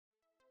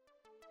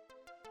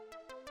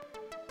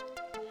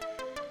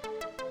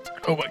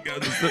Oh my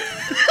god,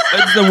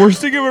 that's the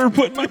worst thing I've ever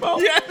put in my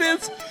mouth. Yeah, it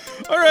is.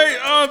 All right,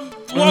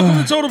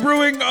 welcome to Total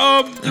Brewing.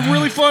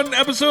 Really fun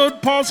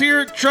episode. Paul's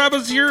here.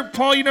 Travis here.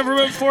 Paul, you never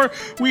met before.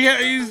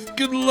 He's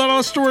getting a lot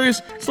of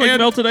stories. It's like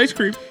melted ice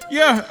cream.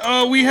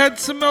 Yeah, we had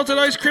some melted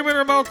ice cream in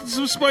our mouth and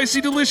some spicy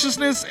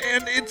deliciousness,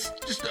 and it's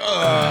just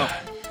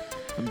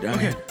I'm dying.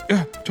 okay.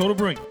 Yeah, Total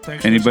Brewing.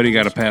 Thanks. Anybody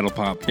got a paddle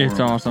pop? It's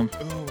awesome.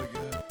 Oh my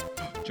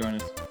god. Join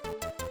us.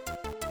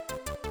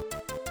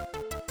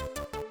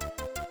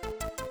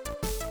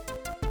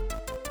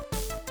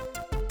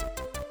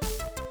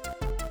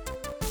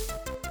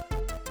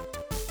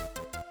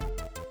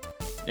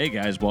 Hey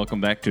guys,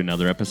 welcome back to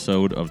another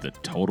episode of the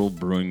Total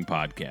Brewing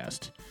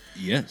Podcast.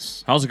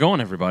 Yes. How's it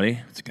going, everybody?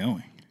 It's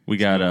going. We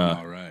got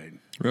All right.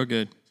 Real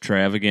good.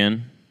 Trav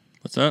again.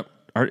 What's up?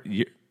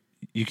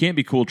 You can't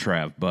be cool,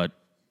 Trav, but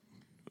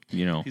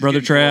you know, He's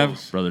Brother getting Trav.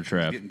 close. brother He's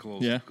Trav. getting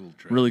close. Yeah. Cool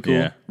Trav. Really cool.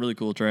 Yeah. Really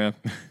cool, Trav.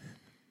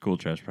 Cool,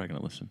 Trav's probably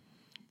gonna listen.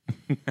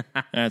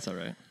 That's all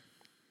right.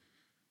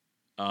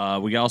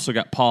 We also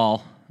got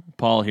Paul.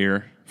 Paul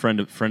here, friend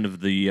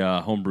of the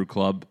Homebrew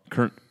Club,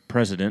 current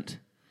president.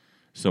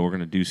 So we're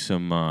gonna do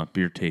some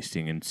beer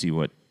tasting and see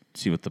what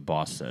the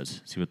boss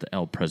says. See what the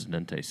El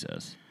Presidente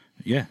says.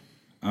 Yeah.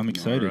 I'm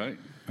excited.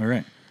 All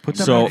right. Put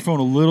that So- microphone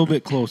a little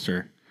bit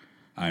closer.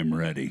 I'm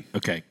ready.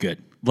 Okay,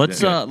 good. Let's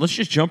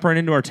just jump right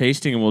into our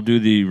tasting, and we'll do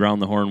the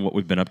round the horn. What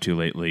we've been up to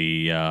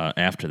lately.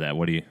 After that,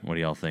 what do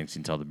y'all think?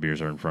 Since all the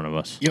beers are in front of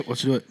us. Yep,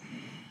 let's do it.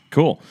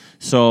 Cool.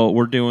 So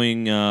we're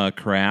doing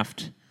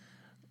craft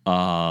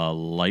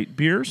light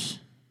beers.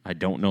 I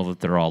don't know that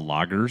they're all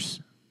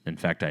lagers. In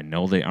fact, I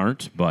know they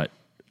aren't, but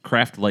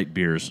craft light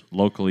beers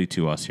locally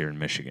to us here in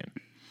Michigan.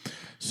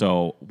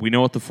 So we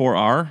know what the four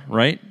are,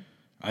 right?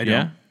 I don't.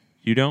 Yeah?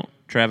 You don't?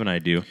 Trav and I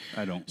do.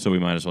 I don't. So we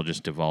might as well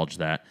just divulge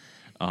that.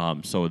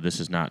 So this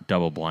is not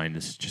double blind.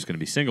 This is just going to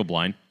be single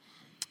blind.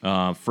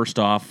 First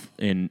off,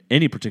 in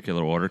any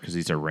particular order, because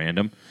these are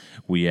random,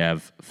 we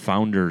have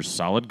Founders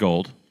Solid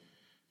Gold.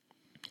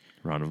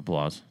 Round of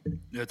applause.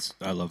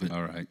 I love it.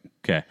 All right.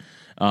 Okay.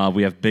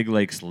 We have Big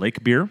Lakes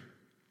Lake Beer.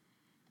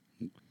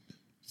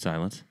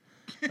 Silence.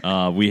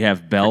 We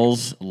have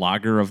Bell's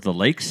Lager of the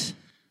Lakes.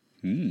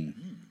 And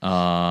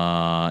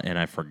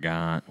I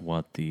forgot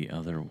what the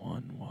other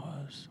one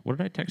was. What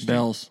did I text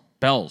you?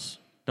 Bell's.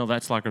 No,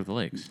 that's Lager of the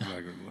Lakes.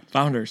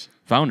 Founders.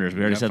 Founders.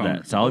 We already Yeah, said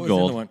Founders. that. Solid What was the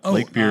other Gold. one? Oh,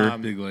 Lake Beer.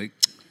 Big Lake.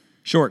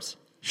 Shorts.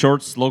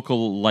 Shorts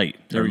Local Light.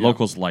 There Or we go.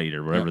 Locals Light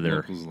or whatever they're.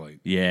 Locals Light.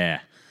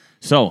 Yeah.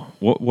 So,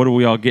 what are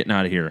we all getting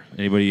out of here?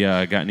 Anybody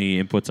got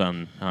any inputs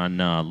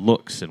on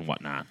looks and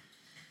whatnot?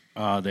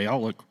 They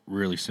all look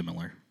really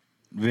similar.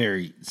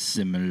 Very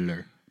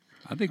similar.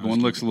 I think one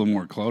looks a little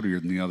more cloudier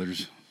than the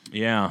others.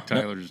 Yeah.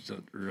 Tyler's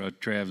or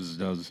Travis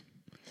does.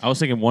 I was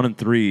thinking 1 and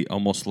 3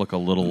 almost look a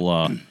little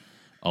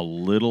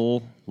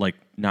like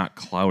not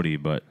cloudy,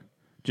 but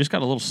just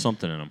got a little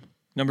something in them.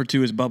 Number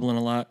 2 is bubbling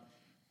a lot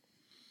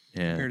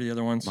Yeah. compared to the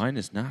other ones. Mine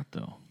is not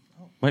though.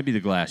 Might be the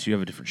glass. You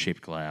have a different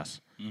shaped glass.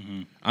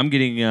 Mm-hmm. I'm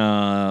getting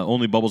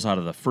only bubbles out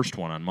of the first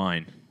one on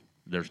mine.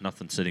 There's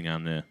nothing sitting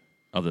on the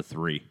other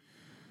 3.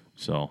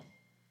 So,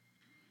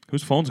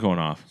 whose phone's going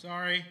off?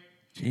 Sorry.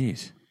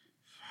 Jeez.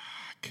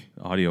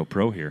 Audio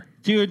Pro here.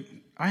 Dude,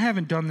 I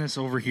haven't done this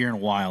over here in a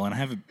while, and I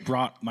haven't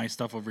brought my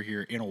stuff over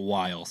here in a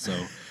while,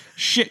 so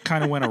shit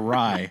kind of went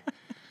awry.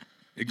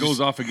 It goes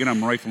off again.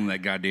 I'm rifling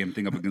that goddamn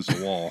thing up against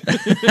the wall.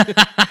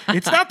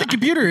 It's not the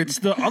computer, it's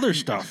the other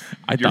stuff.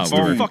 I Your thought It's we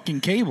the were,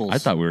 fucking cables. I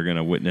thought we were going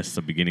to witness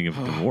the beginning of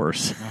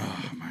divorce.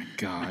 Oh, my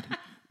God.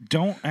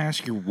 Don't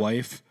ask your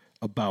wife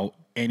about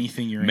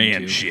anything you're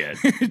Man into.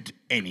 shit.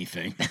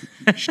 Anything.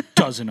 She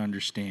doesn't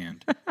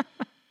understand.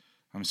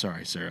 I'm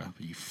sorry, Sarah,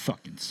 but you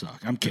fucking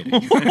suck. I'm kidding.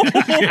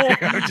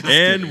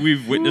 And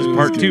we've witnessed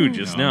part 2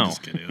 just No, I'm now.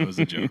 just kidding. That was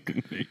a joke.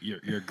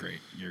 You're great.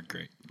 You're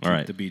great. All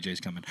right. The BJ's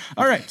coming.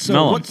 All right. So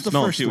Smell 'em. what's the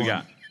Smell 'em. first See what one? we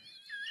got.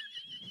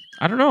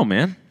 I don't know,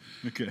 man.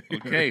 Okay.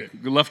 Okay.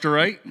 Left or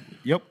right?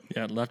 Yep.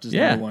 Yeah, left is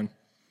Yeah. number 1.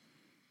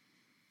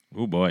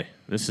 Oh boy,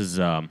 this is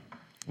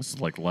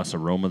like less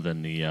aroma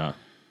than the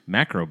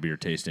macro beer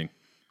tasting.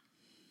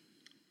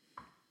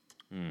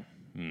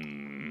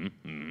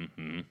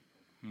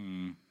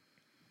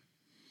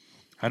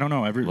 I don't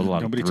know. A little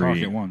out Nobody of 3.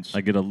 talked at once.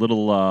 I get a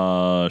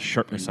little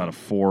sharpness out of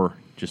 4,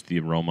 just the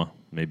aroma.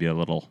 Maybe a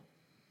little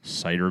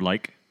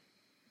cider-like.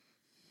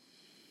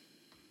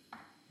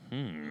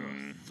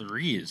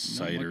 3 is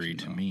cidery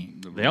to me.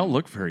 They all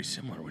look very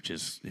similar, which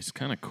is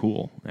kind of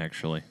cool,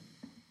 actually.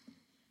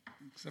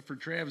 Except for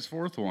Trav's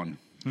fourth one.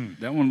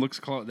 That one looks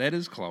that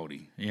is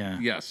cloudy. Yeah.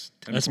 Yes.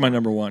 That's my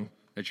number 1.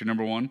 That's your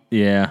number 1?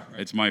 Yeah,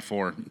 It's my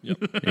 4.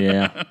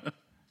 yeah.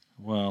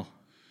 Well,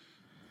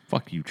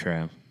 Fuck you,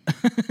 Trav.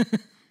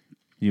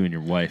 You and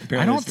your wife. I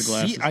Apparently don't it's the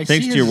glasses. see. I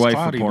Thanks see to your his wife for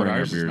cloudy, pouring but our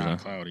ours is beers, not huh?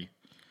 cloudy.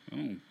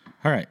 Oh.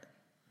 All right.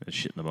 That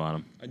shit in the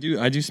bottom. I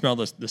do smell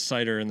the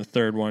cider in the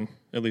third one,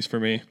 at least for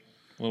me.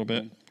 A little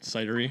bit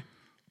cidery.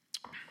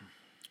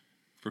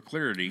 For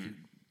clarity,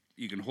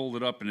 you can hold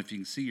it up, and if you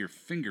can see your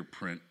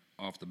fingerprint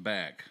off the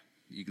back,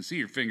 you can see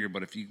your finger.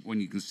 But when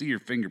you can see your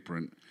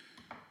fingerprint,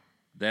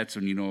 that's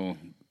when you know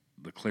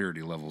the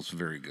clarity level is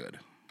very good.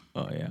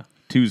 Oh yeah,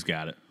 2's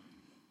got it,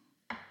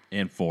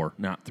 and 4,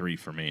 not 3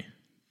 for me.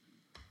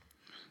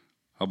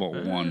 How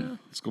about 1?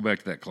 Let's go back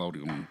to that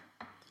cloudy one.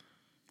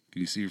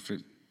 Can you see your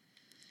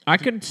I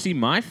can see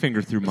my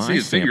finger through my see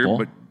his sample.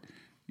 finger, but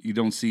you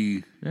don't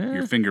see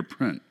your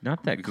fingerprint.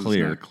 Not that because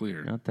clear. It's not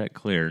clear. Not that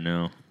clear.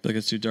 No. Like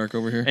it's too dark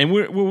over here. And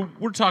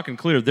we're talking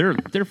clear.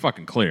 They're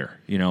fucking clear.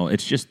 You know,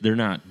 it's just they're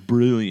not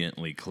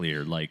brilliantly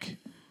clear like,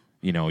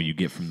 you know, you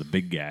get from the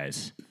big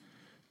guys,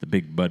 the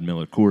big Bud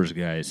Miller Coors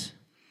guys.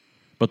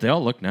 But they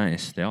all look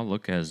nice. They all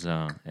look as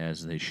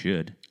they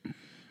should.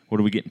 What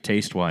are we getting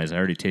taste wise? I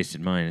already tasted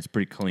mine. It's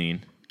pretty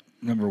clean.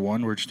 Number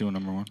 1. We're just doing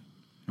number 1.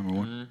 Number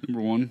 1.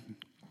 Number 1.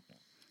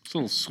 It's a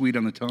little sweet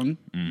on the tongue.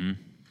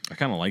 I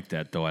kind of like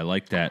that though. I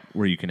like that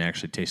where you can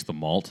actually taste the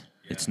malt.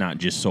 Yeah. It's not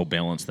just so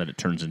balanced that it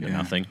turns into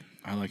nothing.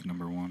 I like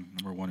number 1.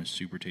 Number 1 is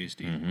super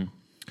tasty.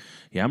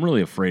 Yeah, I'm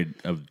really afraid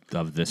of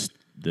this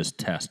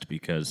test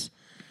because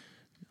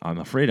I'm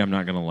afraid I'm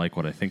not going to like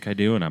what I think I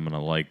do, and I'm going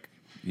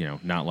to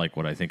not like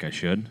what I think I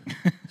should.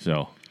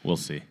 So we'll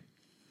see.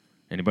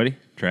 Anybody?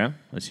 Trav?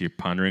 I see you're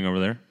pondering over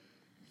there.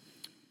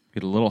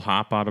 Get a little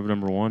hop out of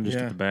number 1 just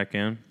at the back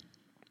end.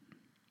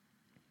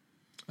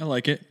 I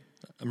like it.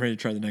 I'm ready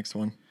to try the next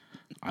one.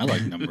 I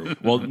like number 1.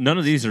 Well, none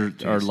of these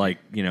are like,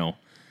 you know,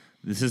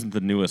 this isn't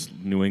the newest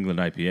New England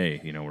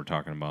IPA, you know, we're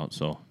talking about.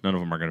 So none of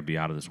them are going to be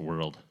out of this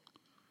world.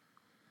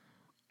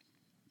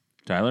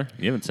 Tyler,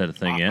 you haven't said a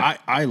thing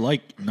yet. I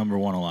like number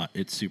 1 a lot.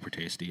 It's super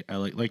tasty. I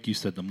like you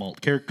said, the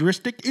malt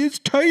characteristic is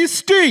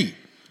tasty.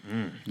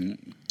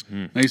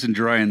 Nice and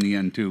dry in the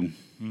end, too.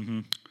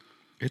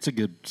 It's a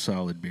good,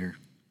 solid beer.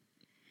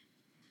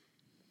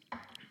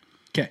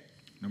 Okay,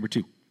 number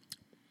 2.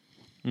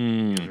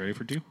 You guys ready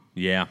for 2?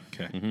 Yeah.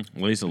 Okay.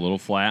 Well, he's a little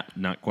flat,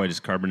 not quite as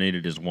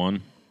carbonated as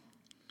 1.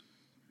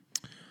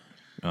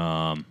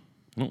 I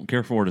don't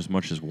care for it as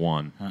much as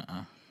 1.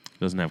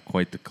 Doesn't have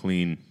quite the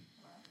clean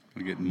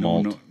I get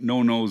malt.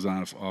 no nose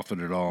off it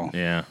at all.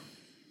 Yeah.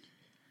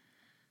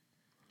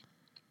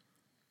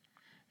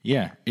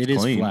 Yeah, it is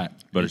clean,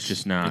 flat. but it's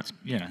just not.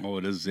 Yeah. Oh,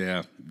 it is,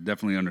 yeah.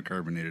 Definitely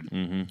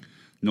undercarbonated.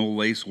 No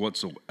lace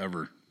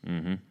whatsoever. All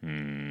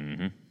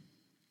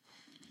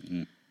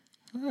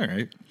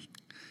right.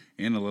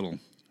 And a little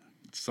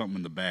something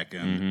in the back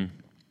end.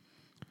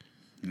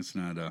 It's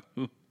not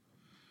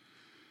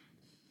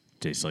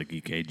Tastes like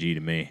EKG to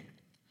me.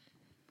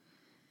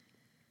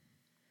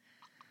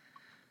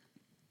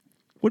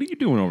 What are you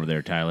doing over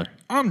there, Tyler?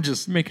 I'm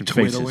just Making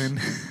twiddling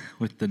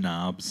with the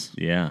knobs.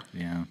 Yeah.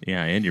 Yeah.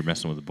 Yeah, and you're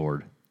messing with the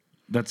board.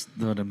 That's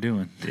what I'm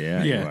doing.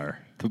 Yeah, you are.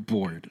 The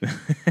board.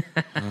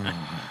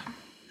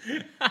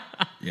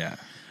 Yeah.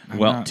 I'm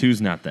Well, not- 2's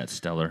not that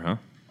stellar, huh?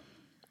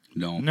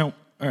 no. Nope.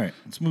 All right.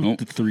 Let's move Nope.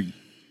 to 3.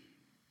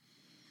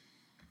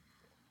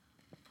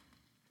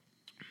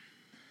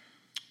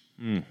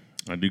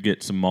 I do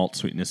get some malt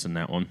sweetness in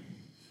that one.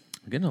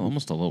 I'm getting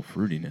almost a little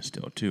fruitiness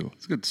still, too.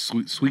 It's got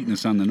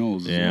sweetness on the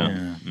nose Yeah. as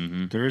well.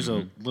 Yeah. There is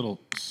a little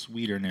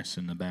sweeterness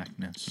in the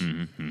backness.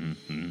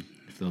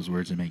 If those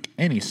words make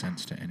any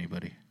sense to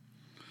anybody.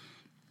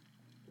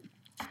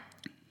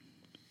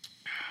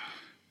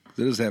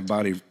 It does have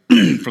body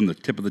from the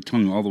tip of the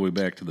tongue all the way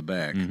back to the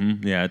back.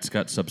 Yeah, it's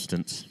got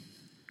substance.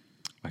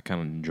 I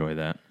kind of enjoy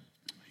that.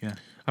 Yeah.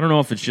 I don't know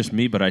if it's just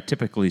me, but I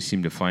typically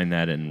seem to find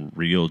that in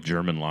real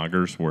German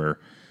lagers where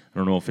I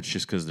don't know if it's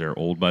just because they're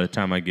old by the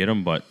time I get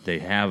them, but they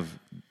have,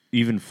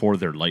 even for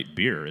their light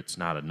beer, it's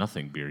not a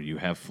nothing beer. You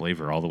have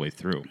flavor all the way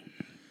through.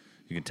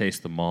 You can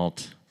taste the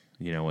malt.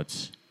 You know,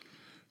 it's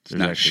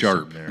not actually sharp.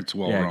 something there. It's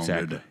well-rounded.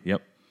 Exactly.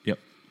 Yep.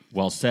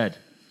 Well said.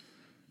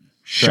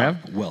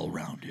 Sharp,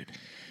 well-rounded.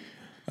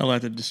 I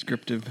like the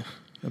descriptive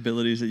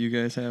abilities that you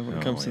guys have when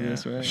it comes to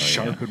this, right?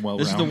 Sharp and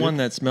well-rounded. This is the one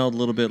that smelled a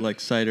little bit like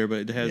cider, but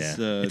it has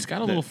It's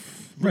got a that- little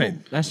right.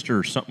 ester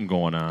or something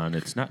going on.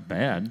 It's not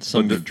bad.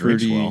 Some But it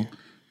drinks fruity- well.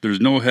 There's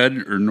no head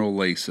or no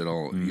lace at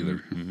all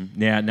either.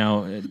 Yeah,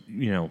 now,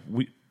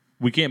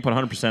 we can't put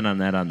 100% on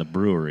that on the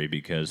brewery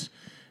because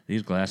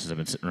these glasses have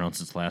been sitting around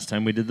since last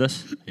time we did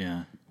this,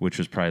 Yeah. which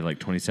was probably like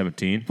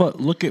 2017. But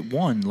look at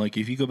 1. Like,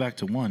 if you go back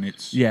to 1,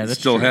 it's... Yeah, It that's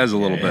still true. has a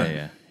little Yeah, bit.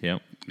 Yeah.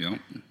 Yep. Yep.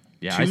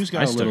 Yeah, Two's got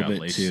I a still little got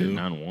bit, lace too. sitting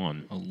on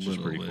 1, A which is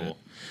little pretty bit. cool.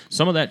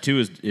 Some of that, too,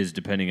 is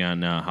depending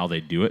on how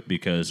they do it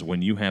because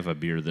when you have a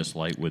beer this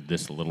light with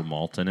this little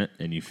malt in it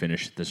and you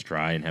finish it this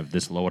dry and have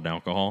this low in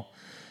alcohol,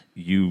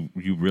 you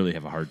really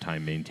have a hard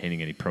time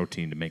maintaining any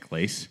protein to make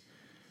lace,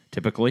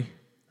 typically,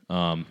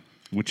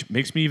 which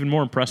makes me even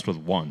more impressed with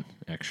 1,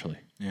 actually,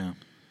 Yeah.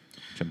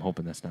 which I'm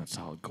hoping that's not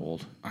solid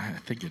gold. I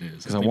think it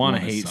is. 'Cause I think wanna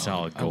 1 is hate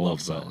solid I gold, love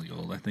but- solid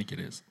gold. I think it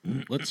is.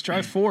 Let's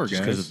try 4,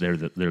 Just guys.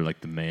 because they're like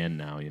the man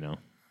now, you know.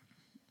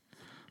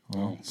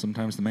 Well,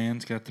 sometimes the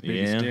man's got the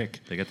biggest dick.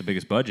 They got the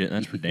biggest budget.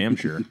 That's for damn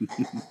sure.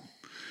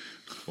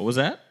 What was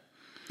that?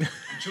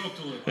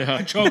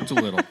 I choked a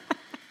little.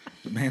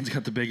 The man's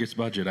got the biggest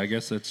budget. I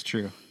guess that's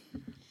true.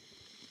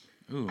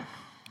 Ooh,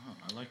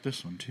 I like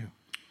this one too.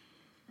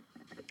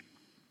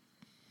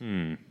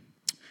 I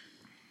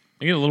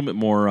get a little bit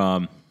more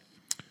of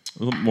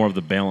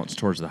the balance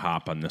towards the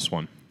hop on this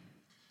one.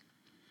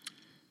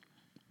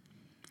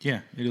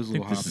 Yeah, it is a I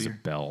think little this is a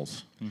hoppier.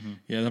 Bell's.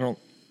 Yeah, they don't.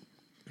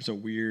 There's a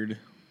weird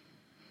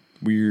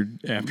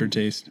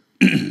aftertaste.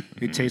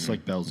 It tastes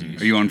like Bell's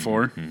used. Are you on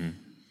 4?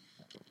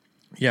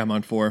 Yeah, I'm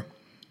on 4.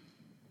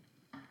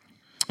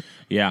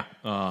 Yeah.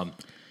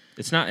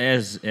 It's not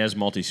as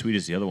malty sweet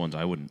as the other ones,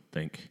 I wouldn't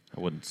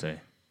say.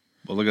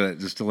 Well, look at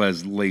that. It still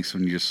has lace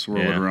when you just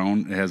swirl it Yeah.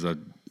 around. It has the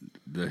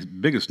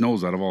biggest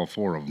nose out of all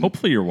 4 of them.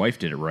 Hopefully your wife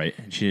did it right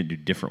and she didn't do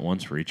different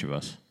ones for each of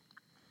us.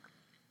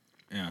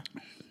 Yeah.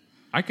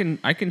 I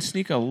can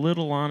sneak a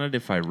little on it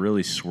if I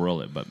really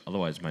swirl it, but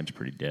otherwise mine's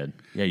pretty dead.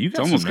 Yeah, you got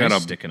some almost nice got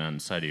a- sticking on the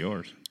side of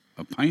yours.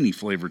 A piney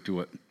flavor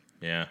to it.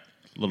 Yeah,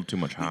 a little too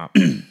much hop.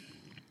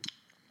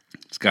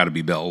 It's got to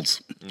be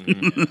Bell's.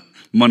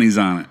 Money's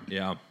on it.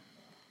 Yeah.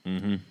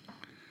 Mm-hmm.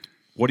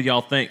 What do y'all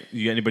think?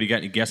 Anybody got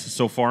any guesses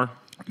so far?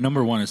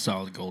 Number 1 is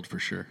Solid Gold for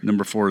sure.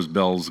 Number 4 is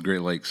Bell's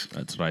Great Lakes.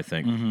 That's what I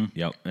think.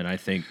 Yep. And I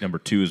think number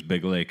 2 is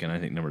Big Lake, and I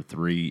think number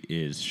 3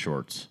 is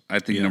Shorts. I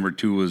think number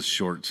 2 is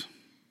Shorts.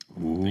 I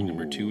think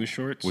number 2 is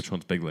Shorts. Which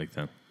one's Big Lake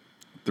then?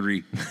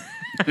 3.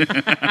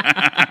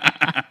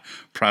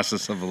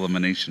 Process of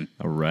elimination.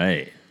 All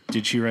right.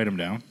 Did she write them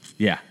down?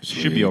 Yeah,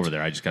 should be over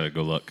there. I just got to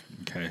go look.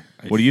 Okay.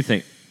 What do you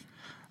think?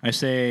 I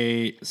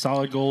say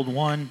Solid Gold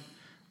 1,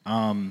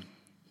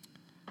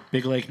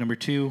 Big Lake number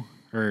 2,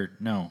 or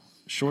no,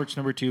 Shorts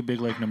number 2, Big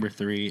Lake number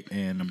 3,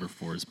 and number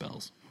 4 is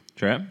Bell's.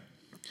 Trap?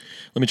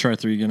 Let me try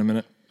 3 again in a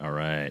minute. All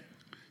right.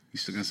 You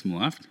still got some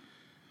left?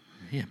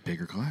 Yeah,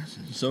 bigger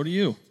glasses. So do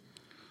you.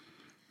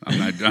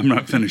 I'm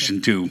not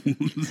finishing 2.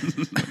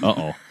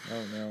 Uh-oh.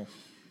 Oh no.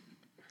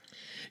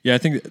 Yeah, I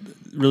think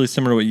really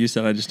similar to what you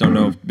said. I just don't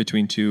know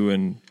between 2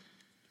 and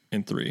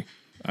 3.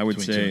 I would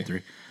Between 2 say and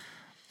 3.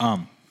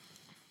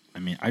 I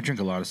mean, I drink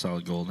a lot of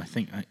Solid Gold. I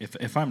think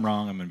if I'm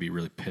wrong, I'm going to be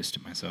really pissed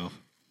at myself.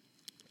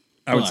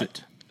 I would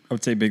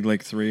But say Big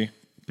Lake 3.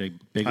 Big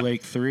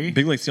Lake 3.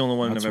 Big Lake's the only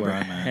one That's I've ever where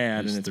I'm at,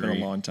 had, is and it's 3.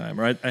 been a long time.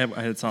 Or I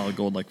had Solid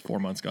Gold like 4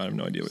 months ago. I have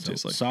no idea what it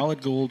tastes like.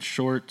 Solid Gold,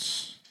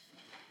 Shorts.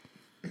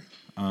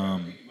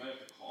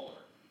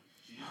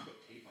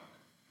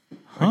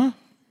 Huh?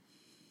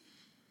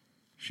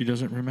 She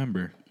doesn't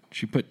remember.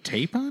 She put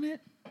tape on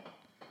it?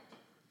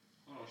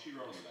 Oh, she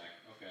wrote on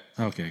the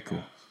back. Okay. Okay,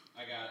 cool.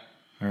 I got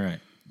it. All right.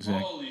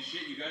 Zach. Holy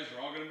shit, you guys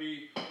are all going to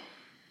be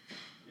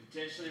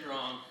intentionally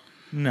wrong.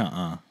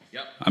 Nuh-uh.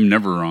 Yep. I'm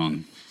never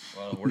wrong.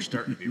 Well, we're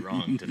starting to be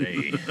wrong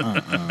today.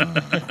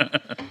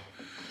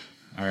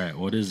 All right,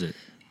 what is it?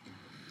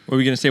 Were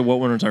we going to say what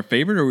one was our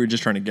favorite, or were we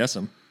just trying to guess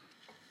them?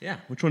 Yeah.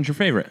 Which one's your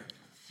favorite?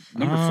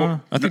 Number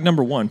 4. I think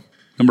number 1.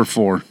 Number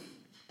 4.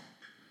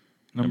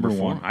 Number 4.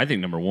 1. I think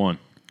number 1.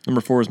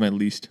 Number 4 is my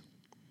least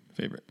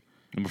favorite.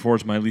 Number 4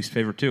 is my least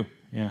favorite, too.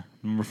 Yeah,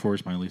 number 4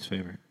 is my least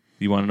favorite.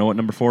 You want to know what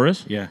number 4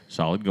 is? Yeah.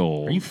 Solid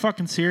Gold. Are you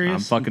fucking serious?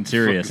 I'm fucking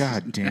serious.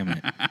 God damn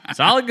it.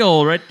 Solid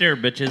Gold right there,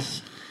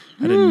 bitches.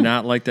 I did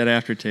not like that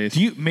aftertaste.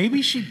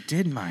 Maybe she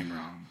did mine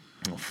wrong.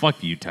 Well,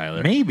 fuck you,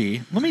 Tyler.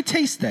 Maybe. Let me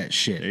taste that There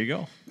shit. you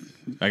go.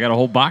 I got a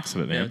whole box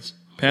of it, man.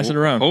 Pass it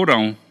around. Hold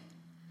on.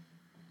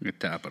 You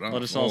tap it off.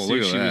 Let us all Oh, see look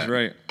if at she was that.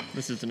 right.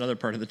 This is another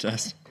part of the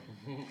test.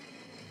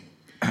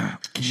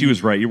 She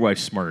was right. Your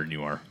wife's smarter than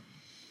you are.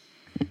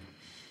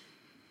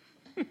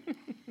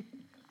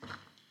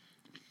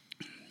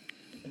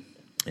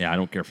 Yeah, I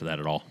don't care for that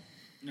at all.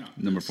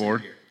 Number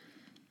 4.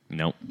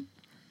 Nope.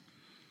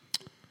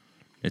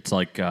 It's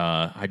like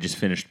I just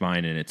finished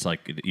mine, and it's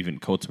like it even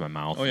coats my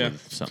mouth Oh, yeah.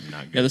 with something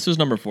not Yeah, good. this was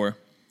number 4.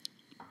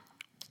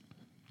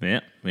 Yeah.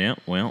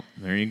 Well,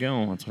 there you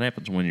go. That's what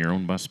happens when you're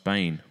owned by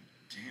Spain.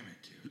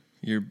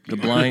 The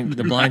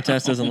blind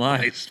test doesn't lie.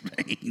 Nice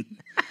vein.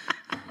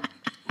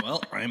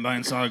 Well, I ain't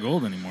buying Solid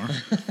Gold anymore.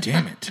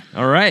 Damn it.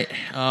 All right.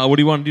 What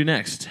do you want to do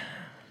next?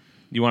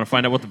 You want to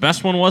find out what the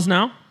best one was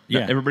now?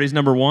 Yeah. Everybody's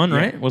number 1,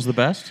 right? Was the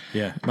best?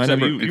 Yeah. My Except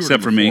number, you were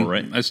Except for number me. 4,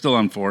 right? I'm still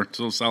on 4.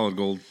 Still Solid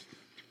Gold.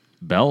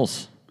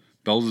 Bell's.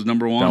 Bell's is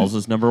number 1. Bell's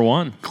is number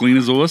 1. Clean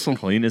as a whistle.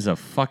 Clean as a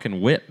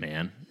fucking whip,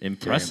 man.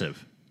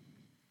 Impressive.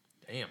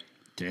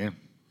 Damn.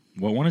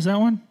 What one is that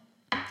one?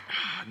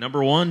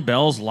 Number 1,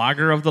 Bell's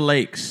Lager of the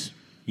Lakes.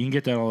 You can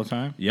get that all the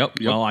time? Yep.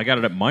 Well, I got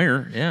it at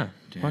Meyer. Yeah.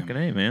 Fucking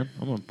A, man.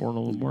 I'm going to pour a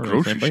little more.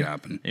 Grocery Anybody?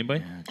 shopping.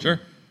 Anybody? sure.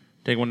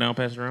 Take one down,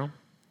 pass it around.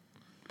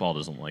 Paul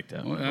doesn't like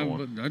that. Well,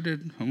 Number one. I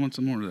did. I want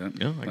some more of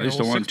that. Yeah, I just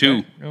don't want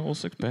 2. Got a little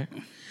 6-pack.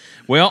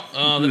 Well,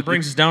 that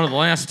brings us down to the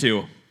last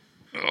 2.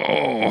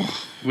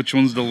 Oh, which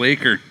one's the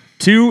Laker?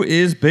 2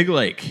 is Big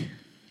Lake.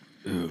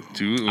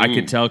 2. I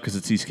can tell because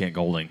it's East Kent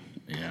Golding.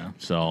 Yeah.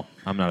 So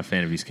I'm not a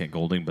fan of East Kent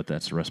Golding, but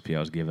that's the recipe I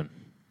was given.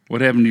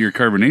 What happened to your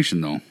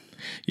carbonation, though?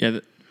 Yeah,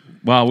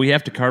 Well, we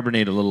have to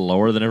carbonate a little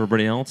lower than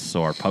everybody else,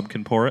 so our pub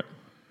can pour it.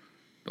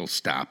 Oh,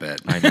 stop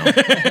it. I know.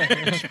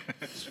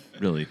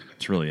 It's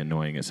really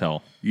annoying as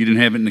hell. You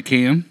didn't have it in the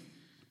can?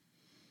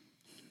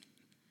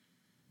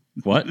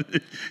 What?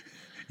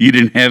 You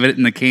didn't have it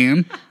in the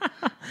can?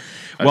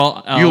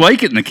 Well, You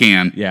like it in the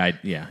can. yeah,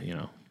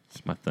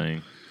 it's my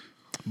thing.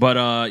 But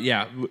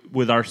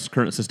with our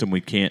current system,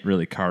 we can't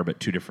really carb at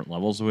 2 different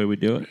levels the way we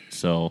do it.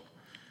 So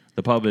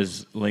The pub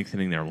is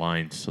lengthening their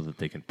lines so that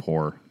they can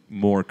pour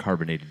more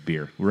carbonated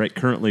beer.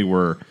 Currently,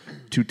 we're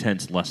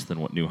 0.2 less than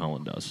what New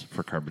Holland does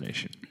for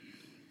carbonation.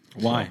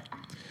 Why?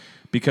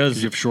 Because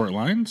You have short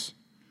lines?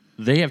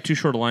 they have too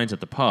short of lines at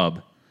the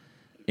pub,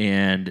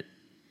 and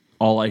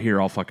all I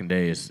hear all fucking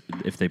day is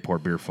if they pour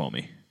beer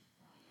foamy.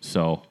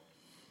 So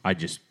I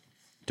just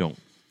don't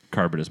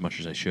carb it as much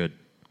as I should.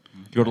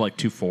 Go to like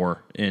 2.4,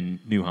 and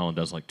New Holland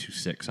does like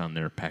 2.6 on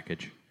their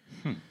package.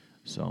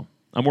 So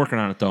I'm working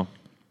on it, though.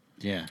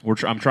 Yeah.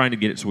 I'm trying to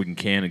get it so we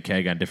can and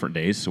keg on different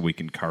days so we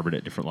can carb it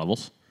at different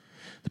levels.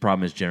 The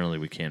problem is generally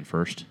we can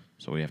first,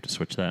 so we have to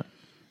switch that.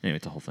 Anyway,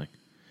 it's a whole thing.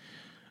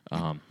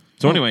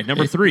 Anyway,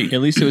 number 3.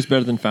 At least it was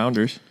better than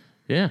Founders.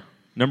 Yeah.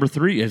 Number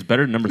 3 is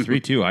better than number 3,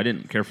 too. I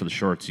didn't care for the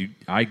shorts.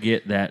 I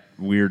get that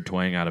weird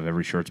twang out of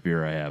every shorts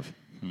beer I have.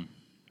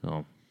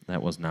 So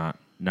that was not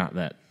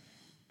that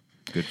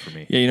good for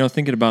me. Yeah,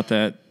 thinking about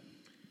that,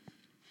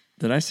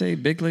 did I say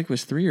Big Lake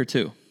was 3 or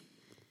 2?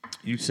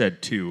 You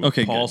said 2.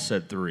 Okay, Paul good.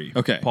 said 3.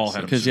 Okay. Paul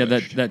had them Because,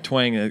 switched. that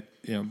twang, I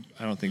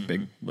don't think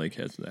Big Lake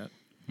has that.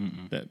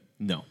 That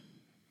No.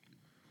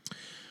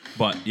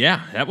 But,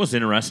 yeah, that was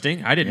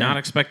interesting. I did not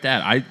expect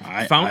that.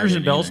 Founders didn't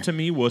and Bells either. to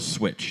me was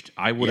switched.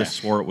 I would have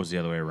swore it was the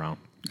other way around.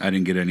 I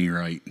didn't get any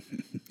right.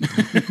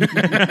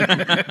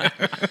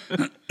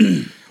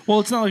 Well,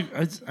 it's not like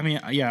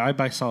I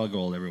buy Solid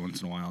Gold every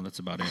once in a while. That's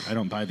about it. I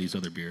don't buy these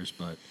other beers,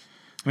 but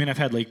I've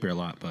had Lake Beer a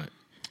lot, but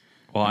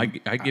Well, I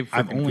give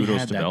I've freaking only kudos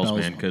had to that Bell's, Bell's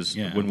man, one. because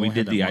Yeah, when I've we only had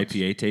did the that once.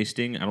 IPA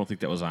tasting, I don't think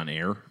that was on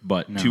air,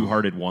 but No. Two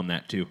Hearted won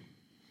that too.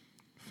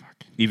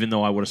 Even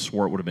though I would have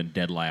swore it would have been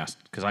dead last,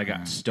 because I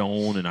got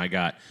Stone and I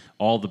got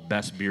all the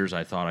best beers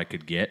I thought I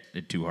could get,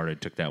 and Two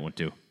Hearted took that one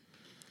too.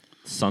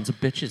 Sons of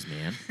bitches,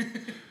 man.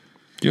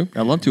 you?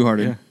 I love Two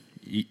Hearted.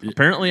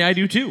 Apparently I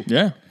do too.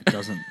 Yeah, it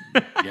doesn't.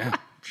 Yeah.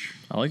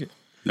 I like it.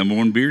 Number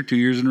 1 beer 2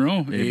 years in a row.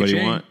 Anybody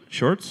AHA. want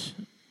shorts?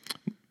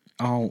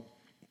 Oh,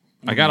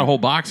 I got a whole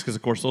box because,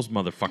 of course, those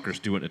motherfuckers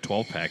do it in a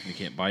 12-pack and you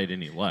can't buy it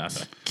any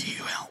less. can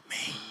you help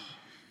me?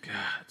 God,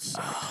 it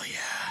sucks. Oh yeah.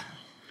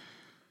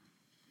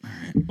 All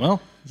right.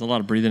 Well, There's a lot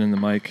of breathing in the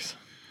mics.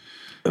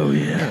 Oh,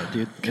 yeah.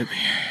 dude.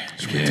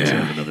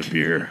 Have another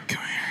beer.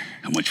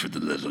 How much for the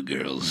little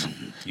girls?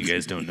 You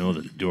guys don't know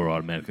that the door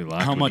automatically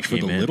locked. How when much you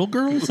for the came in. little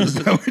girls? Is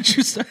that what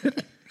you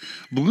said?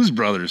 Blues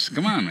Brothers.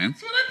 Come on, man.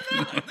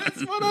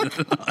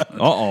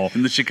 Uh-oh.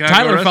 In the Chicago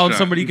Tyler found restaurant.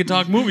 somebody he could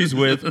talk movies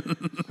with.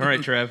 All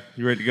right, Trev,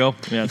 you ready to go?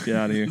 Yeah, let's get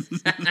out of here.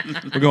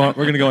 We're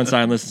going to go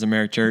inside and listen to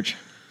Merrick Church.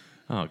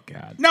 Oh,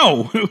 God.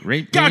 No.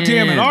 Right God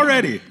damn it! in.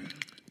 Already.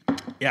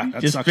 Yeah.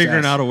 That Just sucks figuring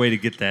ass. out a way to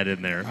get that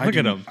in there. Look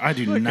at him. I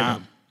do Look at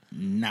not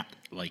him.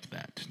 like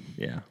that.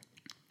 Yeah.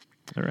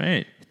 All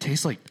right. It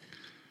tastes like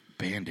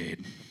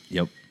Band-Aid.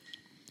 Yep.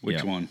 Which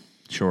Yeah. one?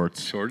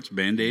 Shorts. Shorts,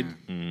 Band-Aid.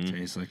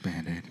 Tastes like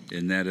Band-Aid.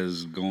 And that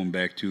is going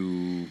back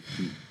to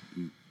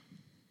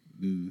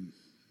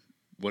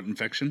what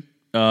infection?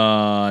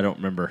 I don't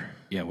remember.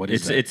 Yeah, what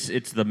is it's that?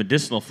 It's the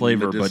medicinal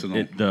flavor,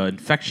 Medicinal. but the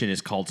infection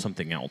is called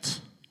something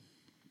else.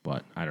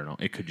 But I don't know.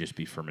 It could just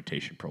be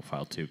fermentation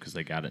profile too, because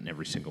they got it in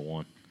every single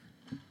one.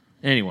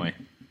 Anyway,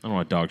 I don't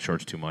want to dog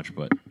shorts too much,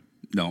 but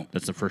No.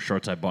 that's the first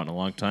shorts I bought in a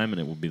long time, and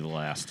it will be the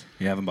last.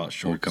 You haven't bought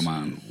shorts. come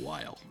on. in a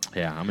while.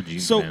 Yeah, I'm a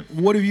jeans So, fan.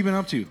 what have you been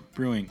up to,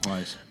 brewing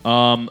wise?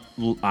 I'm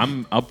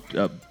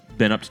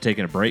been up to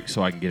taking a break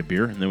so I can get a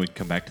beer, and then we can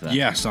come back to that.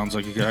 Yeah, sounds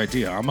like a good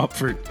idea. I'm up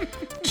for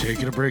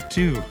taking a break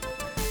too.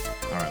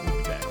 All right, we'll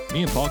be back.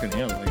 Me and Paul can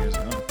handle it, I guess.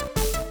 No.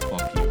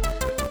 Fuck you.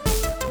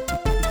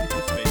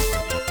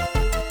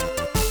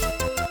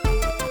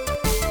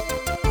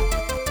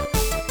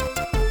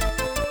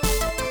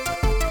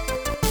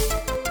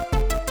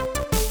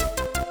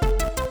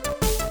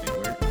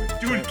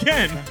 Do it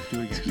again.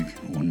 Do it again.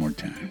 One more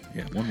time.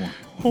 Yeah, one more.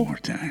 One more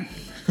time.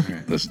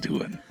 Let's do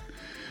it.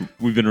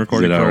 We've been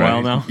recording Is it for a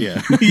all while right? now.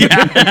 Yeah.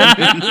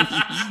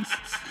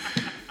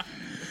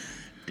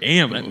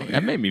 Damn,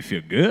 that made me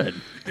feel good.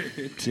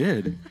 It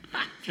did.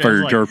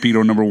 Fire like-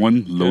 torpedo number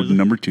 1, load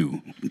number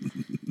 2.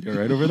 You're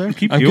right over there?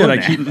 Keep I'm doing good.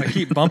 that. I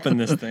keep bumping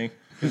this thing.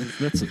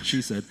 That's what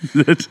she said.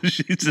 That's what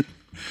she said.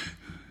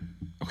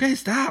 Okay,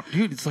 stop,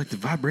 dude. It's like the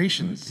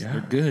vibrations.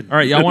 They're good. All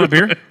right, y'all want a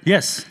beer?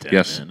 Yes.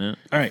 Yes. All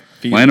right.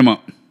 Line them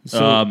up.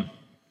 So,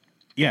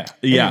 yeah.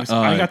 yeah, Anyways,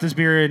 I got this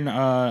beer in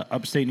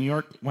upstate New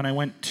York when I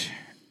went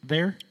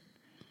there.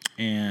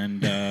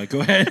 And go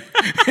ahead.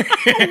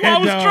 I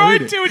was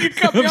trying to, and you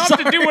cut me off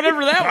to do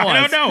whatever that was.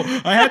 I don't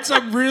know. I had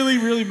something really,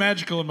 really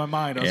magical in my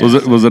mind. I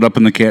Was it up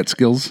in the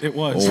Catskills? It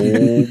was.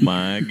 Oh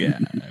my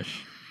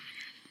gosh.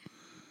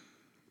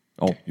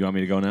 Oh, you want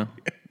me to go now?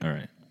 All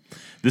right.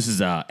 This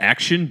is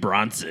Action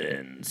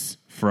Bronson's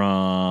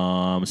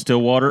from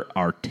Stillwater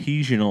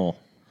Artisanal.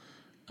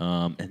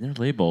 And their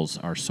labels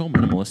are so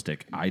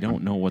minimalistic. I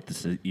don't know what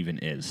this even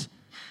is.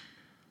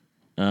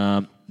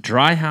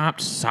 Dry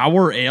hopped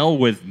sour ale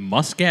with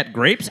muscat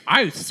grapes.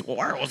 I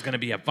swore it was going to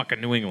be a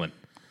fucking New England.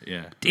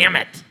 Yeah. Damn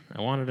it.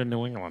 I wanted a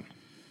New England.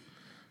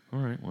 All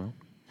right, well.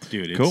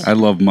 Dude, it's Cool. I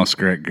love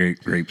muskrat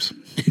grapes.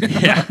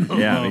 Yeah,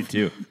 me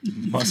too.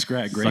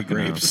 muskrat great Sucking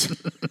grapes.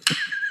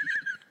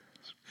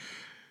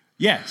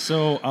 Yeah,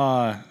 so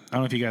I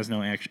don't know if you guys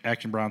know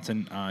Action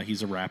Bronson.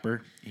 He's a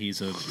rapper. He's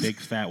a big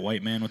fat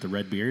white man with a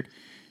red beard,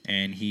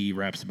 and he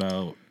raps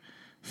about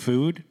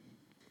food,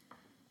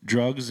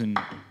 drugs, and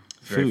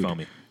Very food.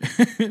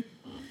 foamy.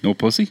 No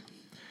pussy?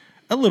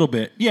 A little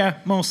bit, yeah,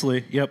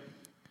 mostly. Yep.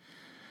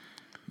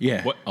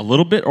 Yeah, What? A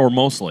little bit or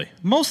mostly?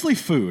 mostly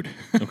food.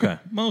 Okay.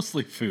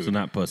 Mostly food. So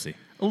not pussy.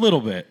 a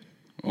little bit.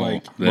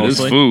 Like That is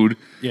mostly? food.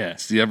 yeah,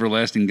 It's the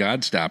everlasting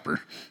God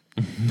stopper.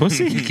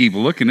 pussy. You keep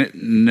looking at it,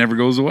 and it never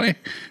goes away.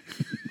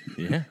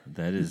 Yeah,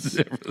 that is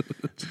it's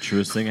the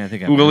truest thing I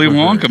think I've Willy ever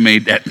Wonka heard.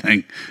 made that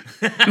thing.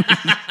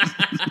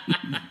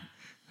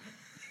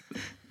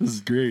 This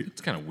is great.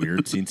 It's kind of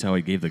weird seeing how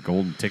he gave the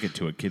golden ticket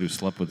to a kid who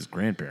slept with his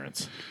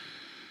grandparents.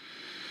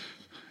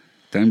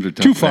 Times are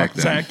tough Too back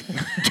far, then.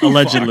 Zach.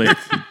 Allegedly.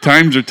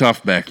 Times are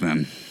tough back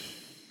then.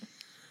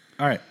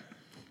 All right.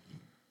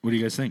 What do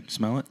you guys think?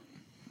 Smell it?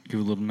 Give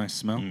it a little nice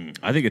smell.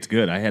 I think it's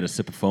good. I had a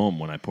sip of foam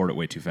when I poured it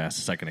way too fast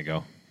a second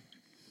ago.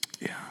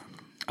 Yeah,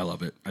 I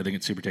love it. I think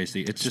it's super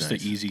tasty. It's just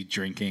nice. an easy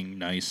drinking,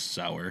 nice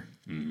sour.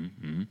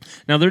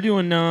 Now they're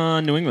doing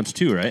New England's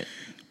too, right?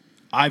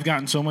 I've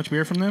gotten so much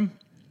beer from them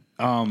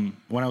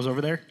when I was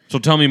over there. So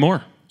tell me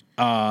more.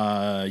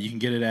 You can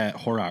get it at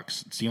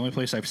Horrocks. It's the only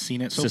place I've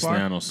seen it so far.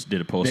 Sicilianos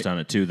did a post They- on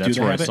it too. do That's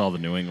they where I have it? saw the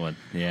New England.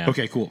 Yeah.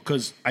 Okay, cool.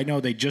 Because I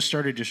know they just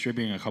started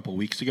distributing a couple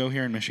weeks ago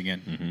here in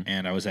Michigan,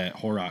 and I was at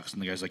Horrocks,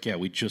 and the guy's like, "Yeah,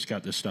 we just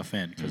got this stuff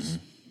in because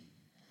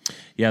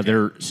Yeah,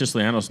 their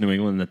Sicilianos New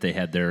England that they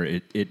had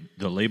there.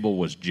 The label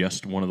was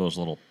just one of those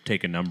little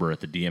take a number at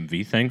the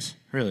DMV things.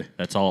 really,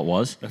 That's all it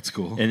was. That's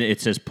cool. And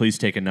it says, "Please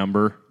take a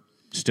number,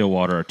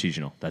 Stillwater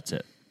Artisanal." That's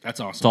it. that's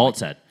awesome." That's all it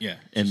said. Yeah,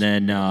 And just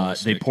then a little they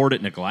stick. poured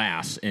it in a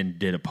glass and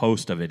did a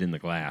post of it in the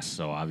glass.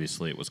 So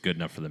obviously it was good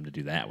enough for them to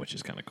do that, which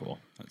is kind of cool.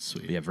 That's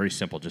sweet. Yeah, very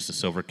simple. Just a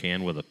silver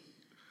can with a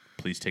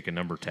 "Please take a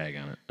number" tag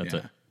on it. That's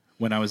it.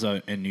 When I was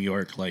in New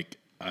York, like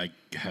I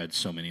had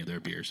so many of their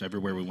beers.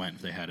 Everywhere we went,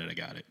 if they had it, I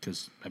got it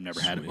because I've never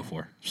had it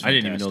before. It's I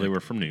didn't even know fantastic. they were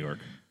from New York.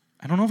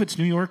 I don't know if it's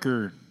New York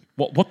or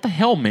What the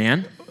hell,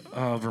 man?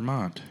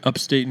 Vermont.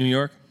 Upstate New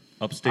York.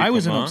 Upstate. I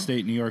was in Vermont?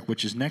 upstate New York,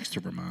 which is next to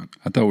Vermont.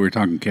 I thought we were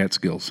talking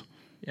Catskills.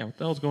 Yeah, what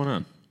the hell's going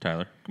on,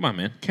 Tyler? Come on,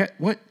 man.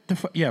 What the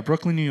fuck? Yeah,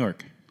 Brooklyn, New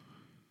York.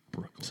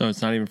 So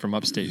it's not even from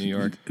upstate New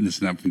York. And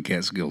it's not from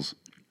Catskills.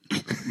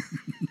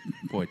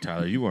 Boy,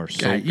 Tyler, you are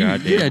so God, you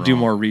goddamn gotta do wrong.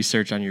 more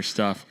research on your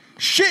stuff.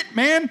 Shit,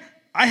 man!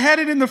 I had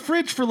it in the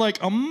fridge for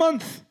like a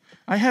month.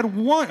 I had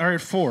one, or I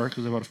had four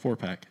because I bought a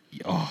 4-pack.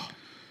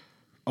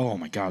 Oh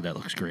my god, that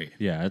looks great.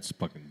 Yeah, it's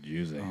fucking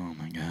juicy. Oh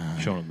my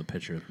god. Showing them the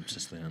picture from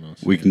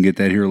Sicilianos. We can get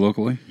that here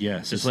locally. Yeah,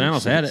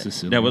 Sicilianos had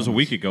it. That was a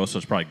week ago, so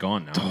it's probably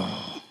gone now.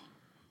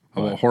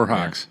 How about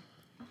Horrocks?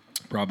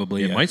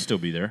 Probably. It yeah. might still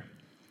be there.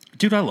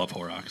 Dude, I love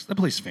Horrocks. That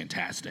place is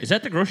fantastic. Is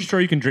that the grocery store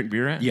you can drink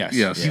beer at? Yes.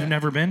 Yes. You've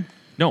never been?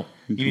 No,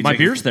 need to my take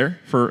a- beer's there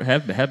for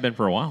have been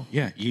for a while.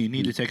 Yeah, you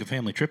need to take a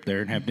family trip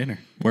there and have dinner.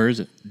 Where is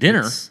it?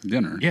 Dinner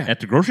Dinner. Yeah. at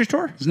the grocery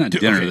store. It's not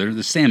Dude, dinner. okay. They're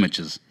the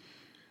sandwiches.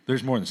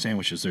 There's more than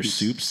sandwiches. There's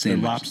soups. Their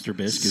sandwich. lobster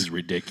bisque is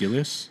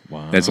ridiculous.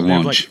 Wow. That's a They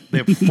have, lunch. they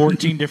have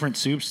 14 different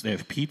soups. They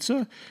have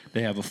pizza.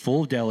 They have a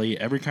full deli,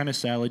 every kind of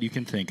salad you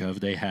can think of.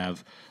 They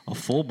have a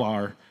full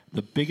bar,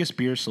 the biggest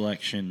beer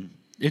selection.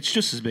 It's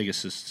just as big as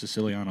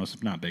Sicilianos,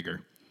 if not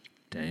bigger.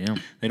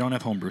 Damn. They don't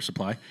have homebrew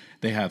supply.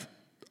 They have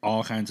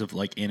all kinds of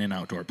like in and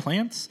outdoor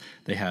plants.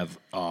 They have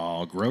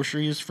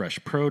groceries,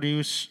 fresh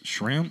produce,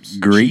 shrimps,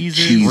 Great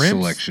cheeses, cheese ribs.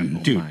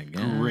 selection. Dude, my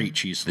God. great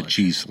cheese The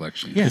selection. cheese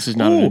selection. Yeah. This is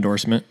not an Ooh.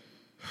 endorsement.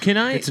 Can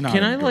I It's not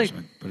can an I like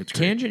endorsement, but it's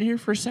great. tangent here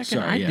for a second?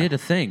 Sorry, I yeah. did a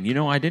thing. You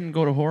know, I didn't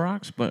go to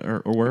Horrocks, but or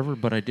wherever,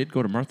 but I did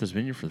go to Martha's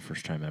Vineyard for the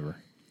first time ever.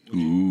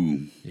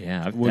 Ooh.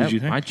 Yeah. What did you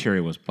think? My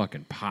cherry was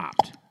fucking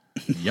popped.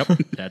 Yep,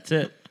 that's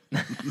it.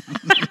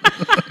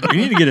 You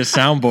need to get a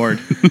soundboard.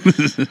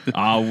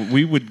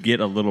 We would get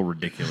a little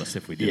ridiculous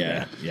if we did Yeah.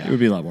 that. Yeah, It would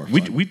be a lot more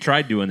fun. We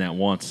tried doing that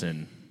once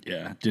and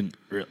Yeah, didn't.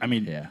 I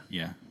mean, Yeah.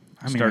 yeah.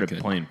 I mean, started I could.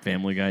 playing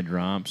Family Guy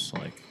drops.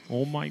 Like,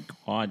 oh my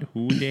god,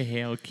 who the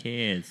hell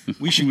cares?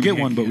 We should get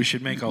one, but we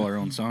should make all our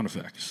own sound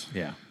effects.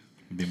 Yeah.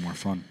 It'd be more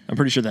fun. I'm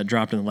pretty sure that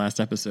dropped in the last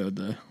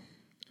episode.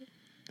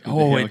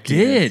 Oh, it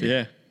did.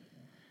 Yeah.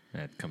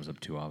 That comes up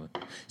too often.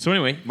 So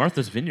anyway,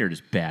 Martha's Vineyard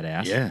is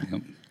badass. Yeah.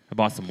 I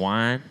bought some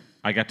wine.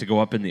 I got to go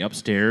up in the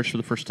upstairs for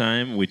the first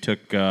time. We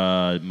took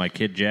my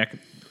kid Jack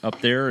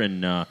up there,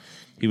 and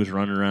he was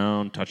running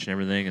around, touching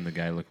everything, and the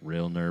guy looked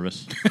real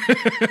nervous.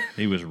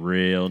 He was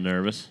real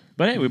nervous.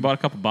 But hey, we bought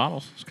a couple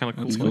bottles. It's kind of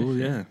cool. That's cool,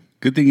 yeah.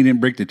 Good thing you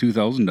didn't break the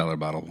 $2,000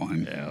 bottle of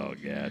wine. Oh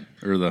god.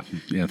 Or the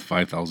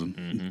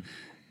 5,000.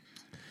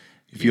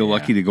 You feel Yeah.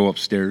 lucky to go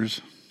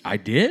upstairs. I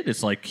did.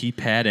 It's like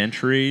keypad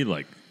entry,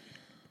 like,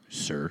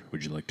 sir,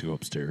 would you like to go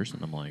upstairs?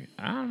 And I'm like,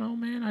 I don't know,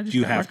 man. I just Do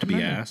you got have to be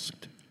recommended.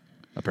 asked?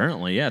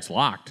 Apparently, yeah, it's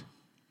locked.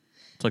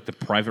 It's like the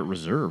private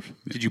reserve.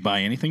 Did you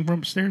buy anything from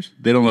upstairs?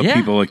 They don't let Yeah.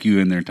 people like you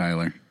in there,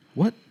 Tyler.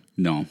 What?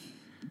 No.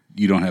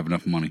 You don't have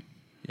enough money.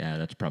 Yeah,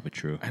 that's probably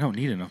true. I don't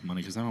need enough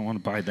money because I don't want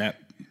to buy that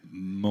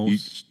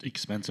most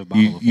expensive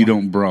bottle You, of you wine.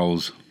 don't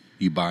browse.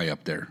 You buy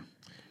up there.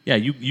 Yeah,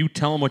 you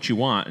tell him what you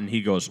want, and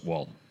he goes,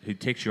 well, he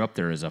takes you up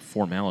there as a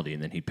formality,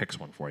 and then he picks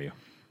one for you,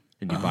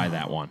 and you buy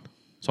that one.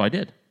 So I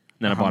did. And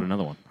then I bought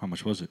another one. How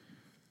much was it?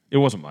 It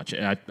wasn't much.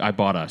 I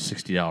bought a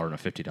 $60 and a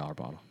 $50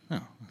 bottle.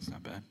 Oh, that's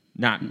not bad.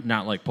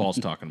 Not like Paul's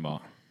talking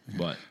about,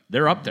 but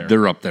they're up there.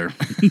 They're up there.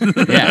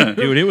 Yeah,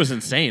 dude, it was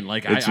insane.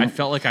 Like I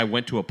felt like I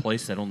went to a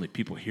place that only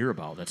people hear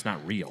about. That's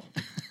not real.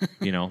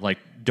 You know, like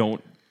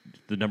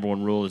the number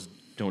one rule is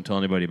don't tell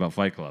anybody about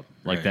Fight Club.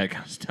 Like Right. that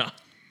kind of stuff.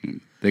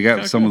 They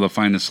got some of the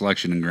finest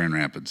selection in Grand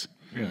Rapids.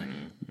 Really?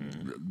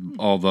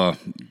 All the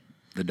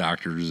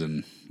doctors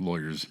and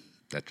lawyers,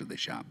 that's where they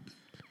shop.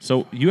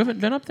 So you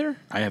haven't been up there?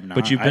 I have not.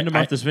 But you've been to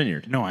Martha's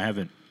Vineyard. No, I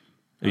haven't.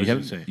 I You was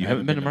haven't, gonna say, you I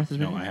haven't been to there. Martha's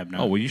Vineyard? No, I have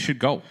not. Oh, well, you should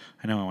go.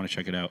 I know. I want to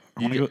check it out.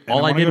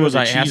 All I did was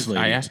I asked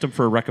Lady. him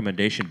for a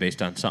recommendation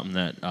based on something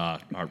that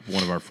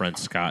one of our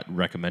friends, Scott,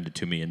 recommended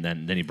to me, and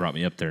then he brought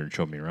me up there and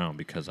showed me around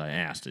because I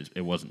asked.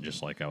 It wasn't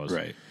just like I was,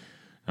 Right.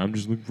 I'm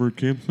just looking for a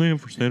Camp Sam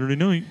for Saturday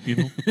night,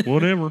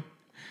 whatever.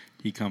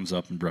 He comes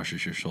up and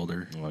brushes your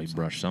shoulder. Well, he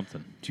brushed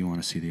something. Do you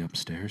want to see the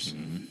upstairs?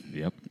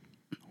 Yep.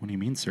 What do you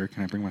mean, sir?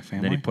 Can I bring my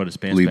family? Then he put his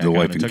pants Leave back the on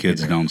wife and and took me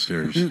kids there.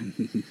 downstairs.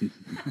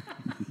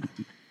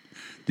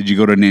 Did you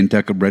go to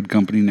Nantucket Bread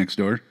Company next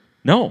door?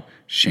 No,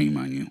 Shame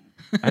on you.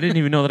 I didn't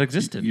even know that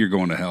existed. You're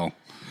going to hell.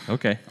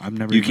 Okay. I've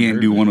never. You even can't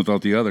heard do of one it.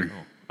 without the other.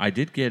 I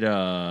did get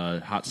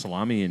hot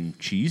salami and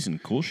cheese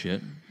and cool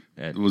shit.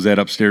 Was that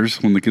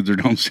upstairs when the kids are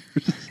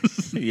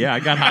downstairs? Yeah, I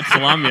got hot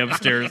salami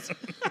upstairs.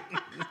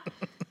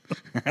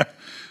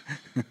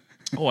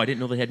 Oh, I didn't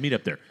know they had meat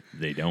up there.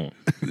 They don't.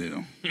 They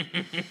don't.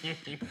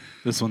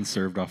 This one's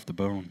served off the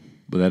bone.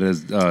 But that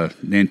is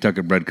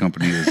Nantucket Bread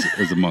Company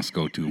is a must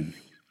go to.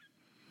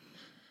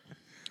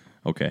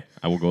 Okay,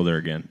 I will go there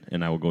again,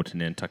 and I will go to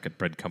Nantucket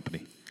Bread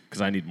Company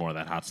because I need more of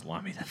that hot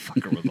salami. That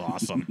fucker was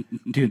awesome.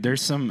 Dude,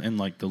 there's some in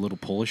like the little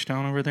Polish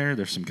town over there.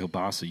 There's some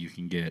kielbasa you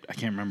can get. I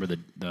can't remember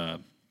the.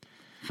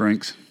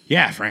 Frank's.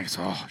 Yeah, Frank's.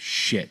 Oh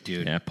shit,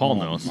 dude. Yeah,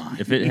 Paul Oh, knows. my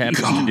If it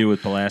happens to do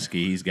with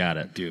Pulaski, he's got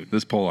it. dude.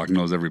 This Pollock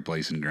knows every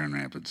place in Grand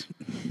Rapids.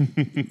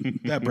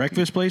 That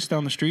breakfast place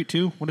down the street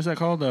too. What is that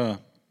called? Oh,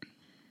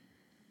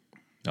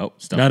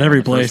 stuff Not on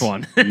every the first place.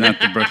 one. Not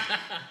the bread.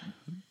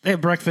 They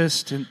have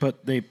breakfast,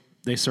 but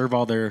they serve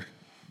all their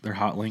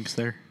hot links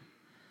there.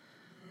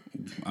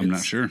 I'm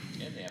not sure.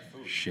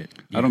 Shit.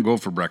 I don't go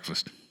for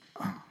breakfast.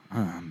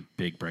 I'm a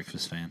big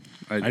breakfast fan.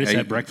 I- I just I-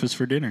 had breakfast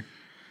for dinner.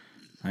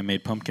 I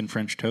made pumpkin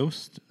French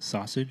toast,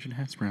 sausage, and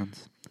hash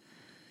browns. It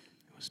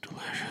was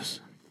delicious.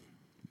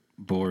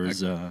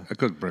 Boar's, I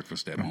cook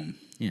breakfast at home.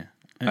 yeah.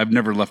 I've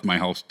never left my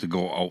house to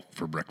go out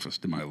for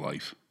breakfast in my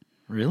life.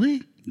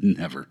 Really?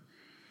 Never.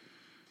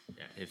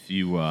 If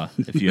you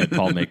had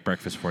Paul make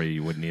breakfast for you,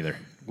 you wouldn't either.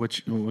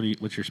 What's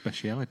your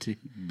specialty?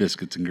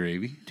 Biscuits and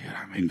gravy. Dude,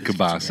 I make And biscuits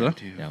kielbasa. and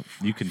gravy, too. Yeah,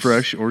 you can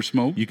Fresh or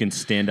smoked. You can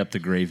stand up the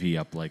gravy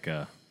up like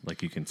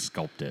you can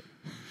sculpt it.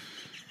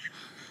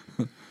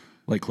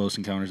 Like Close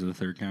Encounters of the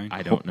Third Kind?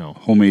 I don't know.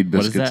 Homemade What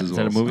is biscuits that? as Is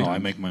that well. a movie? Oh, I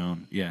make my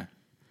own. Yeah.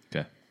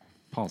 Okay.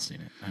 Paul's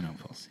seen it. I know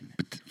Paul's seen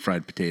it.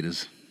 Fried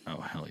potatoes. Oh,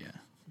 hell yeah.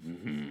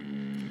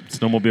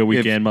 Snowmobile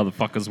weekend,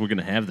 motherfuckers. We're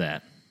gonna have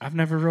that. I've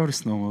never rode a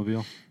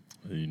snowmobile.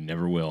 You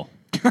never will.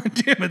 God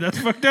damn it, that's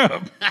fucked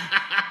up.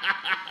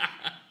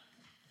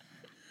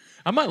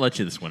 I might let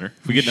you this winter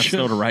if we get enough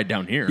snow to ride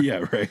down here.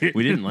 Yeah, right.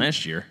 We didn't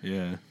last year.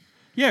 Yeah.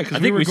 Yeah, because I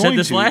think we said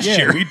this last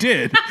year. We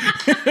did.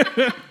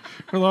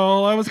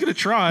 Well, I was going to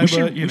try, We but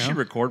should, you we know. should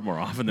record more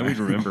often, then we'd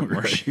remember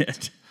more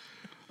shit.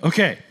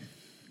 Okay.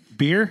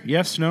 Beer?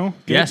 Yes, no?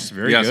 Good? Yes,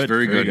 very Yes, good.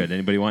 very good.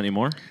 Anybody want any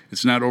more?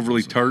 It's not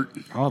overly tart.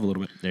 I'll have a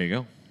little bit. There you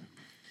go.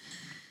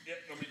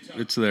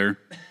 It's there.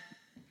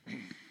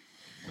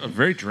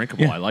 Very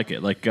drinkable. Yeah. I like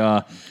it. Like,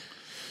 What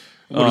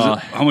is it?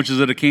 How much is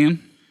it a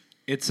can?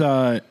 It's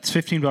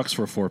 $15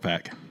 for a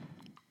 4-pack,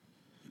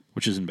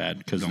 which isn't bad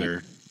because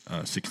they're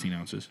 16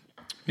 ounces.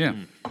 Yeah.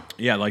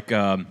 yeah, like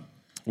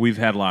we've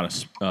had a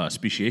lot of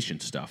speciation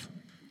stuff.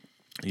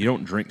 You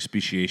don't drink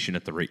speciation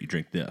at the rate you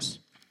drink this.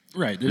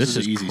 Right. This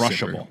is an easy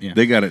crushable. sipper. Yeah.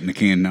 They got it in the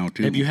can now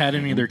too. Have you had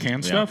any of their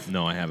canned stuff?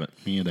 No, I haven't.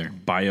 Me either.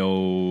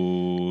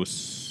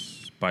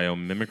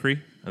 Biomimicry.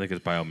 I think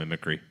it's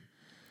Biomimicry.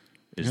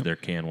 Is their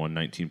can one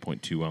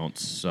 19.2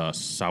 ounce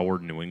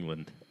soured New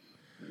England?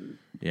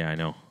 Yeah, I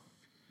know.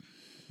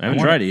 I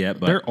haven't tried it yet,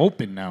 but they're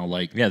open now.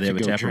 Like yeah, they have a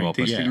to go tap room drink.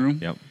 open. Tasting Yeah. room?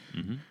 Yep.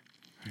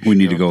 We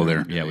need to go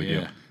there. Yeah, we do.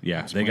 Yeah.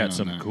 Yeah, Let's they plan got on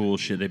some that. cool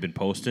shit they've been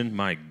posting.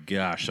 My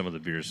gosh, some of the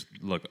beers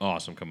look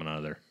awesome coming out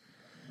of there.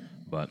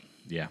 But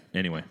yeah,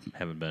 anyway,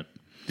 haven't been.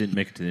 Didn't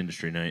make it to the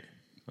industry night,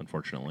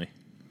 unfortunately.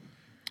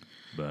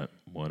 But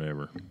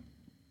whatever.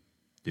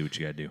 Do what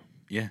you gotta do.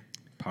 Yeah.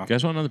 Pop. You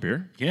guys want another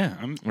beer? Yeah.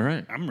 All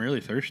right. I'm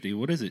really thirsty.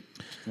 What is it?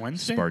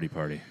 Wednesday? Sparty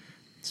party.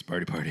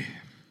 Sparty Party.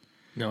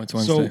 No, it's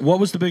Wednesday. So, what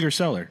was the bigger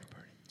seller?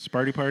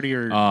 Sparty Party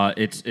or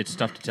It's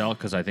tough to tell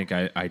because I think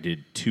I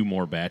did 2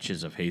 more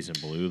batches of Haze and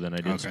Blue than I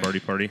did Okay.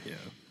 Sparty Party.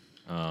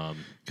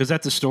 because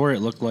at the store it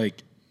looked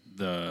like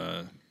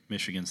the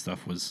Michigan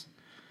stuff was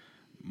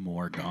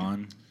more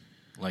gone,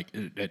 like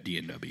at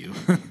D&W.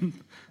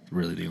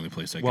 Really, the only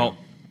place I Well,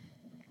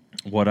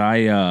 go. what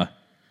I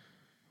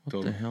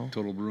Total, the hell?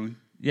 Total Brewing.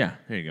 Yeah,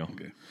 there you go.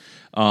 Okay.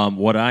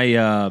 What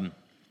I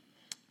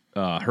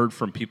heard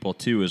from people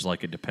too is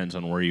like it depends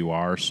on where you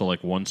are. So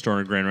like one store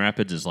in Grand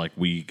Rapids is like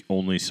we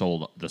only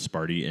sold the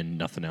Sparty and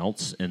nothing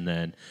else, and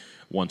then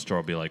one store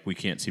will be like we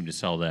can't seem to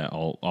sell that.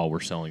 All we're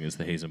selling is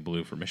the Haze and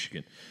Blue for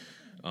Michigan.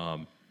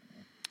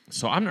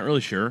 So I'm not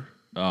really sure.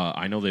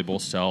 I know they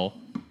both sell,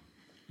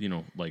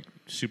 like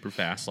super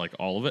fast, like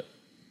all of it.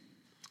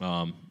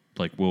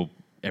 Like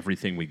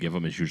everything we give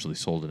them is usually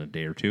sold in a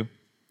day or two.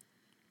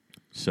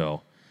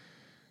 So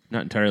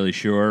not entirely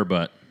sure,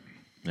 but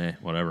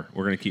whatever.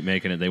 We're going to keep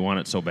making it. They want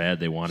it so bad.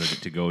 They wanted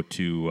it to go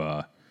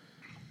to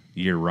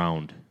year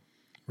round.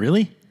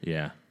 Really?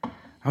 Yeah.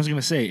 I was going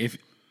to say, if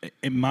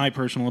in my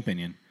personal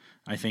opinion,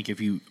 I think if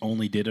you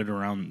only did it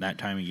around that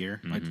time of year,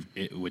 like,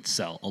 it would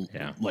sell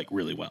like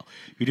really well.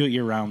 If you do it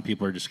year round,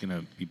 people are just going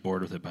to be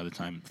bored with it by the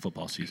time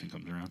football season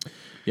comes around.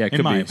 Yeah, it In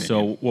could my be. opinion.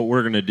 So what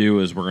we're going to do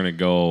is we're going to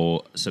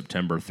go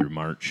September through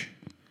March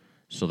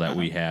so that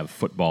we have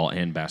football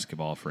and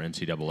basketball for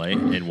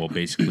NCAA, and we'll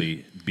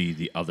basically be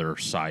the other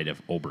side of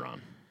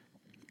Oberon.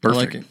 Perfect.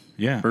 I like it.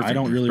 Yeah, I Perfect.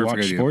 don't really Perfect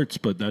watch idea. sports,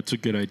 but that's a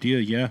good idea.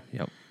 Yeah.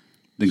 Yep.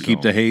 Then keep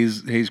So- the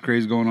haze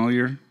craze going all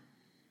year.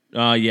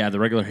 Yeah, the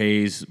regular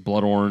haze,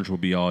 blood orange will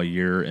be all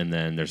year, and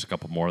then there's a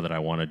couple more that I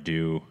want to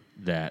do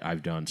that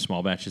I've done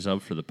small batches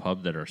of for the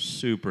pub that are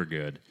super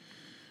good.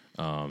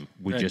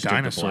 We That just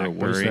dinosaur, did the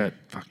what is blackberry that?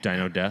 Fuck,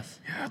 Dino Death.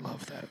 Yeah, I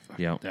love that.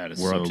 Yeah, That is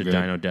we're so up to good.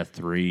 Dino Death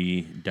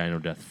 3. Dino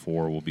Death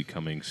 4 will be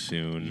coming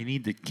soon. You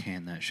need to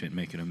can that shit and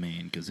make it a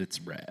main because it's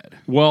rad.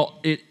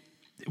 Well,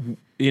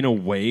 in a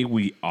way,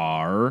 we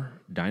are.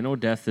 Dino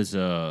Death is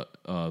a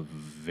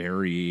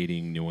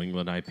variating New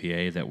England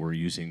IPA that we're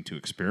using to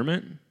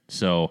experiment.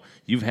 So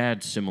you've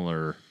had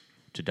similar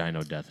to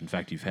Dino Death. In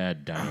fact, you've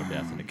had Dino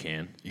Death in a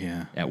can.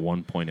 Yeah. At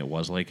one point, it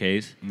was Lake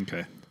Haze.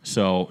 Okay.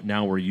 So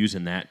now we're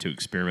using that to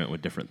experiment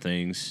with different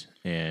things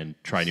and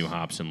try new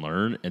hops and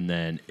learn. And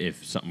then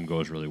if something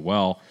goes really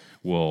well,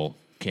 we'll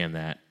can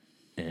that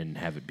and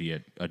have it be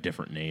a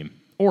different name.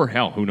 Or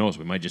hell, who knows?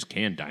 We might just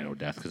can Dino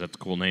Death because that's a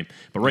cool name.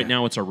 But right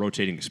now it's our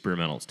rotating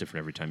experimental. It's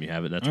different every time you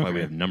have it. That's why we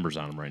Okay. have numbers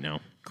on them right now.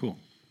 Cool.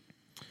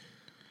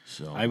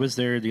 So I was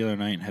there the other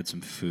night and had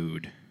some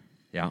food,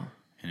 yeah.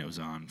 and it was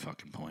on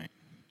fucking point.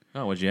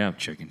 Oh, what'd you have?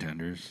 Chicken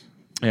tenders.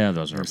 Yeah,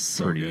 those are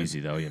so pretty good. easy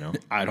though.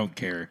 I don't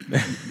care.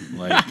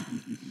 Like,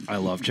 I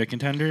love chicken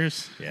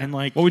tenders. Yeah. And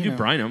like, well, we you do know,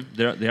 brine them.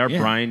 They are yeah,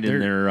 brined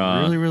and they're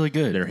really, really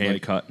good. They're hand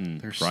Like, cut and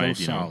They're fried.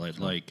 so solid.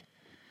 Like,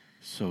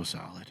 so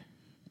solid.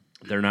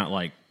 They're not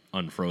like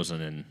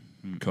unfrozen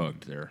and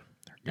cooked. They're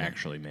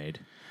actually made.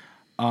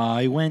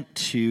 I went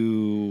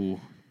to,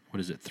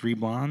 what is it, Three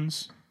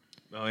Blondes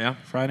Oh yeah,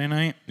 Friday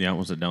night. yeah.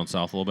 Was it down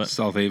south a little bit?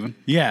 South Haven.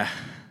 Yeah.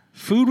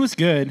 Food was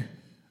good.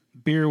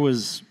 Beer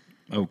was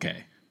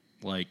okay.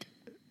 Like,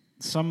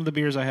 some of the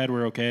beers I had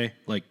were okay,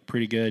 like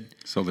pretty good.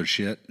 So they're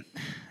shit.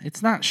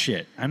 It's not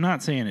shit. I'm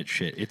not saying it's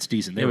shit. It's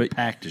decent. They Yeah, were but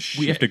packed as shit.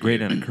 We have to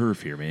grade on a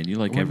curve here, man. You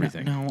like We're not-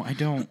 everything. no, I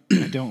don't.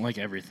 I don't like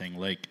everything.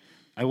 Like,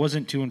 I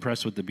wasn't too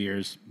impressed with the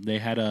beers. They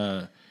had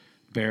a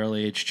barrel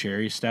aged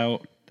cherry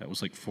stout that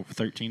was like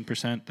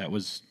 13%. That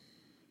was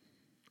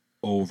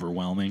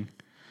overwhelming.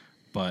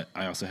 But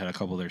I also had a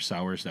couple of their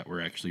sours that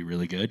were actually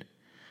really good.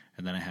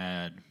 And then I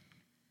had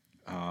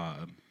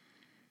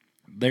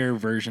their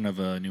version of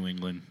a New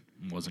England.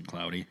 Wasn't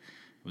cloudy. It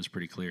was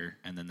pretty clear.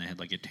 And then they had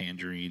like a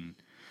tangerine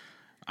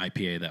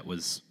IPA that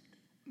was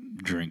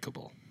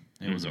drinkable.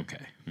 It was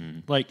okay.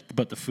 Like,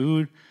 but the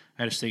food,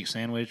 I had a steak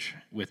sandwich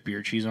with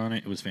beer cheese on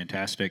it. It was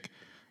fantastic.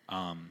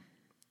 And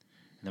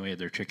then we had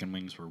their chicken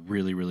wings were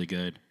really, really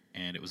good.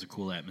 And it was a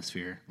cool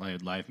atmosphere. They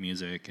had live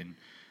music and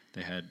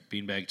they had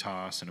beanbag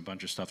toss and a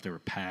bunch of stuff. They were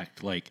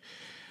packed. Like,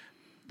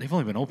 they've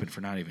only been open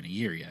for not even a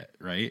year yet,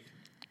 right?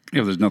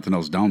 Yeah, there's nothing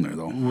else down there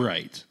though.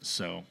 Right.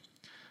 So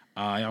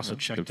I also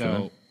checked good for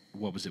them. out,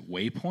 what was it,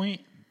 Waypoint?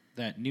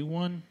 That new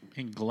one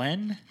in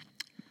Glen?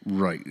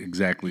 Right,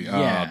 exactly.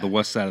 Yeah. The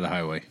west side of the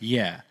highway.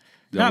 Yeah.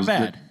 That Not was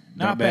bad. good.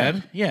 Not Not bad.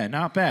 bad? Yeah,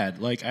 not bad.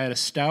 Like, I had a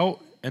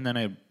stout, and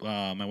then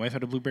my wife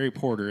had a blueberry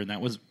porter, and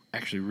that was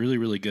actually really,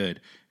 really good.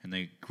 And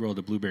they grilled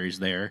the blueberries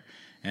there.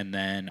 And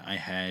then I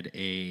had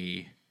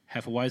a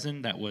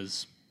Hefeweizen that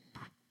was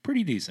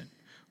pretty decent.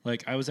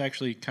 Like, I was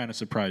actually kind of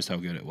surprised how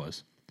good it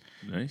was.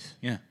 Nice.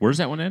 Yeah. Where's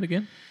that one at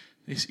again?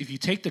 If you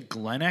take the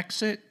Glen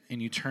exit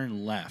and you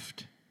turn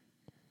left,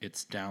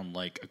 it's down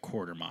like a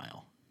quarter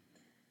mile.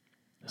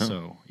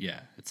 So, yeah,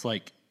 it's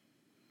like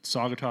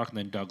Saugatuck and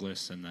then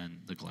Douglas and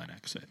then the Glen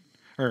exit.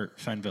 Or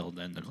Fenville,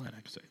 then the Glen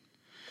exit.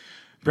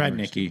 Brad and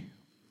Nikki,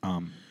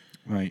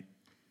 my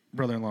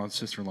brother-in-law and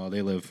sister-in-law,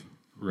 they live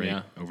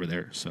right over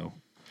there, so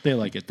they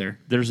like it there.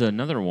 There's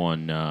another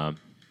one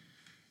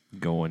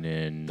going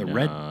in The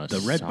Red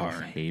South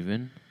Barn.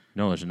 Haven.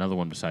 No, there's another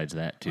one besides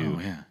that too.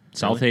 Oh, yeah.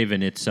 South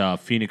Haven. It's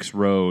Phoenix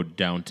Road,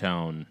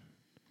 downtown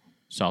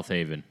South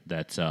Haven.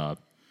 That's one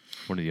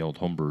of the old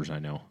homebrewers I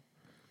know.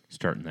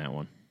 Starting that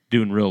one,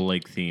 doing real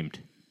lake themed.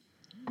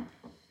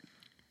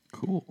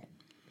 Cool.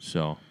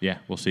 So yeah,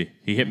 we'll see.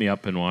 He hit me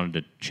up and wanted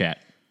to chat,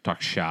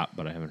 talk shop,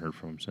 but I haven't heard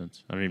from him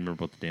since. I don't even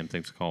remember what the damn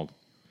thing's called.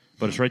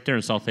 But it's right there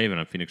in South Haven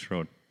on Phoenix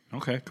Road.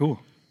 Okay, cool.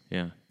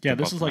 Yeah. Yeah, Jump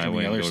this off is like on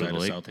highway the and other go to side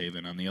of lake. South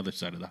Haven, on the other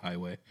side of the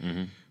highway,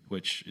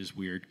 which is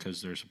weird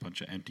because there's a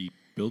bunch of empty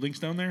buildings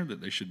down there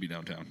that they should be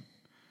downtown.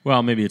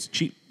 Well, maybe it's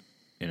cheap.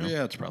 You know. Yeah,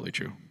 that's probably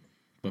true.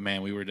 But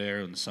man, we were there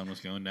and the sun was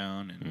going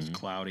down and it was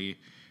cloudy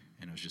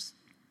and it was just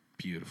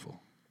beautiful.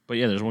 But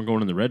yeah, there's one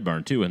going in the Red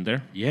Barn too, isn't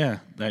there? Yeah,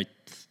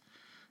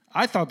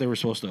 I thought they were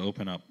supposed to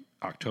open up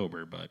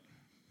October, but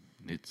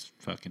it's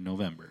fucking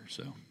November,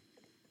 so.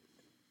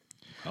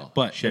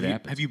 But shit have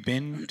happens. you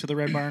been to the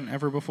Red Barn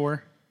ever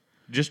before?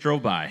 Just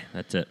drove by.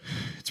 That's it.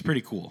 It's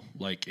pretty cool.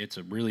 Like, it's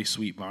a really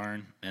sweet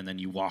barn, and then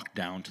you walk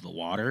down to the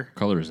water.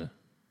 Color is it?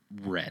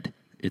 Red.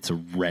 It's a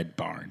red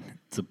barn.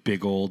 It's a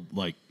big old,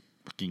 like,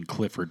 fucking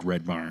Clifford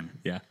red barn.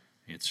 Yeah.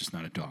 It's just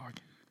not a dog.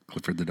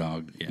 Clifford the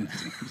dog. Yeah.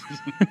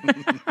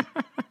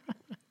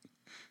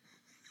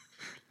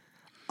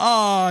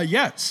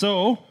 Yeah,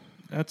 so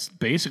that's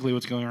basically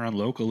what's going around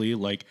locally.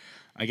 Like,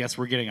 I guess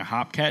we're getting a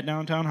Hopcat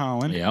downtown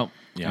Holland. Yep.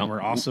 And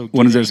we're also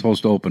When is that getting-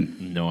 supposed to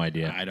open? No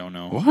idea. I don't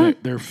know.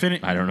 What? They're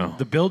finished. I don't know.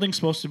 The building's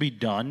supposed to be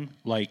done,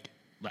 like,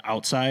 the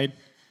outside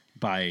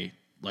by,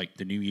 like,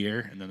 the new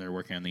year, and then they're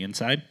working on the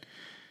inside.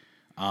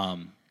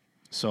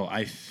 So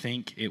I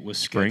think it was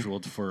Spring?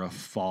 scheduled for a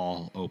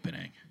fall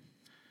opening.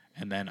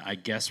 And then I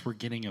guess we're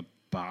getting a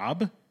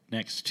Bob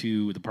next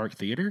to the Park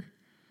Theater.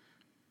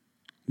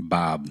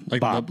 Bob,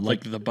 Like Bob, the,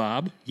 like- like the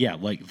Bob. Yeah,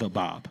 like the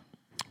Bob.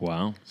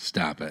 Wow.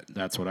 stop it.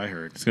 That's what I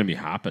heard. It's gonna be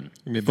hopping.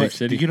 Gonna be a big But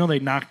city. you know they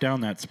knocked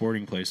down that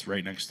sporting place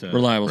right next to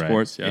Reliable Right.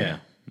 Sports. Yeah. Yeah.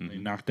 They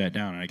knocked that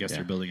down, and I guess Yeah.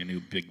 they're building a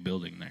new big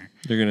building there.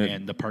 They're gonna-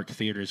 and the Park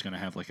Theater is going to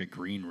have like a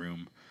green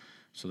room,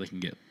 so they can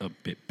get a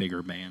bit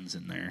bigger bands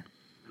in there.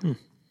 What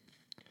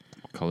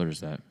color is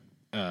that?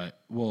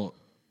 Well,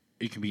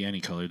 it can be any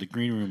color. The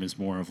green room is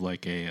more of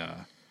like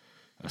a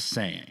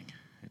saying.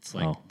 It's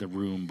like Oh. the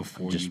room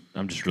before you.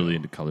 I'm just really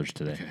into colors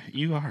today. Okay,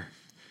 you are.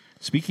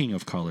 Speaking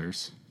of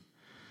colors,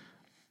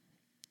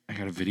 I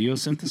got a video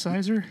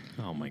synthesizer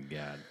Oh my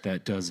god.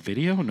 that does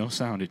video, no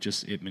sound.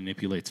 It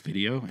manipulates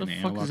video. What the and fuck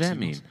analog does that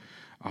signals. mean?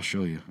 I'll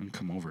show you and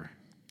come over.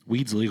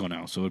 Weed's legal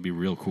now, so it'd be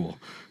real cool.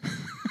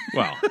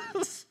 Well,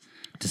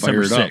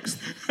 December Fire it up.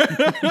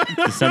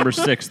 6th. December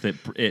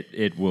 6th,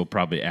 it will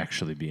probably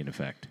actually be in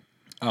effect.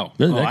 Oh,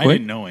 That I quick?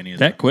 didn't know any of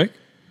That quick?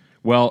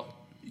 Well,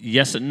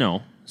 yes and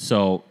no.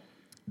 So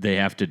they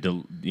have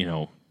to,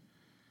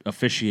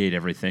 officiate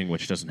everything,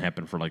 which doesn't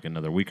happen for like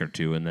another week or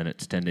two, and then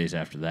it's 10 days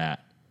after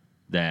that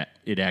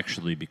it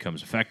actually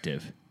becomes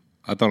effective.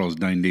 I thought it was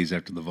 9 days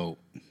after the vote.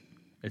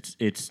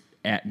 It's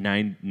at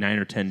 9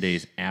 or 10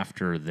 days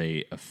after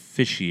they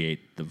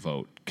officiate the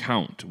vote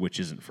count, which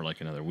isn't for like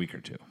another week or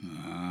two.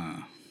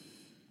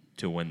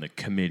 To when the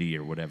committee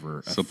or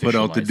whatever. So put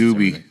out the officializes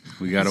doobie. everything.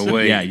 We gotta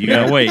wait. Yeah, you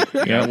gotta wait.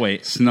 You gotta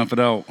wait. Snuff it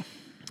out.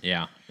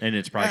 Yeah, and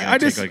it's probably I gonna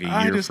just, take like a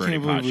I year just for any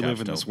can't pot believe we shops live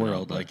in to this open up,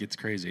 world. but- Like, it's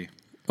crazy.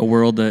 A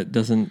world that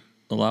doesn't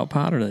allow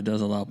pot, or that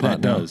does allow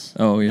pot? That now? does.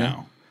 Oh yeah.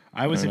 Now.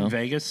 I was I don't in know.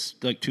 Vegas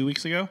like 2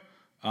 weeks ago,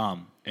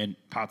 and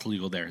pot's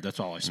legal there. That's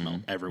all I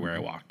smelled everywhere I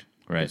walked.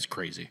 Right. It's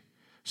crazy.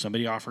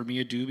 Somebody offered me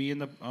a doobie in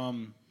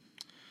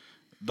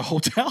the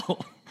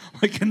hotel,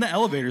 like in the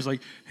elevators.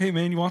 Like, hey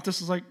man, you want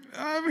this? I was like,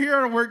 I'm here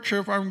on a work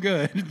trip. I'm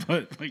good.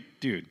 But like,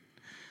 dude,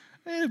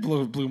 it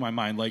blew my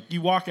mind. Like,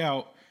 you walk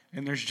out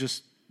and there's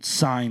just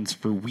signs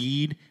for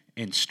weed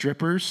and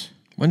strippers.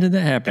 When did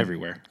that happen?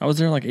 Everywhere. I was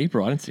there in like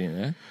April. I didn't see any of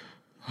that.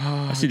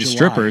 I see the July.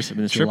 strippers. I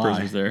mean, the strippers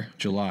July. was there.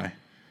 July.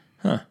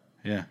 Huh.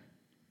 Yeah.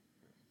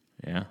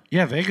 Yeah.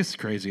 Yeah, Vegas is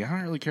crazy. I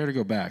don't really care to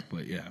go back,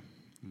 but yeah,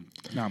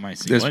 not my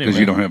scene. That's Well, because anyway.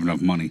 you don't have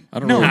enough money. I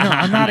don't No, really,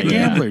 I'm not a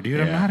gambler, dude.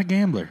 I'm Yeah. not a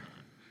gambler.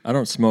 I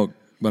don't smoke,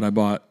 but I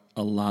bought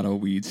a lot of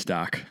weed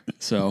stock.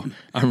 So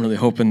I'm really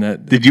hoping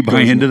that. Did you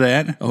buy goes- into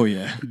that? Oh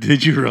yeah.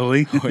 Did you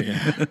really? Oh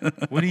yeah.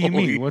 What do you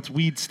mean? What's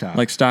weed stock?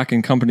 Like stock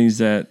in companies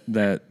that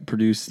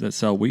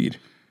sell weed.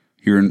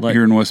 Here in Like-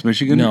 here in West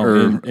Michigan? No,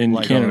 or in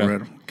like Canada.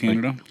 Colorado?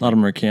 Canada? A lot of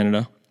them are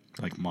Canada.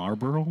 like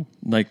Marlboro?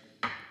 Like,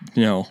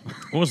 no,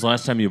 When was the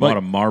last time you bought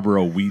a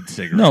Marlboro weed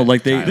cigarette? no,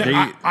 like they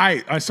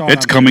I saw it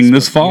It's on coming Facebook.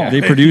 this fall.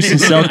 they produce and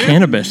sell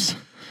cannabis.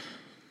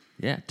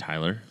 Yeah,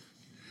 Tyler.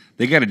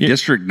 They got a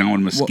district now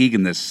in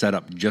Muskegon that's set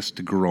up just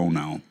to grow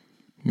now.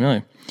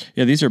 Really?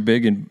 Yeah, these are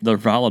big and they're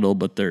volatile,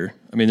 but there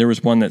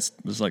was one that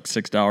was like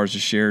 $6 a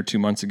share 2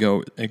 months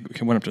ago.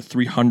 It went up to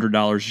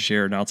 $300 a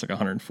share. Now it's like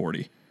 140.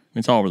 I mean,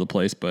 it's all over the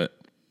place, but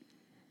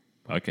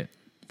Fuck it.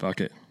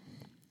 fuck it.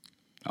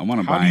 I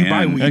want to How buy do you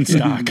buy in. weed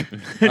stock?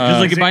 Just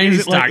like you buy any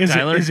stock,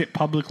 Tyler. Is it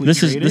publicly This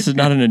traded? is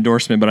not an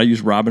endorsement, but I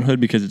use Robinhood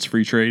because it's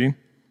free trading.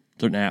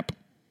 It's an app,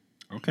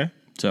 Okay.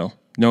 so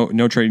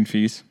no trading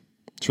fees.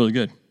 It's really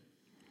good.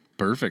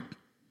 Perfect.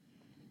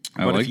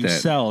 I But like if you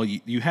that. sell,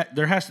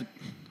 there has to.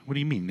 What do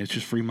you mean? It's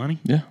just free money?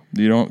 Yeah,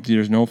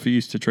 there's no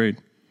fees to trade.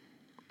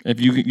 If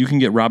you can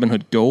get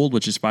Robinhood Gold,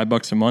 which is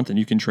 $5 a month, and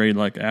you can trade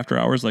like after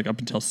hours, like up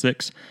until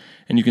 6,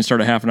 and you can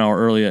start a half an hour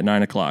early at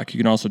 9 o'clock. You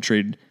can also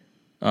trade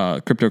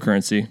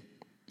cryptocurrency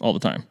all the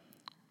time.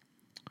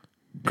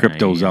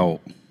 Crypto's Damn.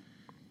 out.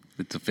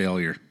 It's a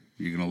failure.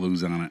 you're going to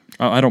lose on it.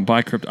 I don't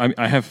buy crypto.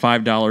 I have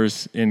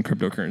 $5 in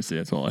cryptocurrency.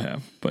 That's all I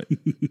have. But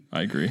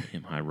I agree.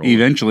 Damn high roller.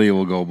 Eventually it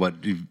will go, but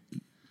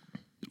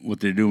what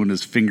they're doing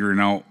is figuring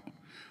out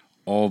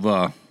all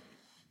the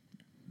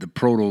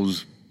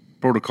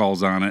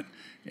protocols on it,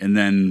 and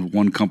then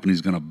one company's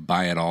going to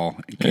buy it all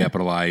and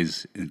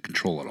capitalize and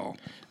control it all.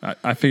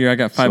 I figure I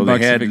got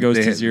 $5 if it goes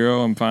to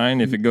zero, I'm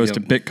fine. If it goes to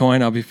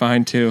Bitcoin, I'll be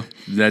fine too.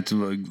 That's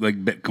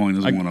like Bitcoin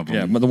is one of them.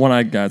 Yeah, but the one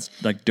I got is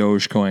like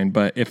Dogecoin.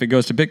 But if it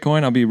goes to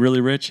Bitcoin, I'll be really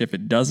rich. If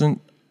it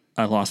doesn't,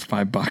 I lost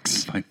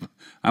 $5.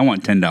 I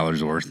want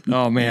 $10 worth.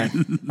 Oh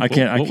man, I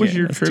can't. What was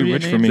your That's too trivia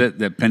rich name? for me.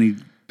 That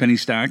penny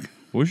stock.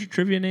 What was your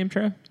trivia name,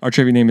 Trev? Our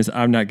trivia name is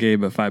I'm not gay,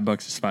 but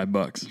 $5 is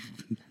 $5.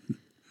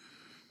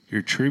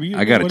 Your trivia?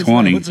 I got a What is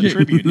 20. that? What's a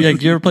tribute? Yeah,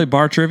 you ever play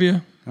bar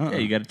trivia? Yeah,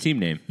 you got a team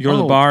name. You go to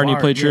the Oh, bar and you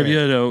bar, play yeah.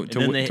 trivia And to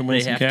then win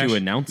they some have cash. to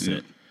announce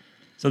it.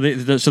 So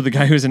the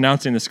guy who's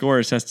announcing the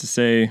scores has to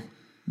say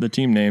the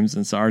team names,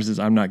 and so ours is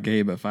I'm not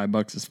gay, but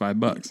 $5 is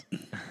 $5.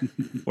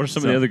 What are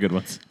some of the other good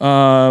ones?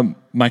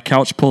 My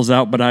couch pulls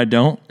out, but I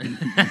don't.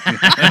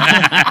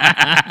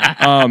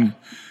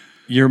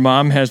 Your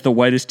mom has the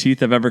whitest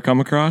teeth I've ever come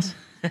across.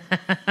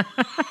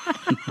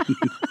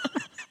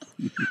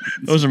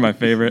 Those are my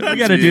favorite. You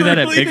got to do that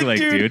at Really Big good, Lake,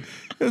 dude.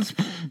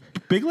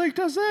 Big Lake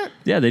does that?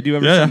 Yeah, they do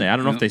every Yeah. Sunday. I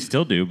don't know if they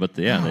still do, but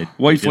they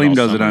White did Flame all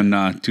does it summer.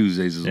 on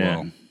Tuesdays as Yeah.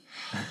 well.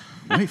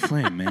 White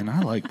Flame, man.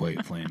 I like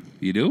White Flame.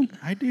 You do?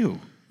 I do.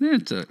 Yeah, I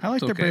like it's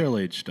their okay. barrel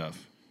aged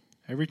stuff.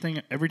 Every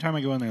time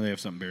I go in there, they have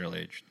something barrel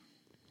aged,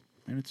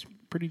 and it's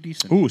pretty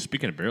decent. Ooh,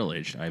 speaking of barrel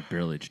aged, I have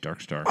barrel aged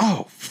Dark Star,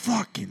 Oh,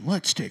 fucking!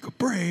 Let's take a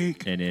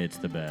break. and it's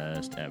the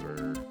best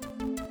ever.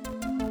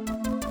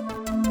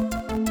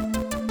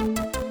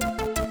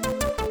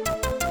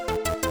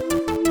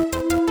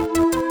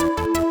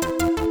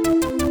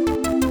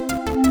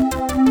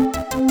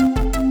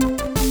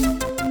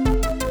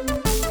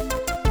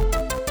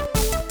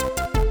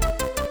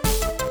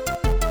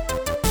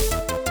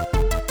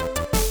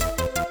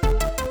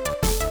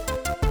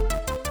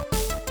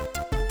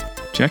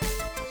 Check.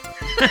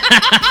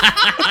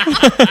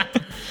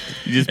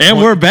 You just And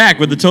point, we're back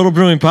with the Total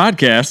Brewing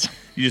Podcast.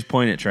 you just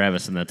point at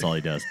Travis, and that's all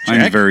he does.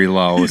 Mine's very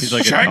low. He's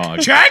like a dog.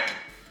 Check.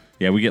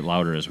 Yeah, we get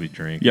louder as we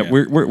drink. Yeah,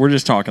 we're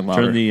just talking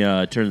louder.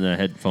 Turn the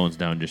headphones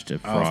down just to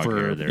frog for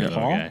here, there, yeah, little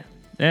Paul? guy.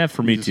 Yeah,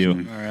 for me too. All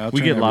right, I'll we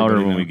turn get louder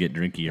everybody when we down.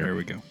 get drinkier. There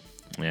we go.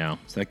 Yeah.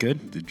 Is that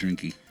good? the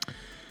drinky.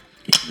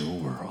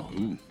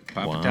 Ooh,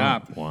 pop Wow. the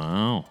top.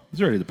 Wow.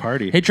 He's ready to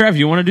party. Hey, Trav,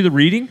 you want to do the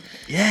reading?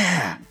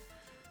 Yeah.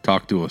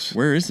 Talk to us.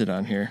 Where is it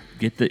on here?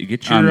 Get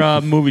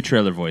your movie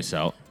trailer voice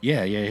out.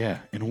 Yeah.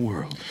 In a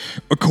world.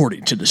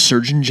 According to the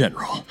Surgeon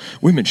General,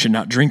 women should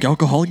not drink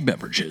alcoholic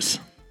beverages.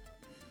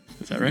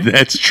 Is that right?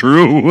 That's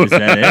true. Is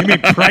that it? You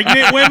mean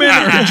pregnant women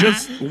or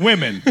just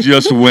women?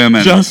 Just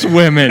women. Just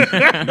women.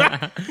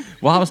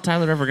 Well, how is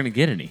Tyler ever going to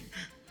get any?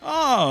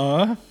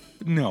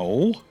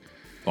 No.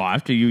 Well,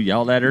 after you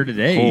yelled at her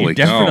today, Holy you're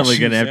cow. definitely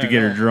going to have to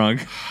get her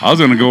drunk. I was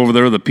going to go over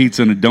there with a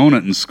pizza and a donut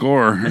and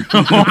score.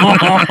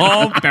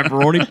 Oh,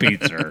 pepperoni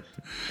pizza.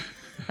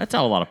 That's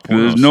how a lot of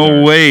porno There's no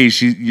start. way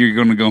you're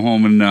going to go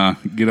home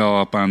and get all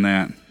up on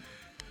that.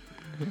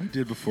 I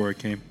did before I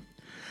came.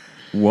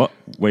 What?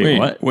 Wait,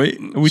 what? Wait.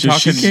 Are we So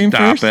talking? she came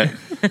Stop first?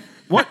 it.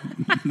 What?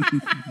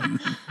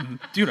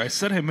 Dude, I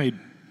said I made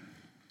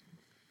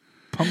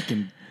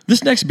pumpkin.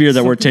 This next beer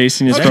that we're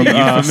tasting is from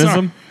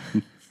Euphemism?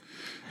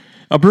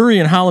 a brewery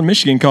in Holland,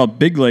 Michigan called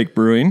Big Lake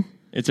Brewing.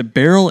 It's a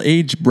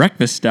barrel-aged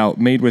breakfast stout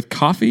made with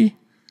coffee,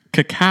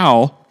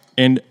 cacao,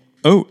 and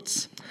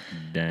oats.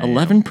 Damn.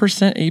 11%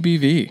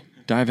 ABV.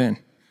 Dive in.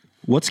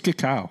 What's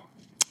cacao?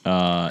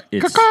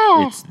 It's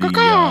Cacao, it's the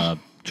cacao.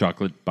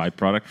 chocolate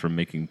byproduct from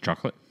making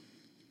chocolate.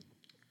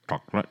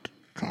 Chocolate.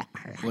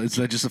 Well, is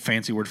that just a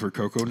fancy word for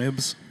cocoa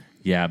nibs?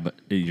 Yeah, but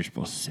you're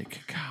supposed to say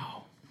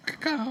cacao.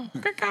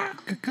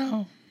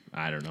 Cacao.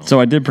 I don't know. So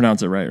I did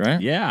pronounce it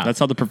right? Yeah. That's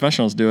how the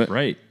professionals do it.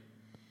 Right.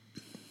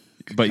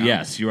 But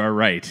yes, you are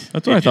right.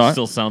 That's what I It just thought.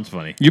 Still sounds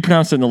funny. You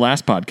pronounced it in the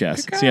last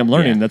podcast. See, I'm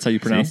learning. Yeah. That's how you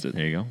See? pronounced it.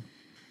 There you go.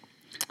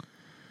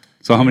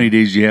 So how many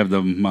days do you have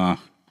them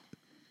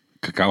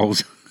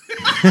cacaos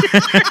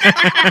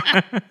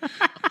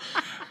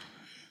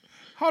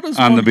How does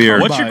on one the beer?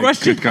 come What's your by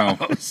question?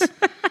 Cacaos.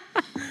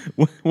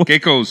 What?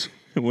 Keikos.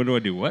 What do I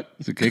do? What?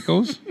 Is it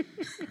Keikos?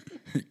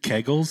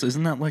 Kegels?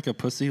 Isn't that like a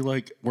pussy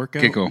like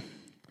workout? Keiko.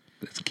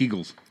 That's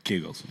Kegels.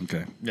 Kegels.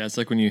 Okay. Yeah, it's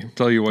like when you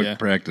Tell you what, Yeah.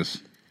 practice.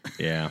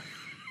 Yeah.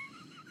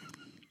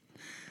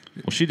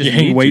 Well, she doesn't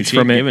hang need weights to. She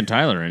from ain't it. giving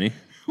Tyler any.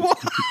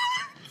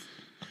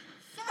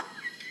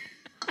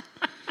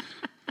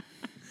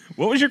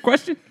 What was your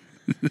question?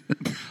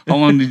 How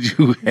long did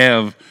you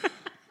have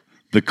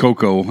the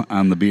cocoa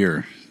on the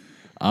beer?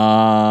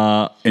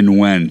 And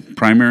when?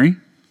 Primary?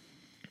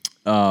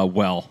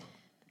 Well,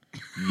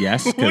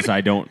 yes, because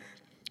I don't.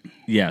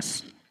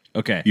 Yes.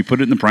 Okay. You put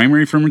it in the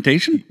primary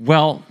fermentation?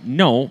 Well,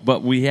 no,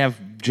 but we have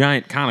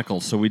giant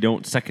conicals, so we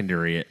don't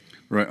secondary it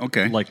Right,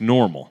 okay. like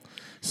normal.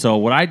 So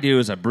what I do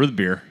is I brew the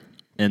beer,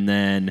 and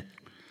then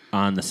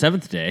on the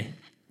 7th day,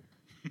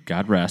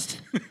 God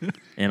rest,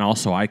 and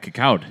also I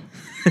cacaoed.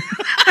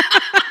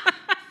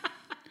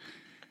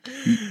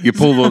 You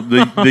pull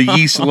the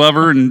yeast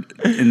lever and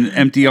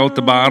empty out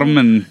the bottom,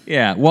 and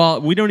Yeah,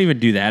 well, we don't even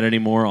do that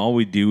anymore. All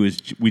we do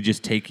is we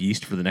just take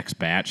yeast for the next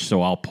batch.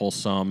 So I'll pull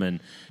some and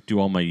do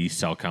all my yeast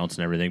cell counts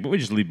and everything, but we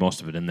just leave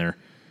most of it in there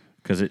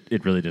because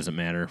it really doesn't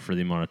matter for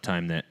the amount of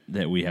time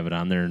that we have it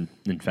on there. And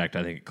in fact,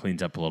 I think it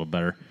cleans up a little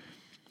better.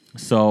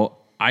 So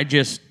I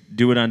just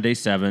do it on day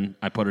 7.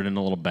 I put it in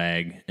a little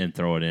bag and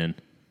throw it in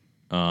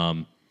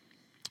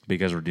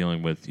because we're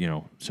dealing with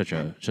such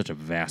a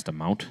vast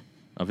amount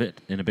of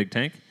it in a big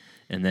tank.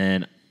 And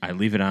then I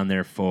leave it on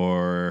there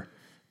for,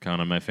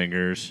 count on my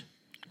fingers,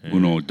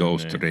 1, 2,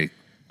 3.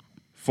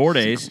 4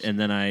 days, and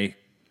then I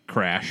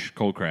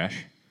cold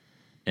crash.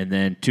 And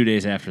then 2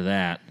 days after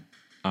that,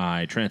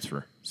 I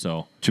transfer.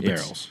 So To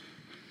it's- barrels.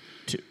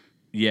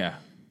 Yeah.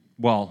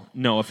 Well,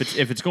 no, if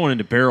it's going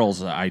into barrels,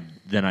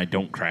 then I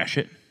don't crash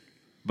it.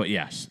 But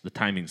yes, the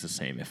timing's the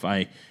same. If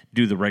I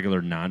do the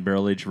regular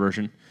non-barrel aged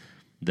version,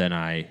 then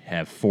I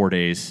have 4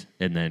 days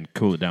and then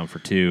cool it down for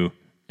 2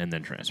 and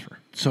then transfer.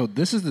 So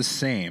this is the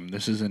same.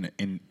 This is an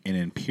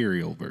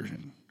imperial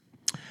version.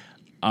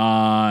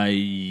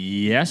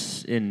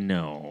 Yes and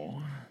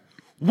no.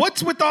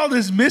 What's with all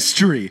this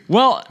mystery?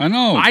 Well, I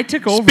know. I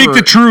took over. Speak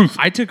the truth.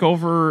 I took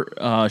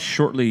over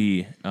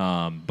shortly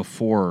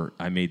before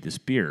I made this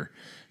beer.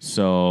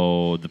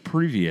 So the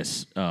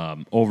previous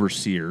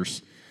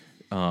overseers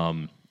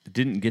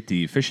didn't get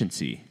the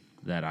efficiency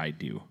that I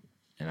do,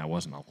 and I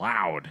wasn't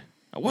allowed.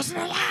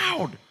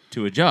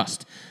 To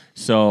adjust.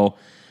 So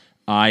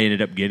I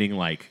ended up getting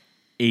like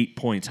 8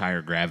 points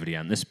higher gravity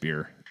on this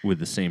beer with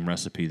the same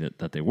recipe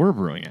that they were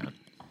brewing on.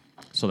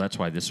 So that's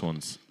why this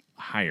one's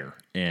higher.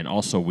 And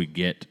also we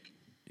get,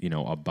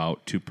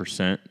 about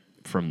 2%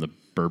 from the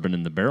bourbon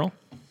in the barrel.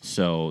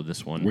 So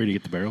this one, Where do you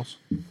get the barrels?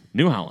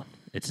 New Holland.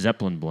 It's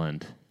Zeppelin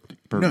blend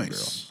bourbon Nice.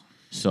 barrels.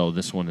 So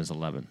this one is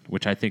 11,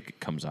 which I think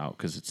comes out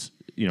because it's,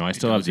 I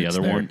still have the it's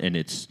other there. one, and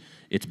it's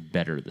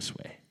better this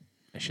way,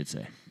 I should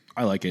say.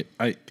 I like it.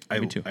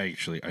 Me too. I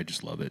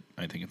just love it.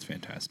 I think it's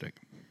fantastic.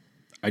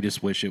 I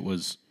just wish it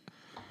was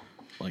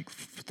like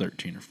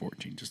 13 or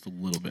 14, just a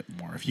little bit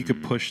more. If you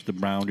could push the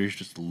boundaries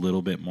just a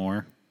little bit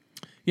more.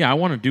 Yeah, I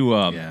want to do.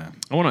 Yeah.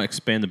 I want to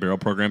expand the barrel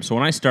program. So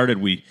when I started,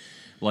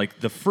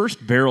 the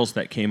first barrels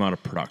that came out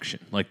of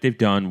production, like they've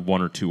done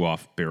 1 or 2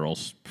 off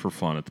barrels for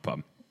fun at the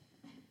pub.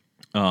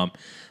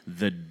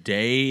 The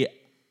day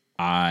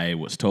I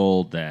was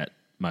told that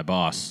my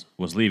boss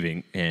was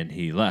leaving and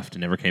he left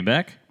and never came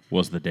back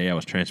was the day I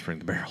was transferring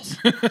the barrels.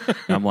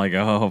 I'm like,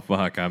 oh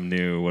fuck, I'm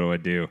new. What do I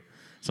do?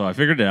 So I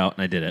figured it out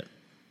and I did it.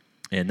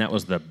 And that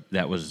was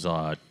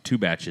 2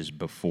 batches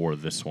before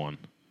this one,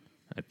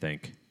 I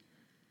think.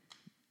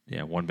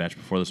 Yeah, 1 batch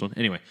before this one.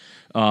 Anyway,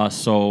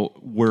 so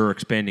we're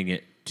expanding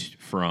it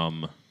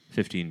from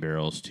 15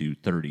 barrels to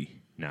 30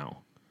 now.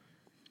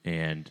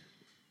 And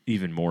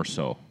even more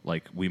so.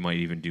 Like, we might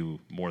even do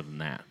more than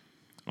that.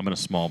 I'm going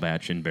to small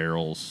batch in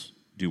barrels,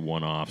 do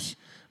one-offs,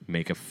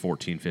 make a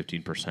 14,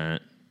 15%.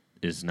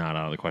 Is not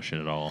out of the question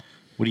at all.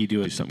 What do you do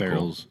with the something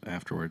barrels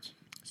afterwards?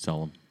 Sell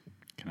them.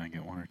 Can I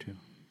get 1 or 2?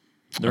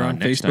 They're on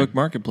next Facebook time.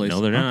 Marketplace.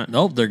 No, they're not.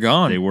 Nope, they're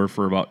gone. They were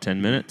for about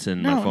 10 minutes,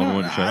 and my phone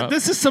wouldn't shut up.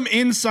 This is some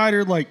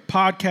insider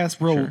podcast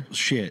bro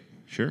shit.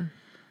 Sure.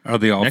 Are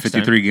they all Next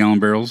 53-gallon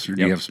barrels, or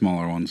do you Yep. have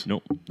smaller ones?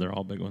 Nope, they're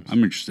all big ones.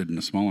 I'm interested in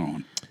the smaller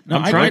one. No,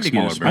 I'm I trying like to get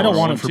a smaller smaller I don't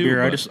want one it for too,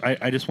 beer.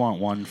 but- I just want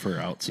one for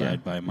outside Yeah.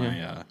 by my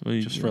Yeah. Well,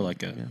 you- just for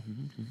like a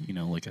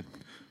like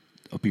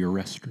a beer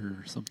rester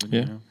or something.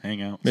 Yeah.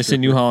 Hang out. They say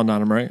New Holland on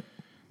them, right?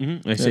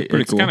 They say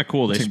pretty it's cool. kind of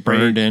cool. They It's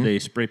burned in. They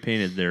spray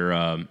painted their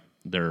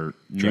New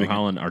Dragon.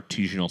 Holland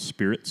Artisanal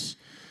Spirits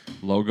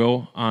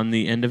logo on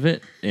the end of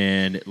it,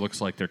 and it looks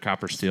like they're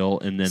copper steel.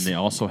 And then they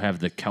also have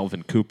the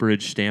Calvin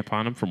Cooperage stamp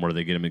on them from where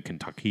they get them in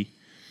Kentucky,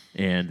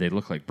 and they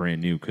look like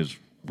brand new because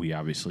we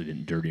obviously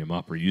didn't dirty them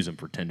up or use them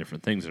for 10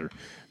 different things.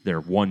 They're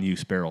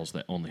one-use barrels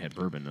that only had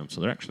bourbon in them,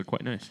 so they're actually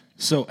quite nice.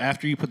 So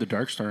after you put the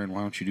Dark Star in,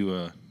 why don't you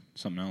do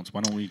something else?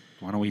 Why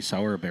don't we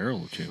sour a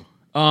barrel or 2?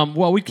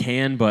 Well, we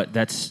can, but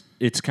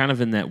it's kind of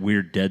in that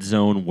weird dead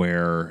zone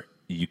where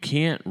you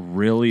can't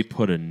really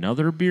put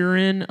another beer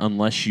in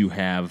unless you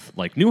have,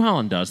 like New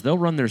Holland does. They'll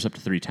run theirs up to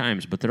 3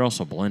 times, but they're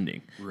also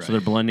blending. Right. So they're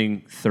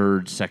blending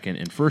 3rd, 2nd,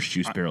 and 1st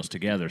juice barrels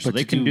together. So but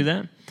they to can do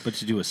that. But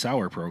to do a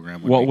sour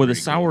program, would Well, be with a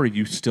pretty sour,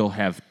 you still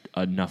have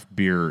enough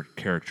beer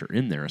character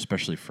in there,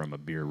 especially from a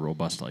beer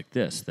robust like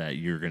this, that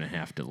you're going to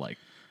have to, like,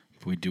 cool.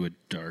 If we do a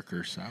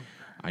darker sour.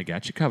 I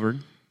got you covered.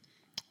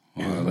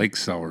 Oh, I like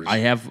sours. I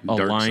have a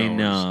Dark line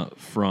sours.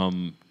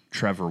 from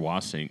Trevor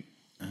Wassink,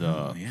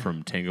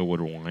 from Tanglewood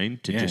Wine,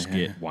 to just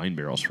get wine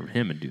barrels from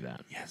him and do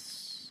that.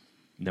 Yes.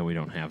 Then we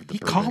don't have the He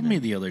bourbon called me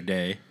in. the other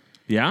day.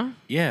 Yeah?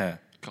 Yeah.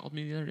 Called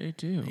me the other day,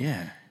 too.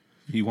 Yeah.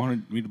 He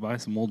wanted me to buy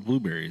some old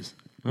blueberries.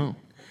 Oh.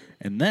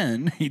 And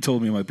then he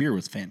told me my beer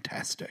was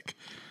fantastic.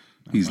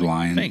 He's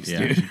lying. Thanks,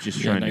 Yeah, dude. just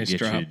Yeah, trying nice to get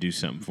drop. you to do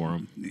something for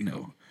him.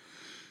 No.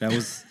 That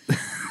was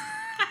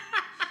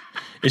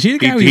Is he the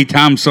guy? He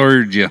Tom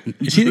Sawyered you.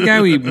 Is he the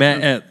guy we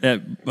met at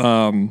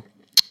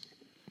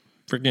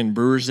freaking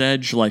Brewer's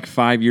Edge like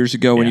 5 years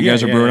ago when you Yeah,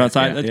 guys were yeah, brewing yeah,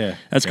 outside. yeah,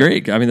 That's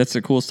great. I mean, that's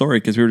a cool story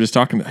because we were just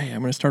talking about, hey,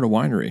 I'm going to start a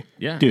winery.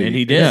 Yeah, Dude, and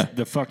he did. Yeah.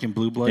 The fucking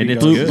blue blood. And he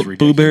it's does good. is ridiculous.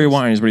 Blueberry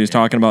wine is what he was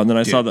talking about. And then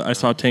I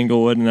saw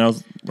Tanglewood, and I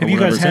was Have you whatever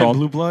guys it's had called.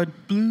 blue blood?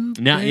 Blue.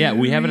 Not yet.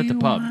 We have it at the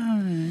pub.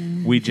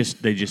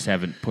 They just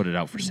haven't put it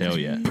out for sale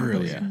yet.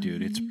 Brilliant,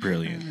 dude. It's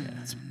brilliant.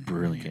 It's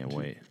brilliant. Can't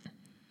wait.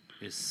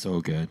 It's so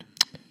good.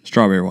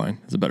 Strawberry wine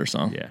is a better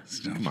song. Yeah,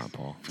 come on,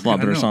 Paul. It's a lot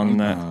better I know. song than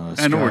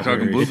that. I know we're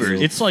talking Strawberry.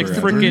 blueberries. It's like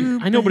freaking.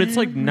 I know, but it's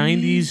like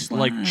 '90s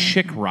like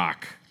chick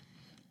rock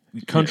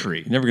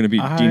country. You're never going to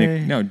beat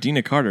I-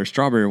 Dina Carter.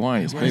 Strawberry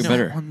wine is way know.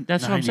 better. One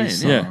That's what I'm 90s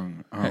saying,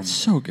 song. That's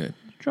so good.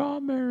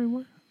 Strawberry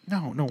wine. No.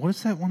 What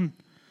is that one?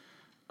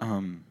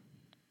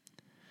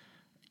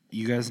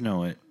 You guys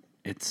know it.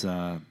 It's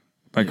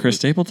By Chris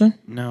Stapleton?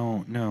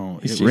 no.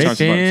 He It talks was, about-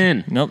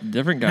 Finn. Nope,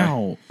 different guy.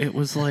 no. It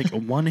was like a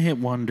one-hit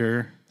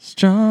wonder.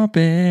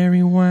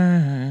 Strawberry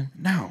wine.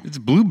 No. It's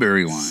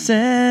blueberry wine.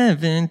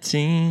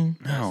 17.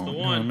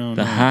 No.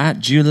 The hot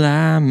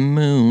July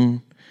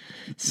moon.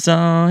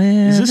 Saw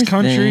Is this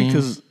country? everything.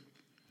 Because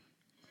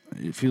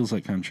it feels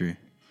like country.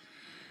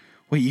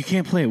 Wait, you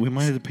can't play it. We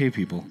might have to pay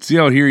people. See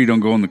out here, you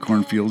don't go in the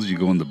cornfields, you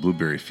go in the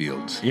blueberry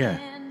fields. Yeah.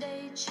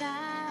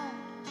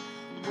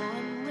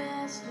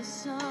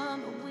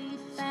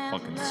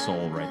 Fucking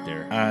soul right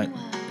there.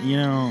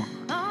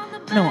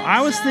 No,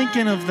 I was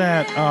thinking of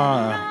that.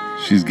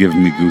 She's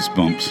giving me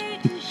goosebumps.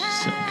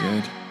 So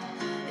good.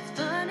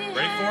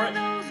 Ready for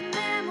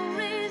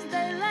it?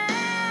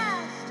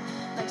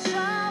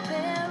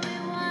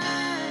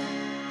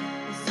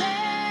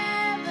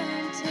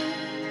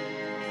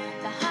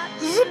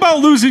 This is about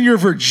losing your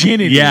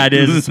virginity. Yeah, it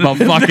is. It's about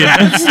fucking.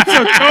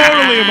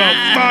 Totally about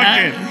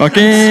fucking.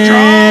 Fucking.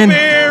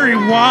 Strawberry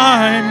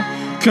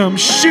wine, come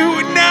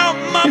shooting out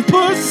my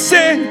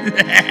pussy.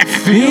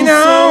 Feels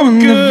so on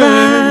the good.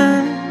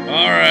 vine.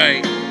 All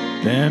right.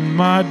 Then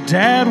my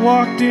dad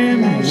walked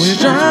in with his wife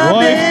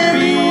Strawberry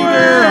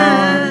beater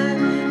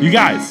on. You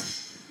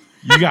guys.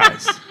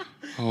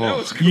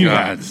 Oh, You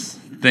God. guys.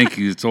 Thank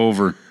you. It's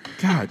over.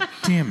 God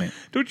damn it.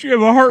 Don't you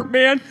have a heart,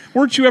 man?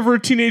 Weren't you ever a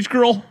teenage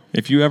girl?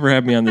 If you ever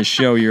have me on this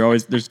show,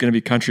 there's going to be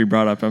country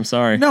brought up. I'm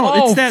sorry. No,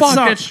 Oh, it's that fuck,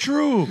 song. that's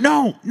true.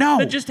 No.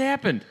 That just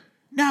happened.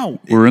 No.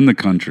 We're in the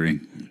country.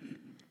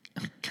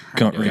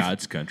 Country.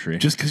 God's country.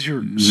 Just because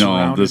you're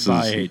surrounded this is-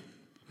 by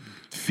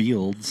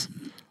fields,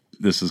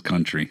 This is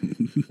country.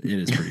 it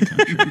is pretty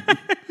country.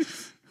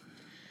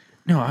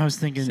 No, I was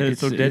thinking Said it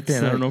so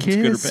deadpan, I don't know if it's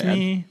good or kiss bad.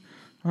 me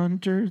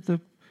under the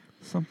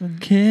something.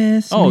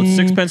 Kiss Oh, me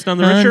Sixpence None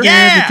the Richer? under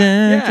Yeah!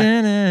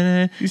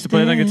 the Used to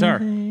play it on guitar.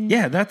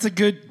 Yeah, that's a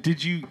good.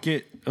 Did you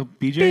get a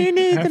BJ?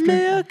 Beneath the after?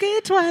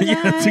 milky twilight.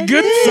 Yeah, it's a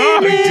good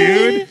song,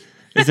 dude.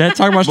 Is that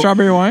talking about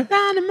strawberry wine?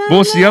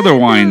 What's the other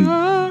wine?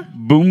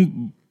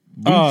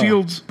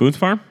 Boomfields? Boone's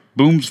Farm?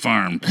 Boone's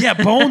Farm. Yeah,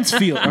 Bones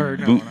Field. Or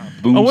no, no.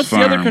 Boone's Oh, what's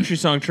Farm. the other country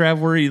song, Trav,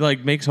 where he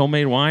like makes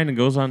homemade wine and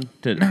goes on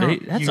to? That's you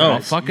about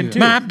guys, fucking you two.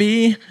 Might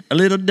be a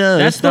little dust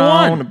That's the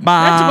on one. the That's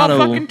bottle.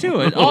 about fucking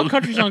two. All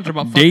country songs are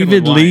about fucking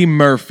David with Lee wine.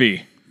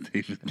 Murphy.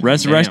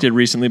 Resurrected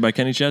recently by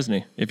Kenny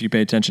Chesney, if you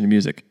pay attention to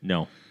music.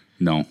 No.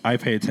 No. I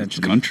pay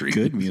attention. country. To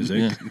good music.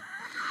 Yeah.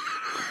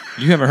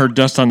 You haven't heard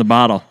Dust on the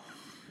Bottle.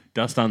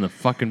 Dust on the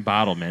fucking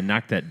bottle, man.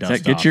 Knock that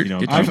dust get off. your- you know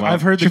get what I'm your- talking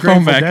I've heard the Get your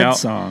phone Grateful back Dead out.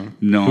 song.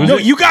 No. No,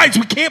 you guys,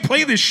 we can't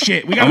play this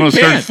shit. We got I'm to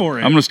gonna pay start. for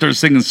it. I'm gonna start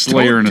singing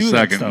Slayer Don't in a do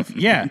that second. stuff.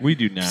 Yeah, We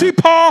do not. See,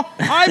 Paul,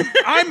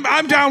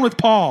 I'm down with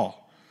Paul.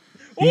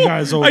 You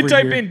guys over I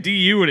type here. in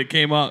DU and it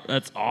came up.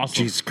 That's awesome.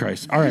 Jesus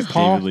Christ! All right,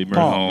 Paul. Lee Murphy.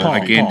 Paul, Oh, Paul, I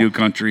can't Paul. do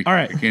country. All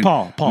right, I can't-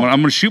 Paul, Paul.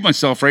 I'm gonna shoot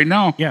myself right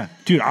now. Yeah,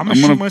 dude, I'm I'm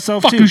gonna gonna shoot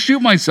myself fucking too. shoot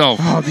myself.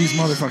 Oh, these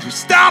motherfuckers!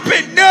 Stop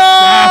it! No!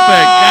 Stop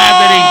it!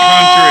 God,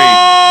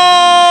 that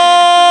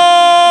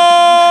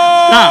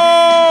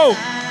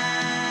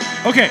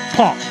Stop. Okay,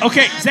 Paul.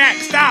 Okay, Zach,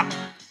 stop.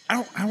 I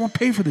don't want to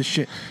pay for this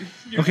shit.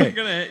 Okay,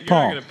 You're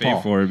Paul. not gonna pay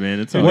Paul. for it, man.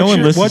 It's No all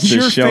one listens What's to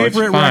your this show. It's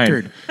favorite fine.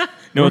 record?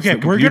 No, it's Okay,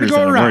 the we're gonna computers go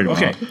that I'm around. worried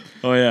Okay, about.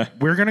 Oh, yeah.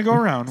 we're gonna go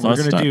around. So we're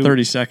let's gonna stop do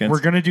 30 seconds. We're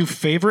gonna do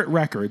favorite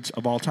records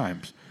of all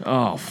times.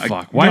 Oh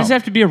fuck! Why no. does it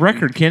have to be a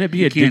record? Can't it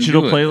be a can't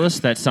digital do it.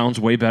 playlist that sounds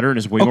way better and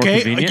is way more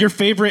Okay, convenient? your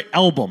favorite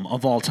album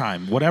of all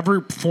time,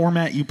 whatever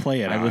format you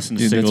play it I on. listen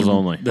to Dude, singles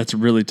only. That's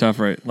really tough,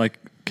 right? Like,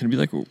 can it be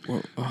like,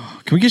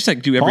 can we just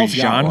like do every Paul's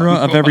got genre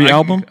one. of every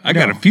album? I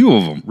got a few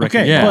of them.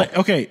 Okay, Yeah. but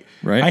okay.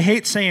 Right? I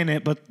hate saying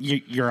it, but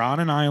you're on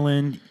an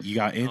island. You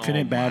got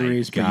infinite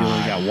batteries, but you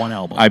only got one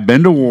album. I've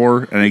been to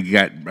war, and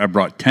I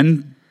brought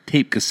 10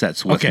 tape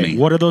cassettes with okay, me.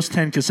 what are those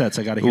 10 cassettes?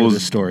 I got to hear was-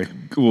 this story.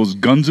 It was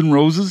Guns N'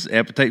 Roses,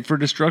 Appetite for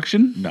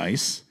Destruction,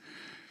 Nice.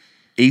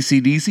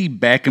 AC/DC,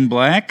 Back in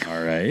Black,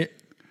 All right.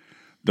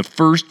 the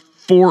first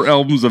 4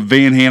 albums of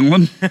Van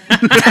Halen,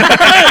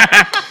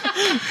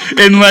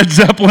 and Led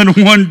Zeppelin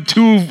 1,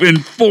 2,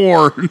 and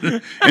 4,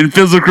 and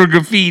Physical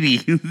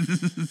Graffiti.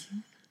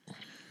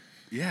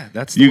 Yeah,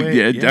 that's the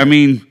way. I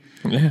mean,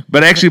 Yeah.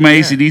 but actually, my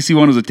AC/DC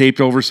one was a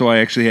taped over, so I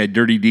actually had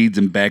Dirty Deeds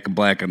and Back in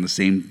Black on the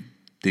same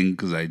thing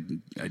because I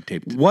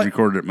taped, What?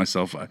 recorded it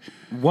myself.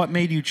 What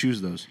made you choose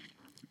those?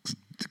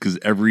 Because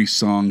every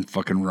song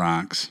fucking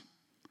rocks.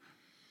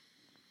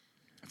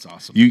 It's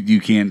awesome.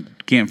 You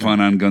can't fun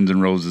on Guns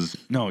N' Roses.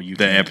 No, you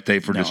The can't.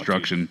 appetite for No,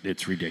 destruction. dude,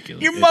 it's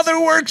ridiculous. Your mother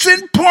works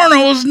in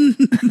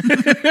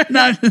pornos.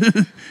 Not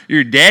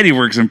your daddy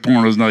works in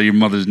pornos. Now your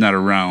mother's not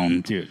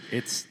around. dude.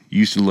 It's You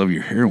used to love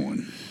your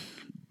heroin,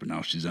 but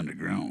now she's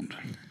underground.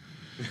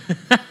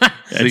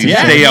 So you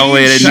yeah. stay out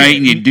late at night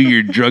and you do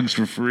your drugs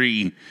for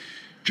free,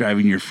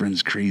 driving your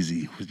friends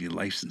crazy with your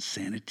life's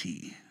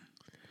insanity.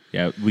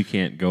 Yeah, we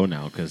can't go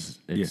now because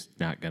it's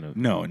not gonna.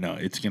 no.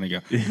 It's gonna go.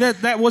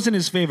 That wasn't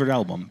his favorite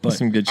album, but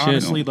some good shit.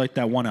 honestly, like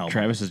that one album.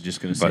 Travis is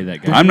just gonna say But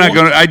that guy. I'm not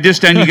gonna. I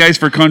dissed on you guys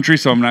for country,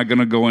 so I'm not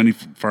gonna go any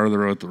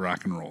farther with the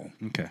rock and roll.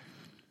 Okay.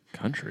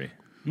 Country.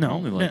 No,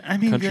 Only like I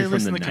mean country they from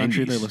listen the to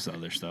country. 90s. They listen to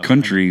other stuff.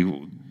 Country,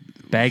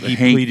 Baggy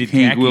Hank- pleated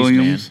Hank khakis,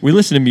 Williams. man. We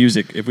listen to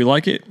music. If we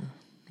like it,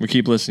 we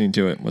keep listening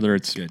to it. Whether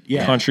it's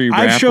Yeah, country,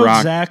 I've rap, showed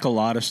rock, Zach a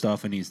lot of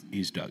stuff, and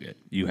he's dug it.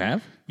 You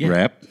have? Yeah.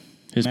 rap.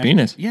 his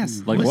penis.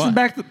 Yes, Like listen what?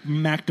 back to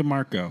Mac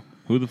DeMarco.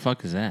 Who the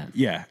fuck is that?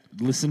 Yeah,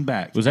 listen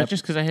back. Was that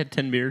just because I had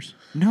 10 beers?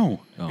 No,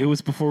 Oh. it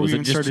was before Was we it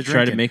even just started to try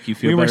to drinking. make you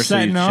feel we were better so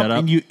you'd setting up, shut up?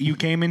 and you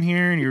came in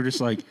here, and you were just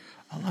like,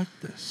 "I like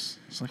this."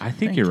 It's like, I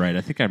think "Thank you're you." right.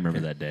 I think I remember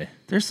that day.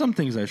 There's some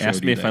things I showed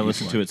Ask you me if that I you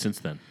listened to like. it since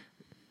then.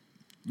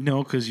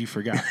 No, because you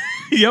forgot.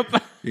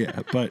 Yep.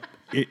 Yeah, but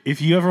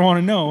if you ever want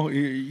to know,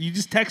 you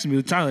just text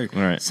me, Tyler.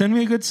 All right. Send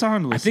me a good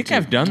song to listen I think to.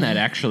 I've done that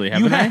actually, You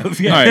haven't I? have,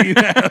 yeah. All right. You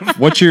have.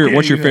 What's your Yeah,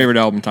 What's your you favorite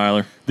album,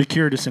 Tyler? The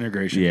Cure,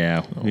 Disintegration.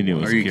 Yeah, we knew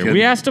it was Are you a Cure. kidding?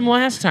 We asked him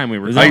last time we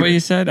were Is that talking. what you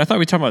said? I thought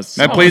we were talking about.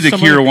 I played the some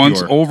Cure other once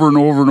Cure. over and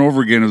over and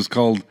over again. It was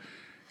called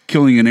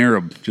 "Killing an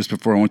Arab" just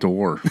before I went to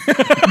war.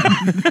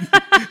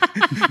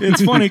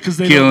 It's funny because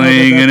they Killing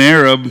don't an know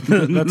Arab.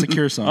 that's a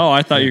Cure song. Oh,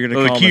 I thought you were going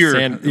Oh, to the call Cure.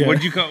 it a sand.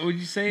 What'd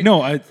you say?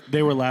 No,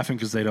 they were laughing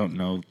because they don't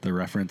know the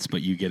reference,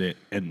 but you get it,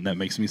 and that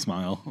makes me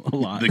smile a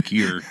lot. The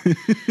Cure.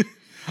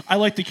 I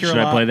like the Cure Should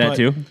a lot. I play that but,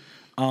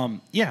 too?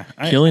 Yeah.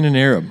 Killing an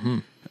Arab.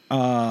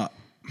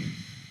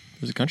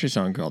 There's a country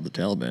song called the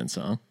Taliban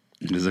song.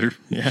 Is there?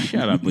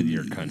 Shut up with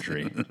your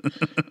country.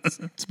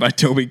 It's by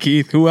Toby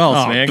Keith. Who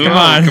else, man? Oh, Come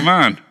on. Come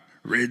on.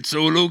 Red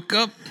Solo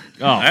Cup.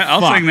 Oh,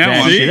 I'll fuck sing that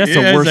one. Shit. That's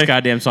Yeah, the it's worst like-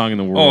 goddamn song in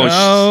the world.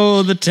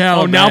 Oh, the Taliban.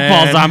 Oh, now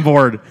Paul's on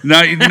board.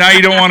 Now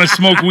you don't want to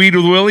smoke weed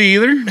with Willie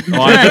either?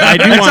 Oh, I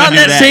do It's want on to do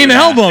that that. same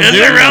album, dude. it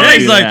really?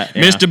 He's like, Yeah,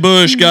 yeah. Mr.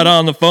 Bush got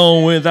on the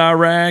phone with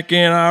Iraq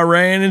and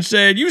Iran and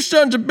said, "You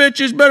sons of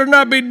bitches better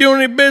not be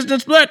doing any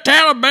business with that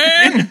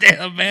Taliban."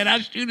 Damn, man, I'll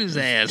shoot his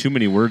ass. Too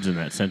many words in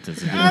that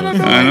sentence. I don't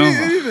know I know.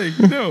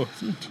 anything. No.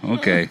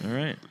 Okay. All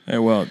right. Hey,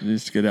 well,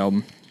 it's a good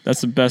album.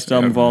 That's the best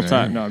album of all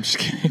time. No, I'm just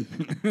kidding.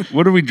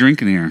 What are we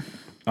drinking here?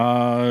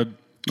 Uh,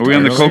 Are we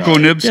on the Cocoa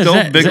Nib still?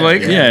 Zach- Big Zach-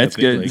 Lake? Yeah, it's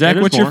Big good. Lake. Zach,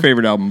 There's what's your more.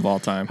 favorite album of all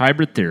time?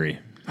 Hybrid Theory.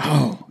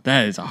 Oh,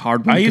 that is a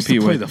hard one I to used to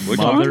compete play with. the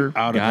fuck Mother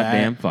out of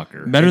goddamn that.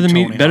 fucker. Better than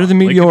Tony better than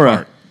Hawk. Linkin Meteora.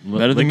 Park.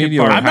 Better than Linkin Meteora.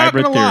 Park. I'm not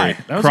Hybrid gonna Theory. lie.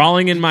 That was-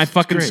 Crawling in my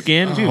fucking great.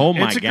 skin. Dude, Oh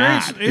my it's a great-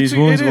 god. it's These a-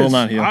 wounds it will is.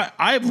 not heal.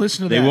 I've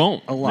listened to They that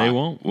won't. a lot. They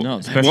won't. No,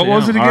 Especially what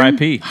was now. it again?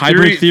 R.I.P.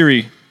 Hybrid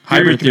Theory.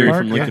 Hybrid Theory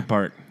Park, from yeah. Linkin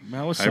Park.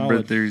 That was Hybrid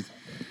solid. theory.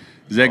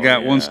 Has that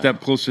got one step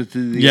closer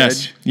to the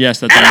Yes, edge? yes,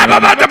 that's And right. I'm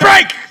about to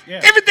break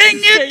everything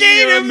you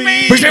did to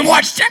me. Push it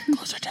one step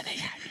closer to the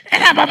edge.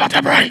 And I'm about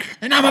to break.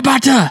 And I'm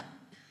about to.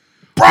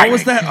 What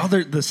was that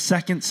the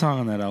second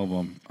song on that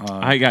album?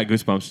 I got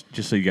goosebumps,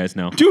 just so you guys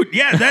know. Dude,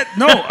 yeah,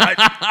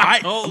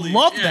 I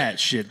love that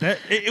shit. That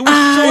it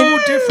was so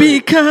different.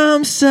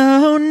 Become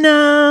so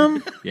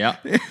numb. Yeah.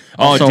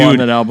 Also on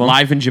that album.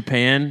 live in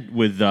Japan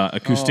with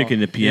acoustic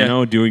and the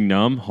piano doing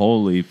Numb.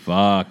 Holy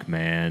fuck,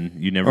 man!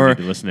 You never Or- need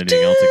to listen to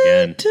anything else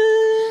again.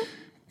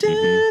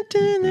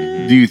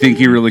 Do you think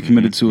he really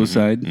committed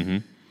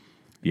suicide?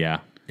 Yeah.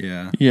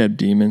 Yeah. You have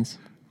demons.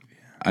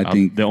 I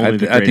think only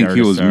the I great think he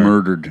was artists are.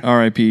 murdered.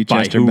 R.I.P.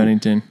 By Chester who?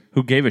 Bennington.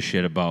 Who gave a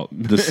shit about?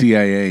 The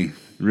CIA.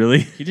 Really?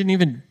 He didn't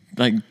even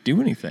do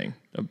anything.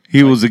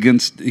 He was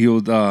against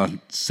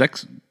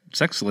sex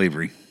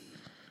slavery,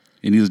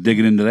 and he was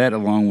digging into that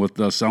along with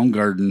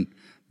Soundgarden,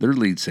 their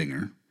lead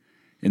singer,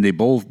 and they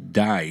both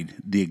died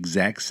the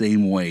exact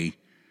same way.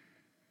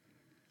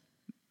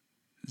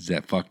 Is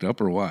that fucked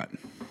up or what?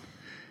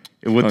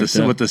 Fucked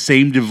up. With the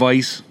same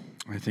device.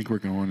 I think we're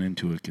going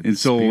into a And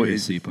so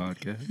conspiracy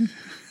podcast.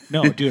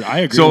 No, dude, I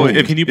agree. So with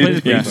if- Can you play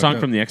the theme yeah. song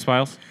from the X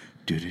Files?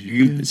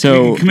 You can,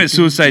 So- you can commit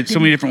suicide so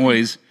many different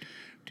ways,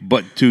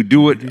 but to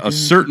do it a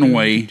certain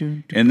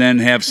way and then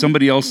have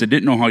somebody else that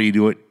didn't know how you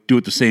do it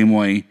the same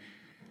way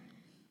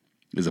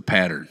is a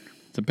pattern.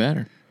 It's a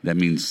pattern. That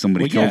means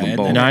somebody Well, killed yeah, them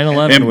both. and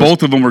 9/11 And was-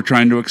 both of them were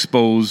trying to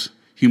expose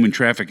human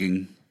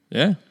trafficking.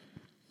 Yeah.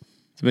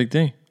 It's a big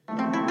thing.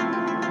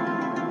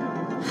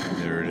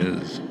 There it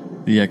is.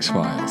 The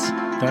X-Files.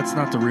 That's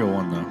not the real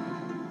one, though.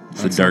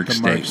 It's That's the dark not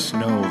the Mark state.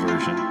 Snow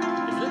version.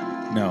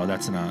 No,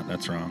 that's not.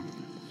 That's wrong.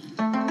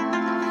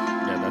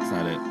 Yeah, that's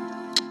not it.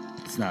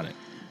 It's not it.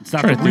 It's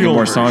not Trying the to think of real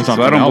more version. songs off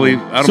So I that don't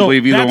album.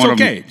 believe either that's one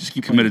okay. of Just them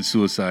keep committed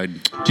suicide.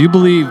 Do you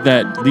believe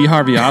that Lee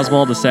Harvey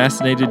Oswald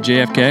assassinated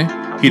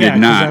JFK? He Yeah, did 'cause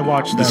not. I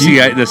watched the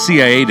that. the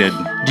CIA did.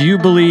 Do you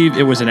believe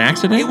it was an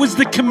accident? It was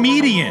the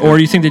comedian. Or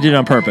do you think they did it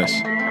on purpose?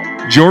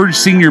 George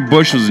Senior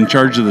Bush was in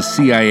charge of the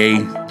CIA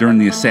during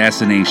the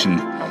assassination.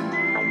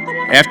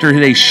 after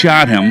they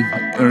shot him,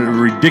 a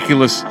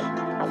ridiculous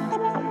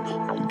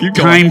Keep going.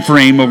 time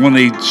frame of when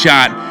they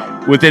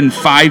shot, within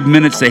 5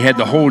 minutes they had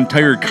the whole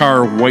entire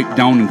car wiped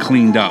down and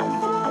cleaned up.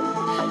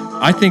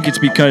 I think it's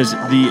because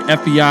the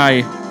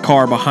FBI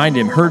car behind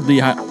him heard Lee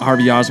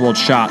Harvey Oswald's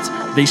shots.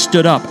 They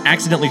stood up,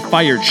 accidentally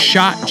fired,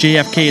 shot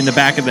JFK in the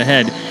back of the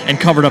head, and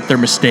covered up their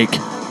mistake.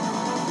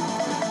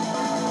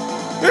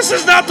 This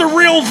is not the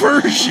real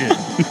version.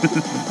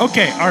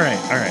 Okay, all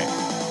right.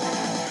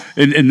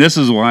 And this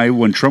is why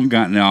when Trump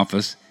got in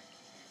office,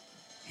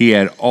 he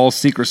had all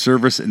Secret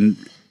Service and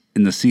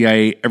the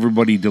CIA,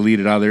 everybody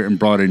deleted out of there and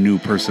brought in new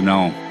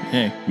personnel.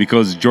 Hey,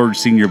 Because George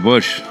Sr.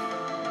 Bush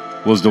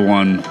was the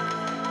one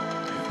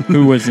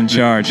who was in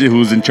charge? who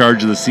was in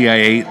charge of the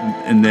CIA,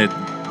 and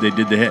that they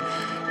did the hit.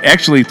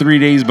 Actually, 3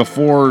 days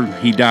before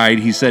he died,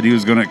 he said he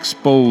was going to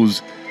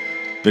expose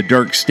the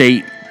dark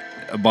state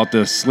about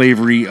the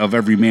slavery of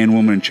every man,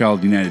 woman, and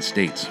child in the United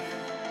States.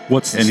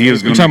 What's And he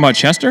was You going talking about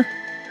Chester?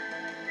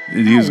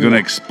 to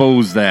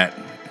expose that,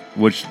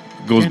 which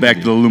goes back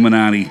to the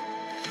Illuminati,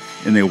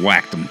 and they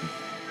whacked him.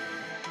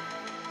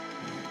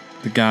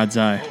 The God's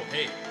Eye.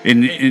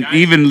 And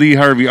even Lee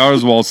Harvey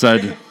Oswald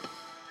said,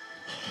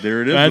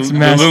 "There it is, That's the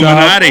messed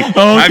Illuminati." up.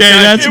 Okay,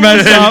 that's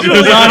messed up.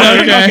 It's not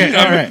okay. Okay,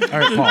 all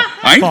right, Paul.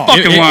 I ain't Paul.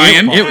 fucking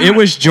lying. It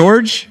was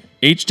George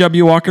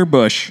H.W. Walker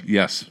Bush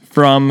Yes.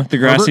 from the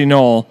grassy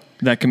knoll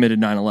that committed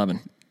 9/11,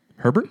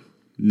 Herbert?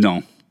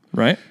 No.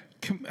 right?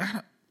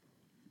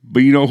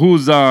 But you know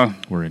who's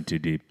We're in too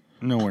deep.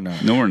 No, we're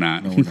not. no, we're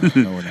not. No, we're not.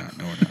 No, we're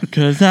not.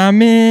 Because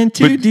I'm in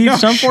too deep. no,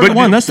 Some but-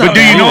 41. That's But not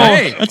do you know?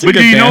 bad. That's a But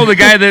good do you know band. the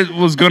guy that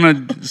was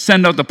going to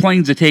send out the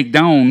planes to take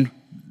down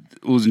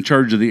was in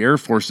charge of the Air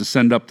Force to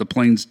send up the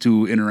planes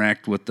to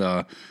interact with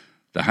the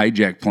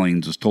hijacked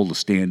planes? Was told to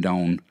stand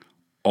down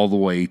all the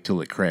way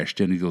till it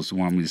crashed in. He goes,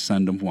 "Want me to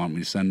send them? Want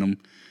me to send them?"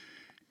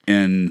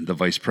 And the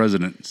vice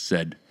president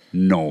said,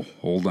 "No,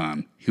 hold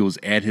on." He was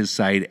at his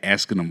side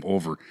asking him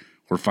over.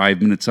 "We're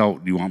 5 minutes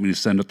out. Do you want me to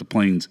send up the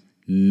planes?"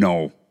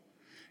 "No."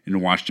 And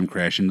watched him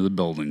crash into the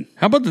building.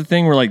 How about the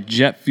thing where like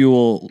jet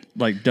fuel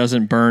like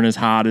doesn't burn as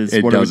hot as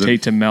It what it doesn't. would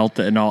take to melt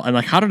it and all? And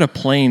like, how did a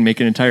plane make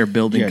an entire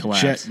building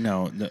collapse?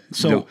 No.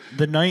 So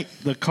No.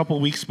 the couple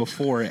weeks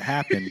before it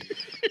happened,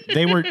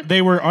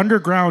 they were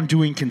underground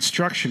doing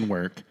construction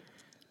work,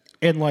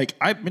 and like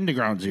I've been to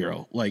Ground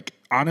Zero. Like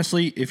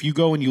honestly, if you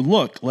go and you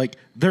look, like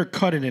they're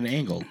cut at an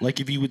angle. Like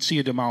if you would see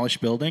a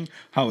demolished building,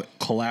 how it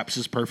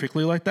collapses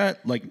perfectly like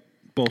that. Like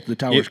both the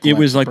towers. It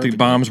was collapsed like the perfectly.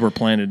 bombs were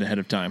planted ahead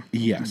of time.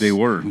 Yes, They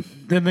were.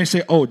 Then they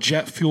say, "Oh,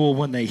 jet fuel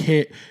when they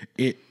hit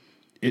it,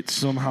 it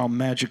somehow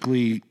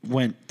magically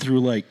went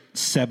through like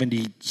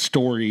 70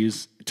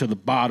 stories to the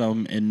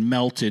bottom and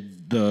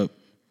melted the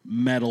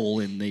metal,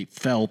 and they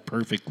fell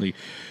perfectly."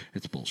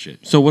 It's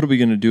bullshit. So what are we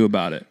going to do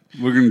about it?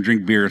 We're going to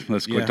drink beer.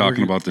 Let's quit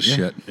talking about this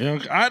shit.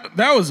 Yeah,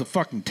 that was a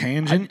fucking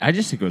tangent. I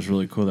just think it was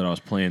really cool that I was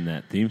playing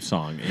that theme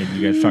song and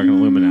you guys were talking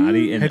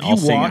Illuminati and Have you all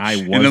saying watched- I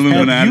was. And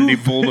Illuminati you-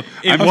 pulled.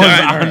 It I'm was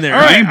telling- on there.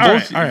 I ain't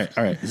bullshit.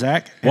 all right.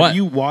 Zach, What? have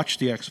you watched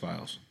the X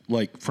Files?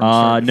 Like from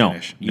start to No.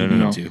 finish? No, You no,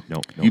 need no, to.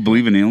 no. You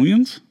believe in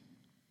aliens?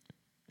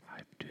 I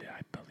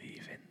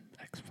believe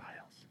in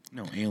X-Files.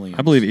 No, aliens.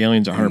 I believe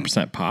aliens are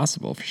 100%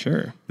 possible for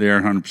sure. They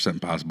are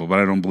 100% possible, but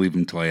I don't believe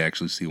them until I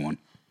actually see one.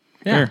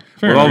 Yeah.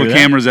 Fair. With all the that.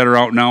 cameras that are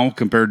out now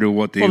compared to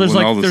what they Well, there's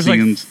with all the there's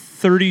scenes.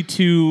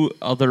 32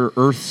 other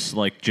Earths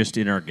like just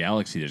in our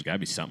galaxy. There's got to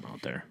be something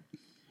out there,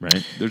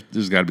 right?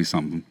 There's got to be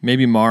something.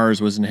 Maybe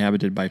Mars was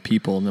inhabited by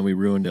people and then we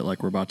ruined it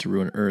like we're about to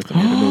ruin Earth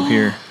and we had to move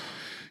here.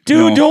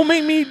 Dude, No. don't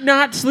make me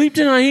not sleep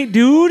tonight,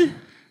 dude.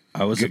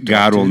 I was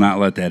God will not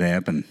let that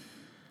happen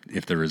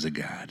if there is a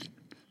God.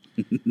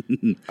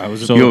 I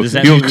was. So He'll, does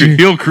that he'll, mean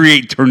he'll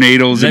create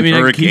tornadoes that and mean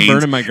I can keep hurricanes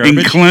burning my and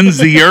garbage? cleanse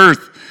the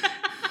earth.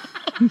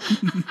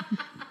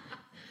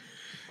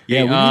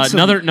 yeah, we need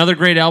some- another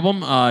great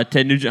album.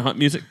 Ted Nugent Hunt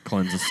Music,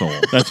 Cleanse the Soul.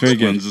 That's very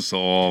good. Cleanse the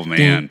soul,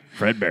 man.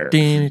 Fred Bear.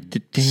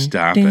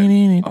 Stop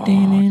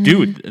it.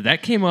 Dude,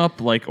 that came up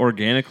like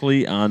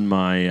organically on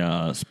my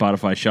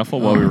Spotify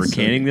shuffle while we were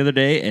canning the other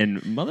day,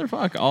 and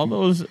motherfuck, all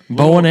those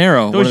Bow and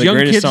Arrow, one of those the young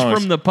greatest kids songs.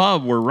 from the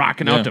pub were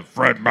rocking Yeah. out to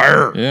Fred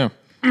Bear. Yeah.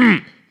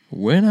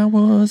 When I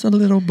was a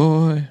little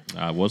boy.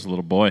 I was a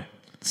little boy.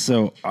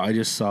 So I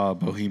just saw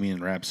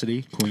Bohemian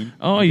Rhapsody, Queen.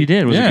 Oh, you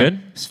did? Was Yeah. it good?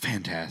 It's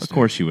fantastic. Of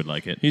course you would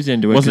like it. He's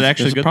into it. Was it 'cause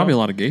actually there's good? probably though? a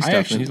lot of gay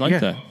stuff and he's like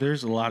that.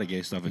 There's a lot of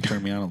gay stuff. It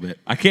turned me on a bit.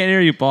 I can't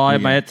hear you, Paul. I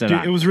have my headset Dude,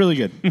 on. it was really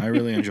good. I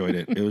really enjoyed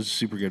it. It was a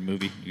super good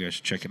movie. You guys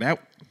should check it out.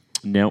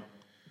 Nope.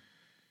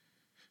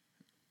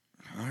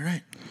 All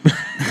right.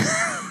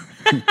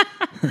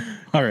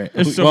 All right.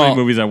 There's so many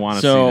movies I want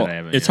to see So that I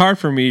haven't. it's yet. hard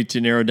for me to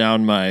narrow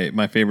down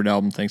my favorite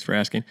album. Thanks for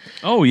asking.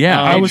 Oh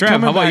yeah, I Hey, was Trev,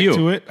 coming how about back you?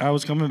 to it. I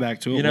was coming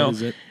back to it. You know, what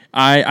is it?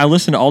 I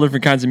listen to all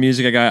different kinds of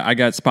music. I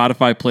got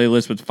Spotify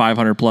playlists with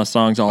 500 plus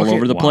songs all Okay,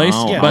 over the wow. place.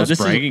 Yeah, but let's this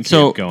bragging is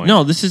so keep going.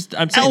 no. This is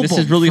I'm saying this is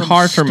Album really from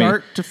hard for me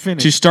start to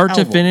finish. to start to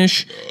Album.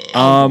 finish.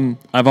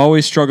 I've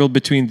always struggled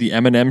between the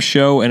Eminem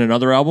Show and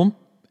another album.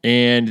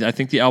 And I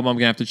think the album I'm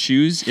gonna have to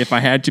choose, if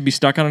I had to be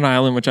stuck on an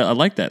island, which I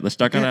like that. The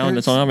Stuck on an Yeah, Island,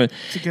 that's all I'm it's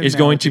a good is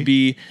going to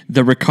analogy. be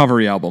the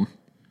Recovery album.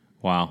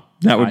 Wow.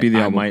 That would be the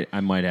album. I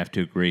might have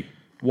to agree.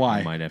 Why?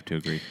 I might have to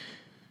agree.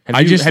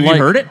 Have you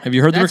heard it? Have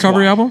you heard the That's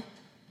Recovery why. album?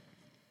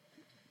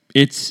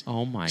 It's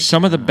Oh my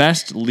some of the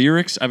best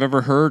lyrics I've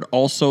ever heard.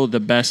 Also, the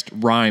best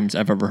rhymes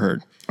I've ever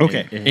heard.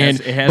 Okay.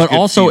 But good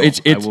also feel.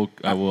 it's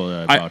I will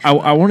I, vouch for I, that.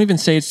 I won't even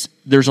say it's.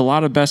 There's a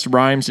lot of best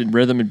rhymes in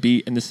rhythm and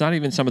beat, and it's not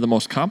even some of the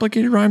most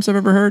complicated rhymes I've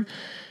ever heard.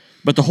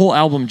 But the whole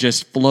album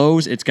just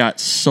flows. It's got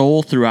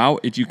soul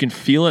throughout. You can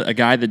feel it. A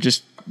guy that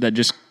just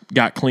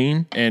got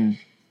clean and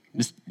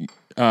just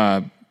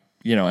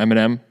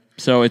Eminem.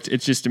 So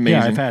it's just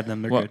amazing. Yeah, I've had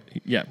them. They're good.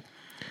 Yeah.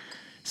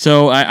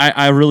 So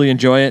I really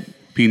enjoy it.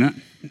 Peanut.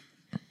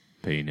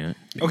 Peanut.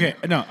 Okay.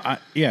 No.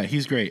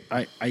 He's great.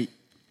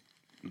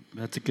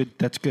 That's good.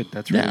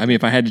 That's really Yeah, I mean,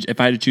 if I had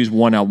to choose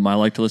one album, I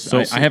like to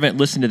listen. So- I haven't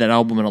listened to that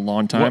album in a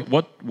long time.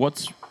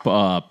 What's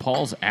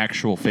Paul's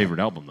actual favorite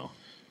album though?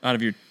 Out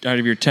of your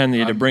 10 that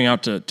you had to bring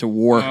out to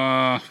war.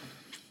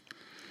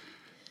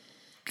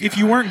 If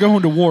you weren't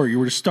going to war, you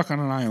were just stuck on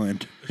an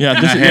island. Yeah,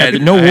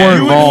 had- no I war had- You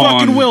and involved.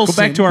 fucking Wilson.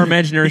 Go back to our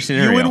imaginary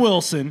scenario. You and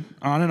Wilson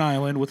on an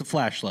island with a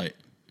flashlight.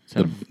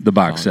 The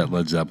box set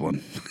Led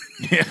Zeppelin.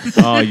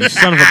 Oh, you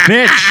son of a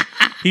bitch!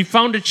 He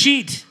found a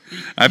cheat.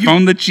 I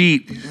found the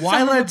cheat.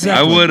 Why Led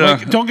Zeppelin? I would,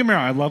 Like, don't get me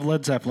wrong. I love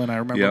Led Zeppelin. I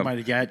remember Yep. my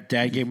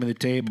dad gave me the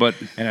tape,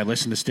 and I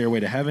listened to Stairway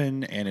to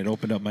Heaven, and it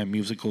opened up my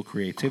musical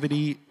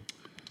creativity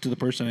to the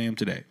person I am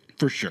today,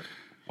 for sure.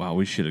 Wow,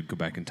 we should go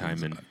back in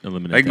time and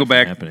eliminate. I can go that from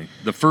back. happening.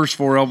 The first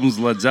 4 albums: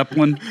 Led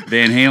Zeppelin,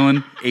 Van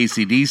Halen,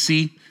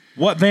 AC/DC.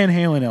 What Van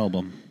Halen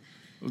album?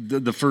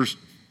 The first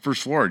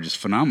 4 are just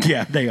phenomenal.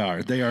 Yeah, they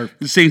are. They are.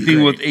 The same thing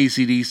great. with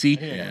AC/DC.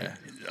 Yeah.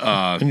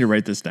 I need to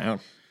write this down.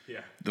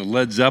 The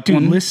Led Dude,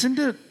 Zeppelin. listen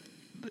to.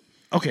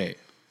 Okay,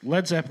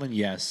 Led Zeppelin,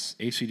 yes.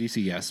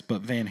 AC/DC, yes. But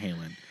Van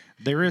Halen,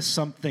 there is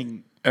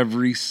something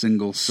Every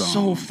single song.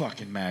 so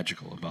fucking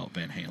magical about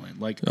Van Halen.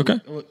 Like, Okay.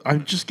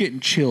 I'm just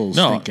getting chills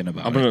No, thinking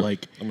about I'm gonna, it.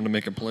 Like, I'm gonna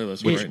make a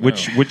playlist. Which right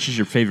now. which is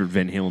your favorite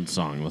Van Halen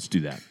song? Let's do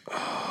that.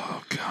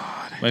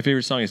 My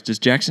favorite song is "Does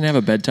Jackson Have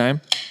a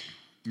Bedtime?"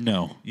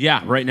 no,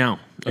 Yeah, right now.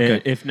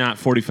 Okay. If not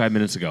 45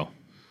 minutes ago.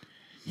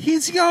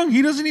 he's young.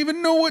 He doesn't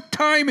even know what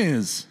time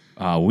is.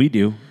 We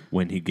do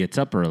when he gets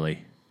up early.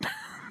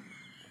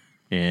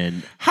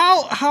 And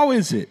How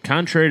is it?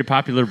 contrary to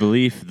popular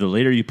belief, the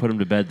later you put them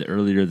to bed, the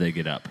earlier they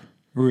get up.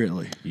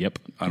 Really? Yep.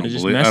 I don't It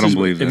just believe. I messes don't with-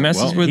 believe it that.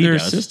 messes with he their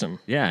does. system.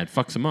 Yeah, it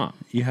fucks them up.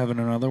 You having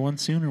another one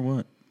soon or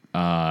what?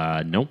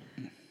 Nope.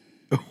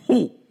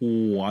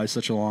 Why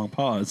such a long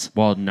pause?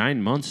 Well,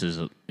 9 months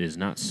is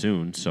not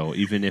soon. So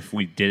even if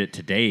we did it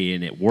today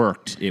and it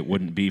worked, it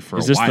wouldn't be for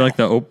Is a this while.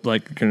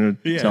 like gonna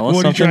tell us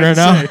what are you something trying right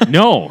to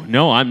now? say?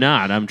 No, I'm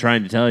not. I'm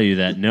trying to tell you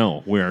that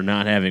no, we are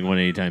not having one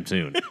anytime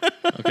soon.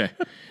 Okay.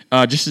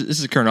 This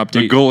is a current The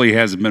update. goalie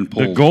hasn't been The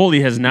pulled.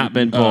 goalie has not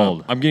been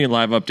pulled. I'm getting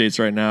live updates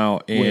right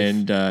now,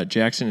 and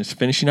Jackson is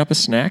finishing up a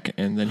snack,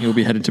 and then he'll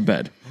be headed to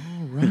bed.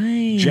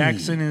 Right.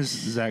 Jackson is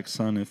Zach's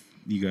son. If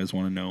you guys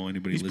want to know,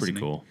 anybody He's listening,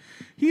 pretty cool.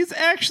 He's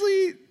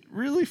actually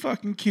really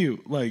fucking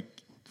cute. Like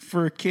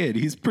for a kid,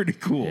 he's pretty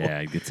cool.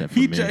 Yeah, he gets that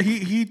He from me.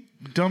 he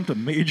dumped a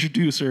major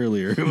deuce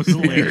earlier. It was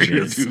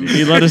hilarious.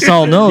 He let us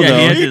all know, Yeah, though.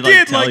 he had He to,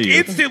 did tell like you.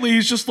 instantly.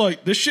 He's just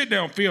like, this shit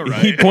don't feel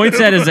right. He points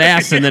at his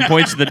ass and then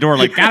points to the door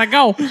like, gotta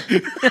go.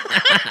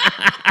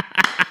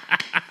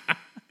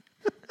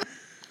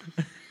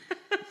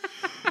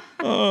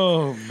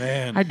 Oh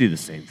man. I do the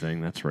same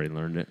thing. That's where I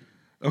learned it.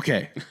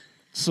 Okay.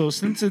 So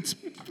since it's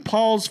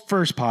Paul's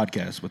first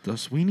podcast with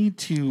us, we need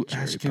to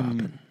ask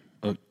him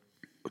a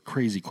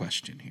crazy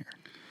question here.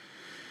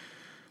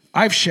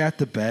 I've shat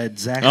the bed.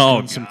 Zach's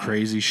done some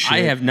crazy shit. I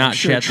have not I'm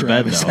sure shat the bed,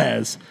 Travis though.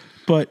 has.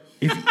 But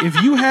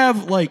if you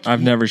have like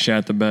I've never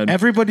shat the bed.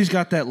 everybody's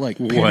got that like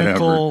Whatever.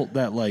 pinnacle,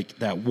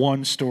 that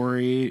one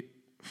story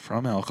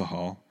from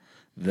alcohol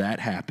that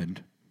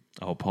happened.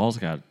 Oh, Paul's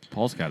got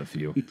a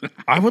few.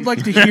 I would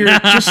like to hear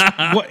just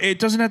what it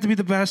doesn't have to be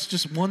the best,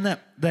 just one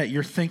that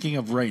you're thinking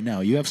of right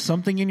now. You have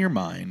something in your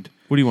mind,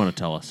 What do you want to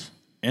tell us?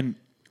 and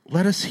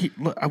let us.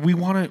 We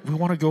want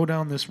to go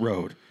down this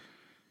road.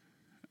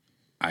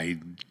 I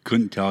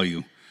couldn't tell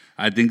you.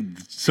 I think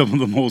some of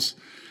the most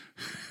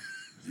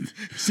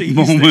See,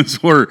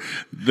 moments were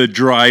the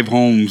drive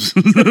homes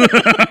that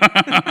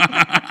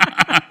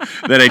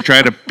I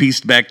try to piece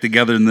back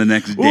together in the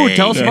next day. Ooh,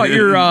 tell us about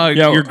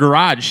your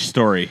garage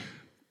story.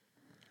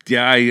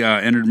 Yeah, I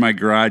entered my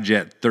garage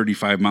at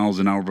 35 miles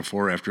an hour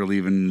before after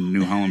leaving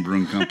New Holland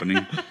Brewing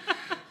Company.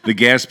 The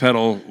gas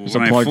pedal, when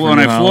plug for I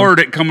New Holland. floored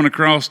it coming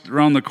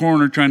around the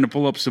corner trying to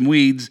pull up some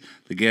weeds,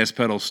 the gas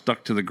pedal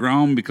stuck to the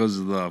ground because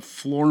of the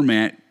floor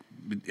mat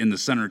in the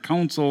center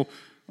console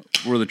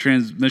where the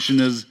transmission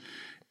is.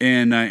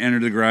 And I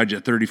entered the garage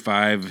at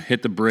 35,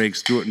 hit the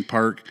brakes, threw it in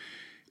park,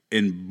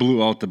 and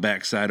blew out the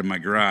back side of my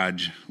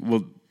garage.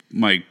 Well,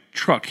 my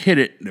truck hit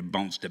it and it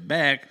bounced it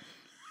back.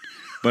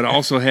 But I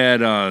also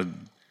had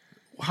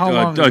how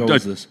long ago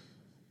was this?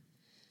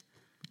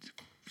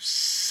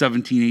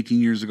 17,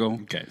 18 years ago.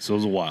 Okay, so it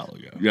was a while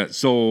ago. Yeah,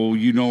 so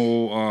you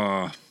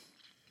know,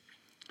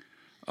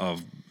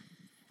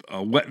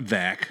 a wet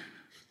vac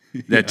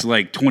That's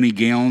like 20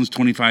 gallons,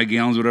 25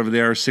 gallons, whatever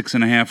they are,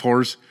 6.5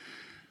 horse.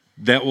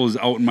 That was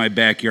out in my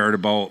backyard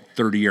about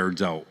 30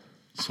 yards out.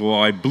 So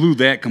I blew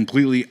that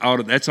completely out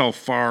of, that's how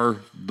far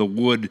the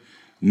wood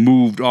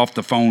moved off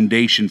the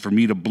foundation for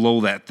me to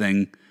blow that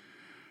thing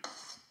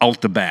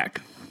out the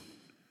back.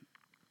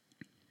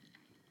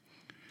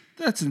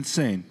 That's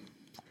insane.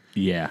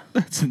 Yeah.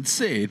 That's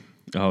insane.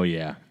 Oh,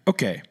 yeah.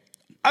 Okay.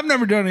 I've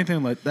never done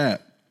anything like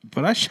that,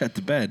 but I shit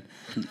the bed.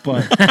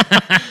 But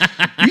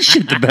You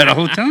shit the bed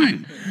all the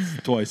time.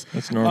 twice.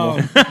 That's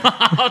normal.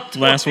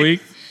 Last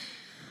week,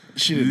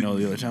 She didn't know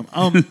the other time.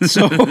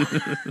 So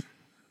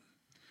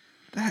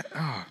that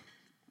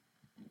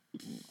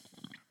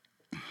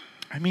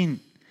I mean,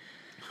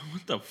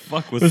 What the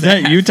fuck was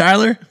that you,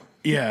 Tyler?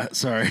 yeah,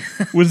 sorry.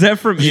 Was that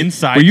from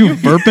inside? Were you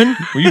burping?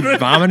 Were you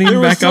vomiting There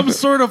was back up? some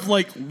sort of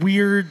like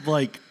weird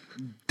like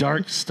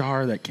dark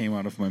star that came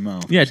out of my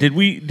mouth. Yeah, did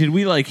we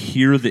like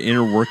hear the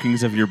inner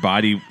workings of your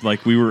body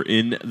like we were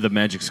in the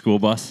Magic School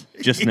Bus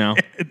just now?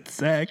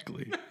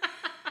 Exactly.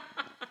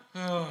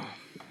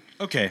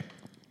 Okay.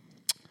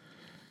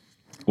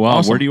 Well,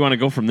 Awesome. where do you want to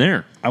go from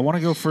there? I want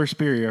to go first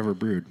beer you ever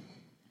brewed.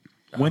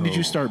 When did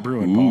you start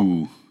brewing, Paul?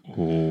 Ooh.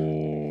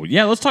 Oh,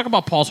 yeah. Let's talk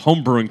about Paul's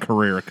homebrewing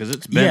career because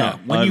it's been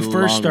when you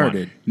first long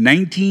started.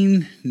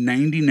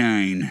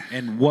 1999.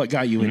 And what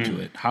got you into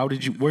it?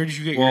 Where did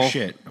you get your Well-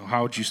 shit?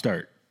 How did you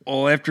start?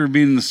 Well, after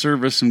being in the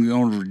service and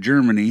going over to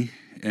Germany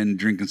and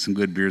drinking some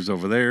good beers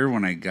over there,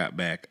 when I got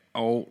back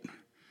out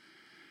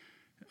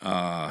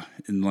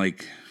in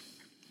like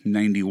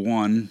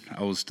 91,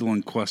 I was still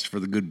in quest for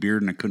the good beer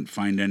and I couldn't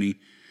find any.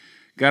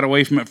 Got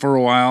away from it for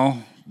a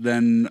while.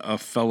 Then a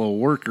fellow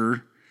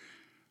worker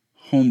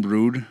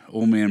homebrewed,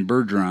 Old Man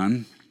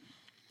Bergeron.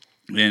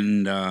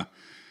 And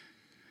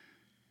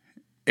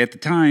at the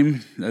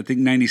time, I think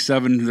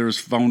 97, there was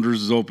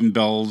Founders, Open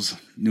Bells,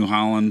 New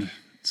Holland.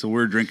 So we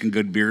were drinking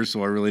good beer,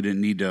 so I really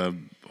didn't need to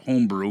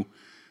homebrew.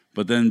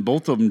 But then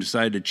both of them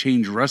decided to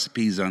change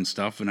recipes on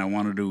stuff, and I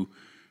wanted to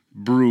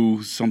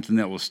brew something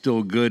that was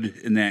still good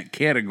in that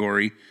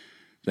category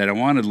that I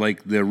wanted,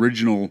 like the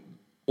original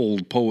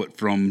Old Poet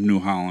from New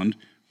Holland,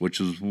 which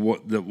was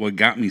what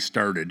got me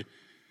started.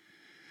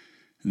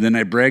 Then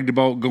I bragged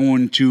about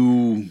going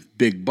to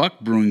Big Buck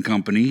Brewing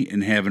Company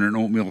and having an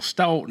oatmeal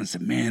stout, and I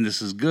said, man,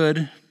 this is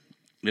good.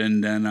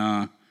 And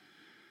then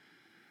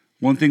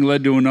one thing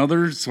led to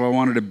another, so I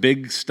wanted a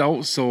big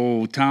stout,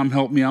 so Tom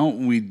helped me out,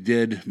 and we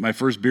did, my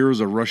first beer was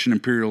a Russian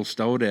Imperial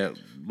Stout at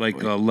like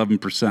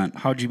 11%.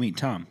 How'd you meet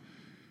Tom?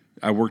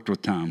 I worked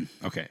with Tom.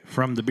 Okay,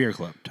 from the beer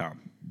club, Tom.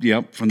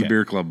 Yep, from the Okay.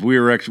 beer club. We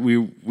were actually,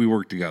 we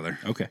worked together.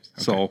 Okay.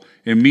 So,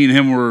 and me and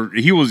him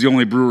he was the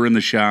only brewer in the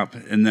shop,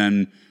 and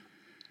then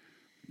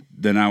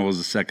I was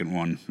the second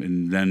one.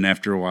 And then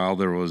after a while,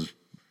 there was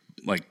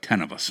like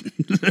 10 of us.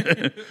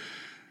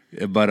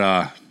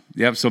 But,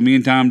 yep, so me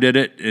and Tom did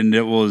it, and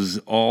it was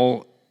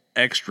all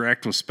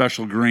extract with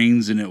special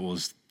grains, and it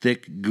was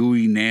thick,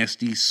 gooey,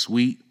 nasty,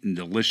 sweet, and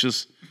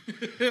delicious.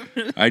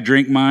 I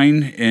drank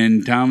mine,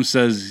 and Tom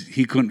says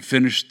he couldn't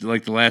finish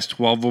like the last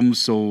 12 of them,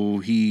 so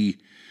he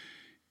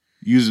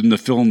used them to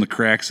fill in the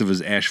cracks of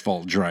his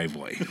asphalt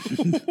driveway.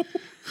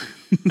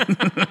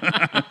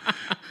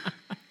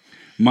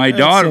 My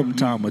something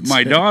Tom would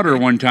say. daughter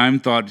one time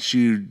thought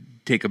she'd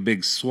take a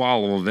big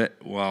swallow of it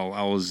while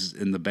I was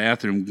in the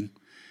bathroom,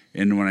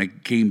 and when I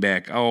came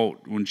back out,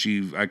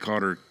 I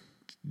caught her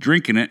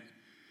drinking it,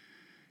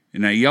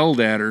 and I yelled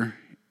at her,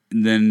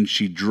 and then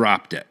she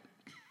dropped it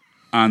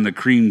on the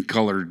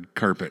cream-colored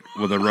carpet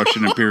with a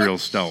Russian Imperial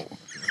Stout.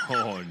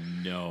 Oh,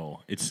 no.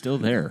 It's still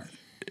there.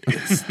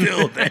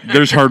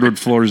 There's hardwood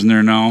floors in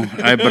there now,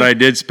 but I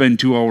did spend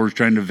 2 hours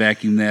trying to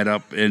vacuum that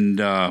up and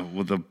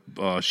with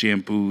a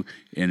shampoo,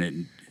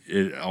 and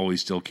it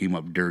always still came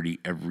up dirty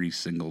every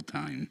single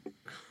time.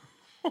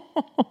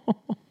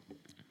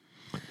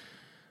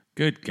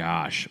 Good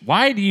gosh.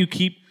 Why do you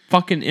keep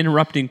fucking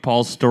interrupting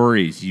Paul's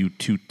stories, you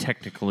two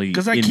technically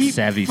Because I keep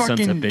insavvy sons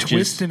of fucking bitches?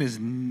 twisting his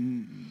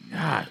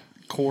God,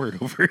 cord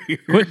over here.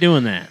 quit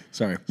doing that.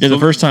 Sorry. Yeah, the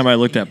first time I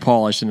looked at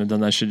Paul, I shouldn't have done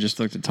that. I should have just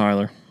looked at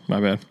Tyler. My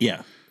bad.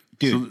 Yeah.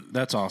 Dude,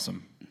 that's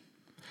awesome.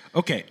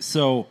 Okay,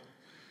 so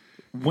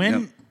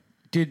when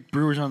did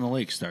Brewers on the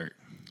Lake start?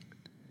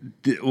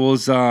 It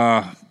was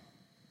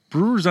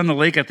Brewers on the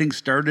Lake, I think,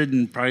 started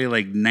in probably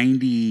like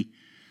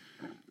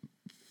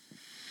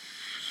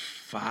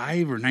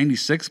 95 or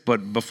 96,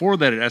 but before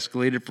that it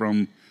escalated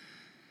from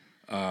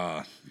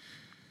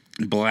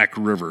Black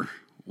River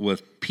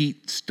with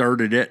Pete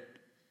started it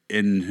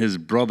and his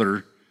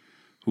brother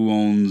who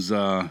owns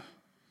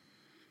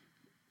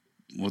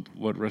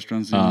what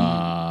restaurants?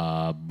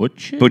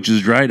 Butch?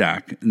 Butch's Dry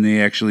Dock, and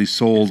they actually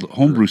sold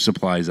homebrew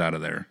supplies out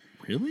of there.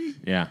 Really?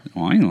 Yeah.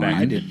 Oh, I know.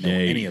 I didn't know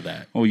day. any of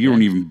that. Oh, you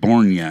weren't even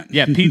born yet.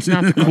 Yeah, Pete's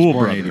not the cool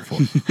Born in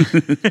brother.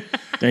 84.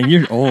 Dang,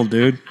 you're old,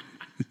 dude.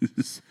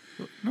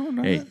 No,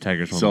 no. Hey,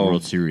 Tigers won So- the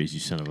World Series, you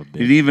son of a It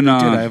bitch. even Dude,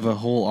 I have a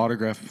whole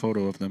autographed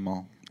photo of them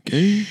all.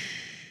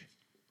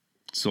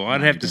 so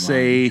I'd have to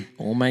say,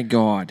 Oh my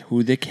God,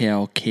 who the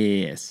hell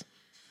cares?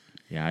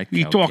 Yeah, I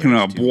you count talking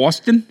Gary's about too.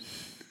 Boston?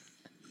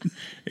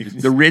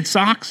 The Red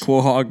Sox.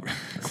 Quahog,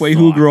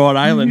 Rhode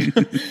Island.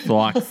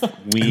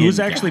 Who's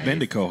actually been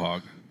to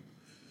Quahog?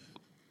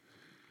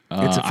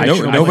 It's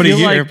nobody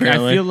here, I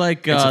apparently. feel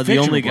like It's a the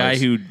only fictional guy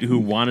place. who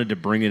wanted to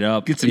bring it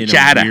up Get some in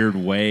cheddar. a weird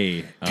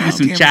way. Get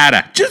some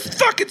cheddar. Just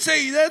fucking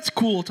say that's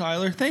cool,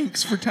 Tyler.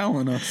 Thanks for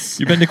telling us.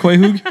 You been to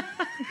Quahog?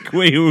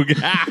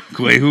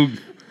 Quahog.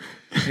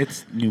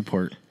 It's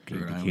Newport.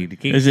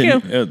 Is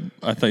it?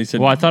 I thought you said.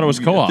 Well, I thought it was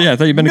Quahog. Yeah, I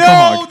thought you'd been to No,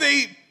 Quahog.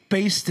 they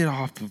based it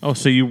off of. Oh,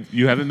 so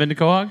you haven't been to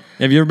Quahog?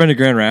 Have you ever been to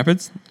Grand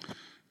Rapids?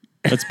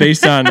 That's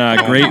based on my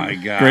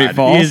Great God. Great He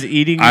Falls. is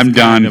eating his I'm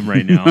done condom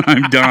right now.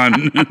 I'm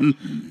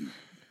done.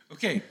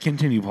 Okay,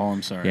 continue, Paul.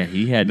 I'm sorry. Yeah,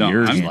 he had No,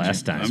 yours I'm-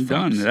 last time. I'm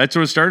done. That's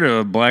what it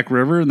started. Black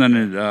River, and then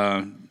it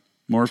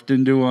morphed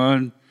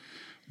into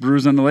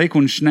Brews on the Lake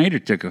when Schneider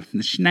took it.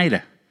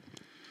 Schneider.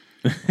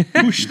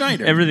 Who's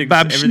Schneider?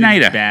 Bob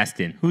Schneider.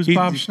 Bastin. Who's he-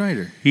 Bob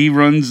Schneider? He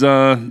runs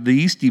the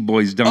Eastie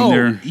Boys down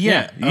there.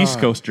 Yeah, East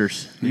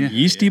Coasters.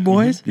 Yeasty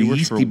Boys? The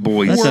Eastie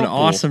Boys. That's an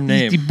awesome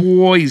name. Eastie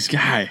Boys.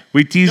 Guy.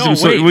 We teased No,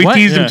 them. wait, We what?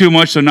 teased them Yeah. too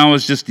much, so now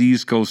it's just the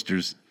East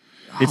Coasters.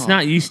 It's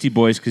not Yeasty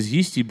Boys because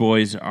Yeasty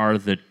Boys are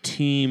the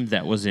team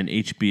that was in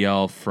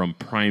HBL from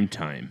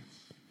Primetime.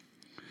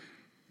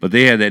 But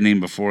they had that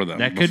name before them.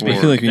 That could be. I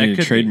feel like we That need to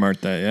could be.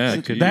 trademark that.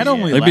 Yeah, could That be,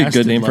 only That'd be a lasted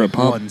good name for a like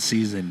pub. one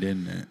season,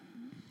 didn't it?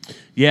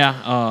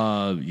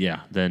 Yeah.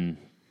 Then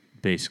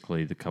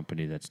basically the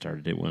company that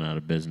started it went out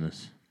of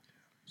business.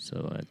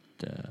 So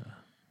that,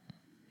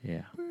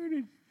 yeah.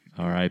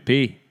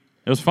 R.I.P.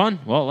 It was fun.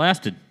 Well, it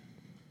lasted.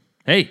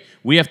 Hey,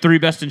 we have 3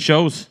 best in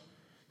shows.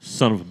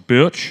 Son of a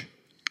bitch.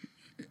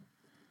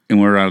 And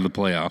we're out of the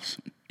playoffs.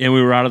 And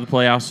we were out of the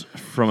playoffs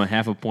from a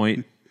half a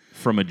point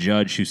from a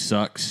judge who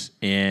sucks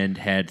and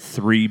had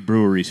 3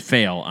 breweries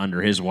fail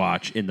under his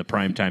watch in the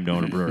Primetime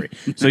Donor Brewery.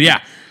 So,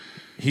 yeah,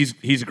 he's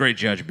a great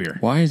judge of beer.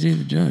 Why is he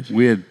the judge?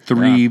 We had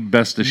 3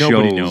 best of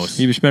Nobody shows. knows.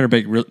 He just better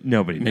make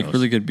Nobody make knows.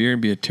 really good beer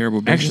and be a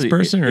terrible business Actually,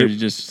 person, or it- he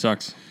just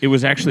sucks. It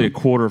was actually a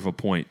quarter of a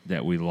point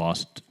that we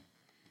lost.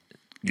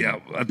 Yeah,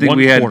 I think One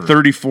we had quarter.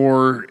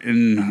 34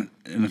 in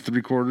the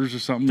 3/4 or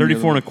something.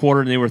 34 and a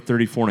quarter, and they were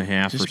 34 and a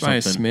half Just or by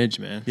something. a smidge,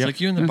 man. It's Yep. like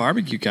you in the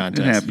barbecue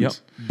contest. happens. Yep.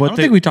 I But don't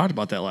think we talked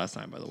about that last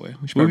time, by the way.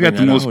 should We probably got the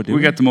bring that most. up. did We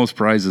we? got the most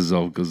prizes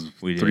though because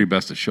We 3 did.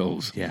 best of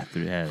shows. Yeah,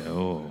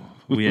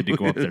 we had to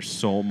go up there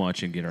so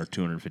much and get our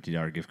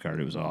 $250 gift card.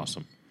 It was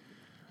awesome.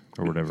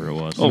 Or whatever it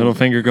was. Middle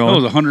finger That going.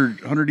 was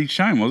 100 each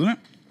time, wasn't it?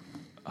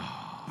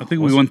 I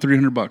think we won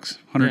 $300.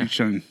 100 Yeah. each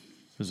time. It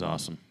was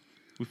awesome.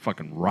 We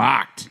fucking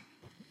rocked.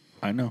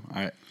 I know.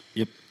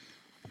 Yep.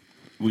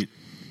 We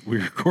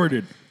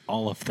recorded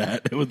all of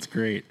that. It was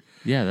great.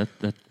 Yeah,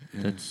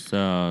 that's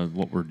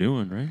what we're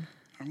doing, right?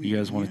 You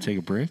guys want to take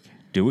a break?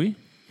 Do we?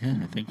 Yeah,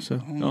 I think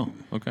so. Oh,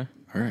 okay.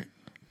 All right.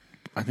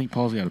 I think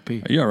Paul's got to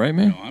pee. Are you all right,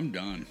 man? No, I'm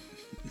done.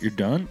 You're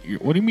done?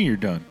 What do you mean you're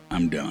done?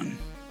 I'm done.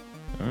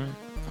 All right.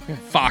 Okay.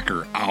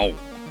 Fokker out.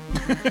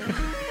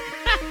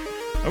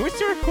 Are we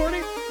still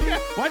recording? Yeah.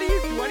 Why do you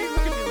look at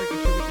me like you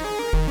should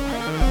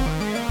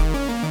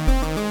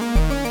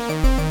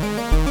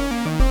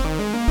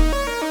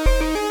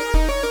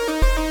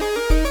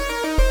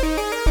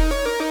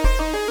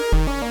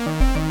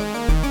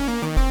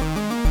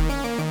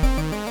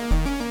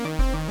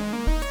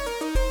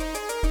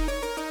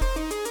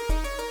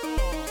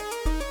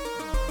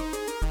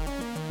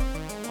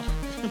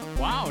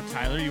Wow,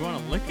 Tyler, you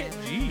want to lick it?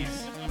 Jeez.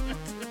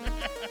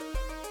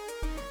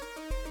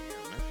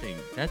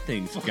 That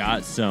thing's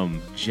got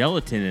some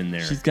gelatin in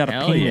there. She's got a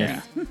Hell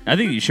penis. yeah. I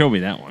think you showed me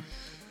that one.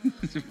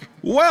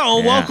 Well,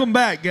 Yeah. welcome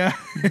back,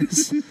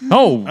 guys.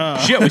 Oh,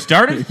 shit, we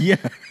started? Yeah.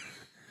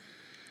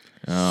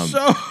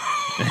 So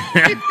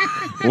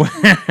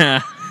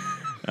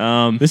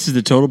This is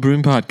the Total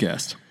Brewing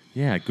Podcast,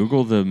 Yeah,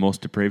 Google the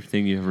most depraved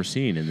thing you've ever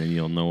seen, and then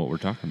you'll know what we're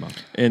talking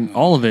about. and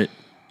all of it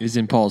is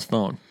in Paul's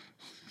phone.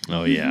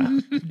 Oh, yeah.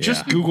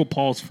 just Google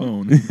Paul's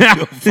phone.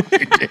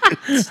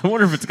 I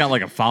wonder if it's got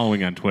like a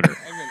following on Twitter.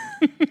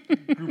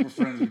 Group of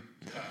friends.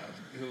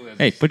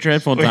 Hey, put your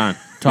headphones on.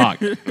 Talk.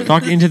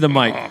 Talk into the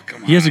mic.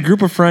 come He has a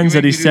group of friends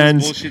that he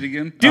sends. Bullshit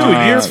again? Dude, you're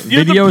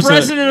the videos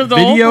president of the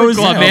Homework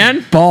Club, of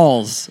man.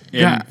 balls.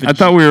 Yeah, I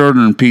thought we were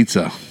ordering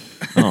pizza.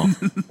 Oh,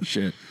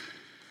 Shit.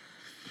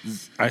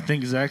 I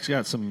think Zach's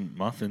got some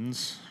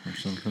muffins or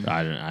something.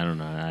 I don't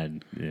know.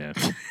 Yeah.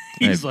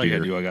 He's have like,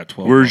 beer. I do. I got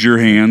 12. Where's your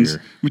hands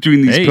beer.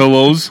 between these Hey.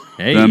 pillows?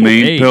 Hey. The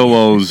main Hey.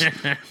 pillows.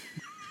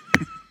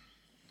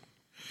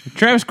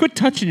 Travis, quit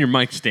touching your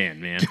mic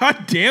stand, man.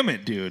 God damn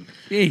it, dude.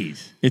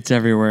 Jeez. It's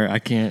everywhere. I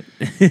can't.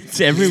 It's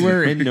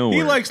everywhere and nowhere.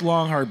 He likes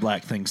long, hard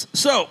black things.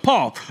 So,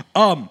 Paul,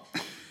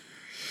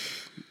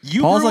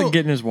 you Paul's grew- like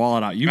getting his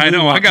wallet out. You I know.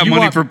 really I want- got you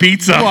money want for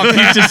pizza.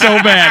 pizza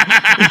so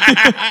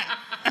bad.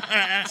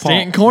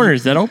 Stanton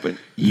Corners, that open?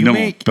 you no,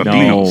 make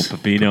Pepinos. No,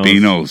 Pepinos.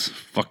 Pepinos.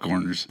 Fuck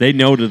corners. They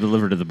know to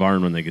deliver to the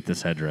barn when they get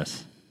this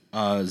headdress.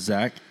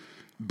 Zach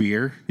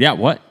beer. Yeah,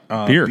 what?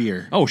 Beer.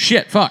 beer. Oh,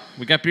 shit. Fuck.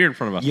 We got beer in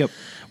front of us. Yep.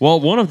 Well,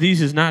 one of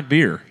these is not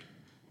beer.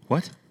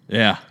 What?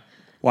 Yeah.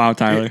 Wow,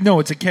 Tyler. No,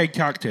 it's a keg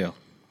cocktail.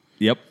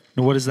 Yep.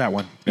 No, what is that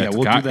one? Yeah,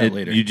 we'll do that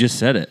later. You just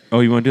said it. Oh,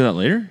 you want to do that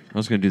later? I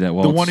was going to do that.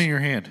 Well, the one in your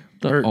hand.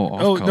 off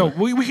no, color.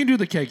 we can do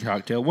the keg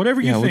cocktail.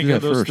 Whatever you we'll think do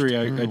of that those first. three,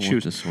 I don't know I what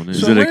choose. this one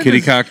is. Is it a kitty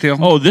cocktail?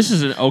 Oh, this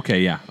is an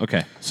okay. Yeah,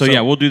 okay. So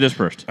yeah, we'll do this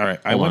first. All right,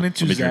 I Hold went on.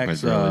 into Let me drink my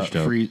Zach's Barrel Aged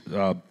Oak. free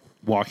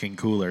walk-in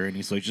cooler, and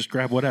he's like, "Just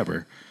grab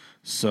whatever."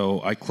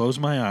 So I closed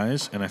my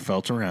eyes and I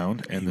felt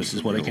around, and this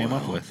is what I came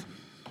up with.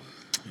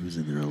 He was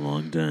in there a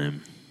long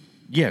time.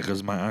 Yeah,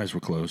 because my eyes were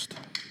closed,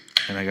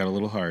 and I got a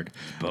little hard.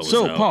 was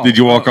So, out. Paul, Did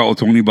you walk out with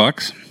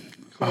 $20?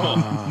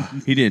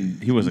 He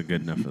didn't. He wasn't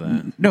good enough for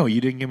that. No,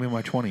 you didn't give me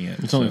my 20 yet.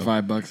 It's only so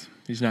 $5.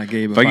 He's not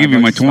gay. But If I give you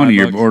my 20,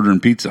 you're $5. ordering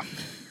pizza.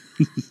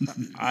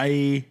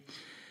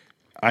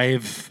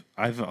 I've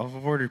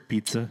ordered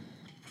pizza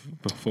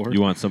before.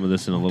 You want some of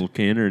this in a little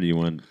can, or do you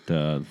want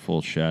the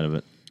full shot of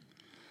it?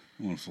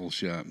 I want a full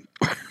shot.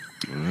 All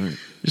right.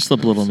 Just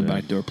slip a little in the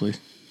back door, please.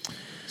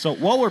 So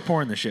while we're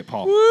pouring the shit,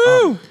 Paul,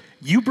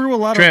 you brew a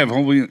lot Trav, of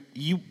hold me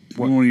you.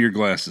 one of your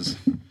glasses.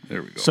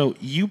 There we go. So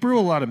you brew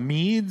a lot of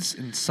meads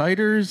and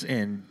ciders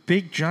and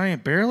big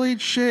giant barrel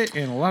aged shit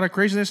and a lot of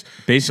craziness.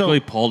 Basically,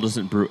 So- Paul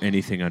doesn't brew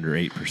anything under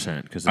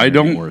 8% because I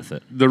don't. worth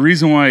it. The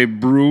reason why I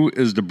brew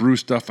is to brew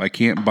stuff I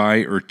can't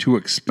buy or too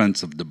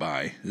expensive to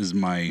buy is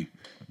my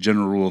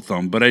general rule of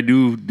thumb. But I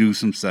do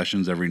some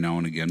sessions every now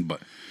and again.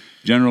 But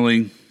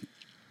generally,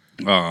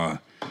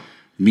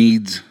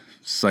 meads,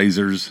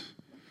 sizers,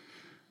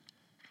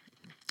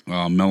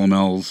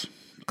 melomels,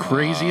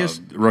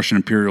 craziest. Russian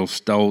Imperial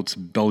Stouts,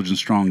 Belgian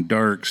Strong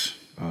Darks,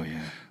 Oh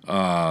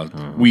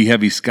yeah. wee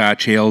heavy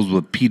Scotch ales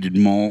with peated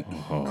malt.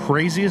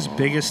 Craziest,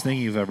 biggest thing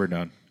you've ever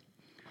done.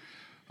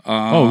 We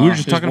were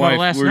just his talking about it wife-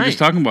 last We were night. just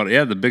talking about it.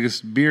 Yeah, the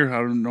biggest beer. I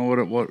don't know what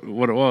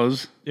it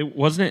was. It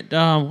wasn't it.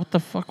 What the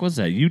fuck was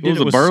that? You did was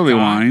it a with barley Scott,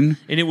 wine.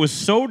 and it was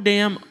so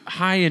damn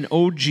high in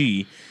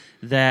OG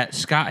that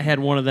Scott had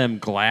one of them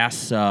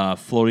glass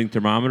floating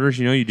thermometers.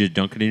 You know, you just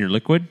dunk it in your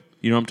liquid.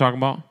 You know what I'm talking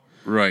about?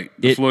 Right,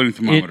 the floating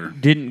thermometer.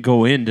 It didn't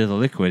go into the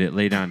liquid. It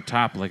laid on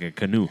top like a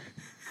canoe.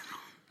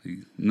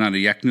 Not a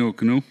Yakno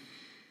canoe.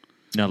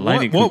 Now,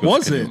 Lightning What Cuckoo's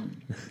was it? canoe.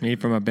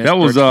 Made from a best That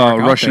was birch bark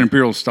out Russian there.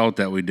 Imperial Stout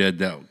that we did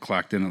that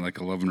clocked in at like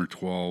 11 or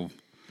 12.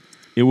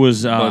 It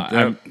was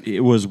But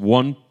it was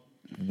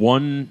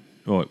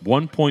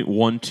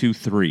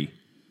 1.123.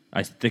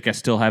 I think I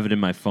still have it in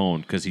my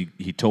phone because he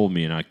told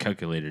me and I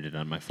calculated it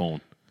on my phone.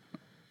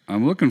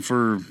 I'm looking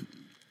for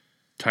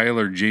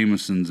Tyler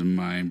Jameson's in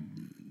my.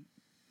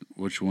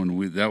 Which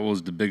one that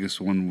was the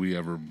biggest one we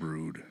ever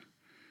brewed.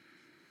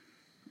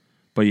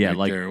 But yeah, Right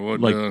like there.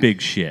 What,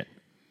 big shit.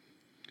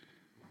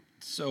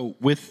 So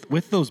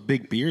with those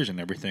big beers and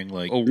everything,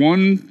 like A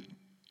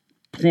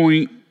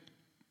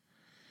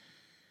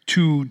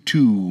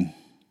 1.22.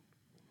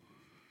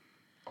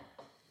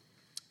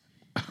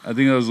 I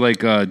think it was like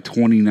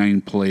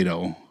 29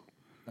 Plato.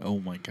 oh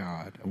my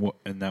god,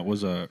 and that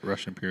was a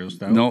Russian Imperial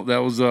Stout. No, that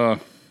was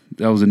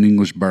an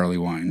English barley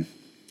wine,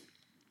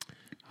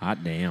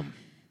 Hot damn.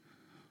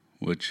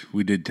 which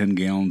we did 10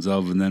 gallons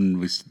of, and then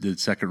we did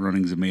second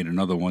runnings and made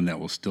another one that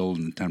was still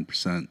in the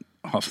 10%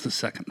 off the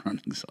second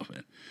runnings of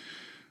it.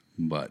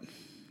 But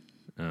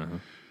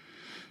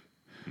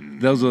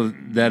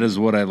that is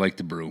what I like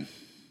to brew.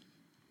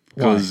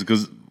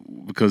 Because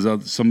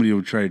somebody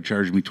would try to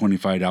charge me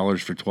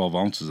 $25 for 12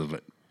 ounces of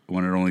it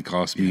when it only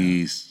cost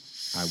me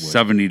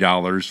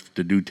 $70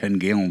 to do 10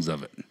 gallons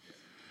of it.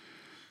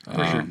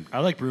 For sure. I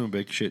like brewing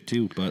big shit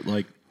too, but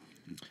like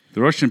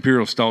The Russian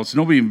Imperial Stouts,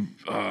 nobody,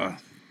 I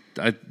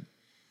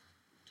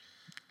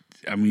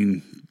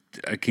mean,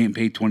 I can't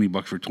pay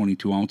 $20 for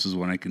 22 ounces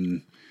when I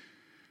can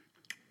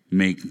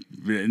make,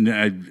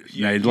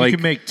 you like,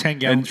 can make 10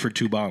 gallons for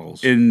 2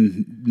 bottles.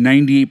 and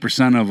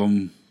 98% of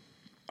them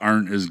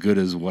aren't as good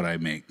as what I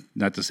make.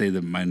 Not to say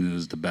that mine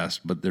is the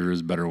best, but there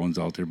is better ones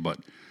out there. But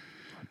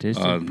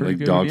Tasted pretty like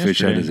good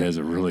Dogfish Head yesterday. has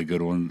a really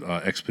good one.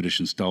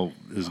 Expedition Stout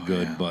is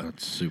good, Yeah, but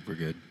that's super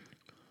good.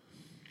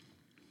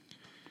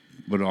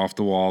 off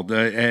the wall.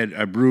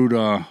 I brewed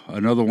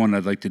another one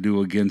I'd like to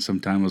do again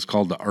sometime. It was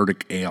called the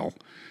Arctic Ale.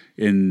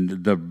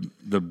 And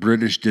the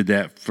British did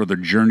that for their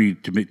journey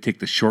to take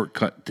the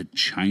shortcut to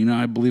China,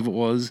 I believe it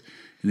was.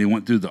 And they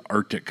went through the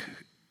Arctic.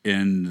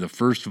 And the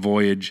first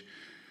voyage,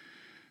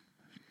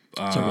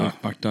 It's a really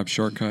fucked up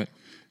shortcut.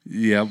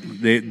 yeah,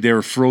 they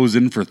were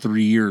frozen for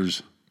 3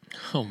 years.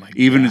 Oh my god.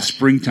 Even in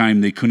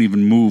springtime, they couldn't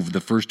even move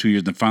the first 2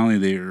 years. And finally,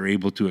 they were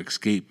able to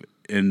escape.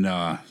 And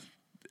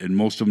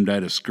most of them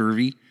died of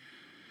scurvy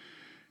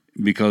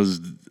because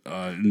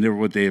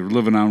what they were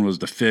living on was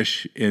the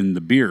fish and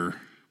the beer.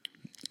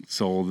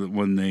 So that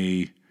when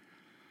they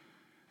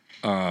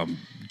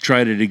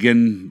tried it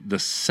again the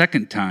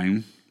second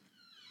time,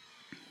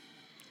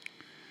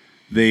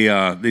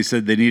 they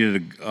said they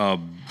needed a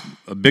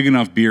big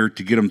enough beer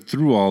to get them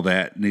through all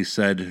that, and they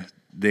said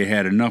they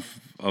had enough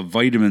of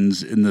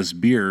vitamins in this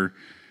beer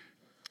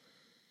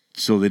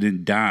so they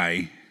didn't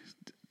die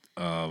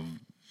of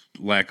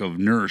lack of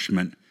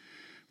nourishment.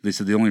 They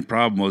said the only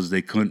problem was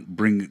they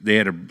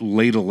had to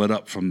ladle it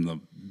up from the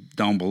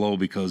down below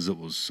because it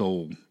was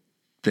so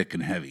thick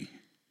and heavy.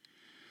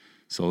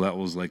 So that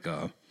was like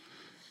a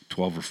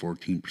 12 or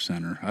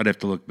 14%. I'd have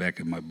to look back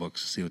at my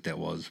books to see what that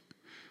was,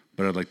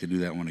 but I'd like to do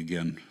that one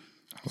again.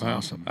 That's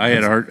awesome. I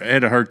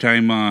had a hard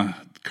time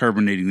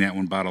carbonating that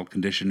one, bottle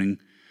conditioning,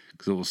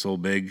 because it was so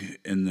big,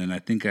 and then I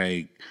think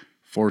I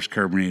force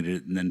carbonated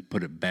it and then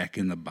put it back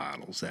in the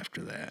bottles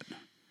after that.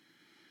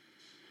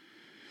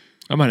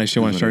 I might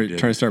actually want That's what I to did.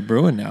 try to start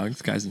brewing now.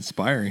 This guy's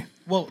inspiring.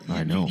 Well,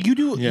 I know. you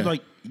do Yeah.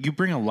 like you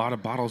bring a lot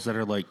of bottles that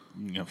are like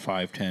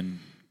 5-10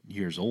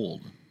 years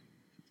old.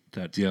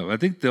 That's Yeah, I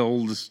think the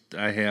oldest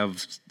I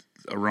have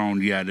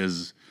around yet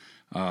is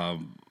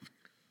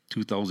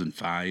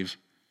 2005.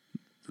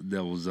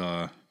 That was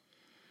a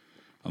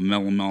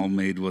mellow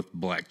made with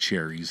black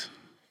cherries.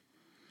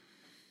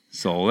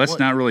 So that's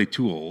not really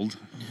too old,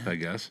 I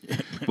guess.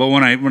 But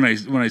when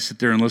I sit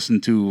there and listen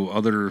to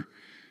other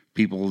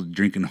people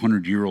drinking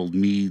 100-year-old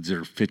meads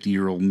or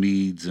 50-year-old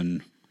meads,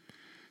 and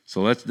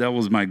so that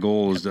was my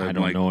goal. Is that I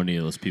don't like, know any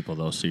of those people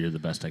though, so you're the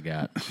best I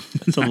got.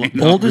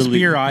 oldest really-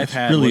 beer I've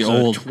had really was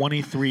old. a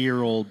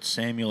 23-year-old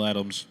Samuel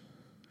Adams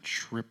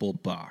triple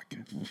bock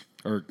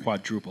or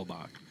quadruple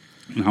bock.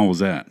 How was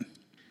that?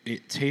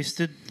 It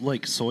tasted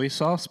like soy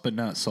sauce, but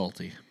not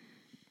salty.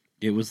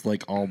 It was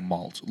like all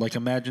malt. Like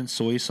imagine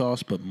soy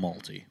sauce, but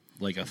malty.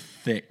 Like a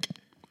thick,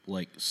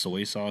 like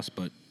soy sauce,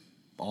 but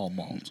all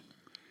malt.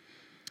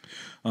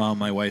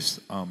 My wife's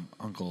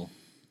uncle,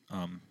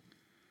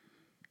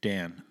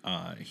 Dan,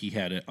 he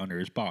had it under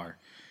his bar.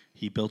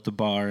 He built the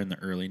bar in the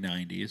early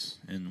 90s,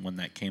 and when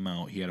that came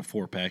out, he had a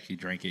 4-pack. He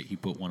drank it. He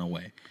put one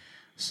away.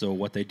 So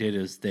what they did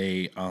is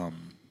they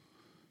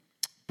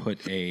put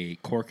a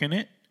cork in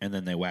it, and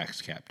then they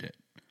wax capped it.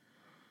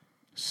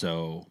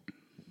 So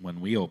when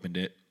we opened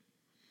it,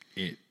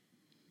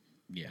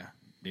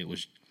 it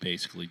was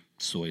basically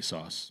soy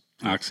sauce.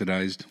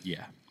 Oxidized?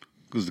 Yeah.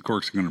 Because the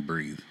cork's going to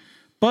breathe.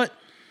 But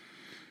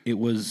it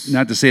was...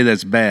 Not to say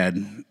that's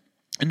bad.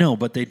 No,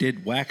 but they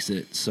did wax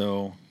it,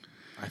 so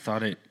I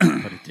thought it...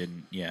 but it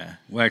didn't, yeah.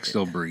 Wax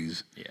still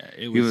breathes. Yeah,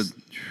 it was...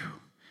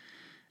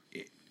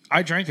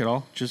 I drank it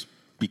all just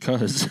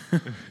because.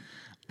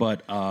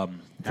 But after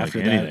like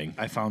that, anything.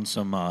 I found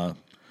some...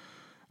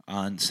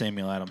 on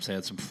Samuel Adams, they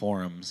had some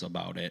forums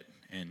about it,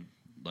 and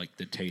like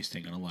the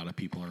tasting, and a lot of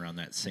people around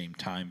that same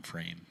time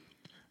frame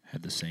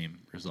had the same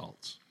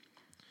results.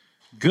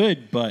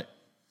 Good, but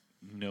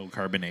no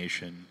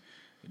carbonation,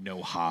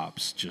 no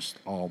hops, just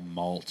all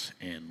malt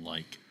and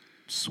like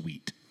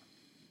sweet.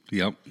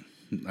 Yep,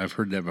 I've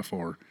heard that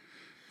before.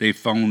 They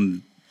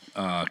found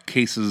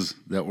cases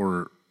that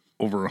were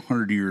over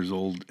 100 years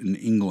old in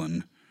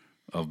England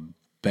of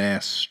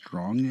Bass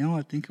Strong Ale,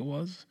 I think it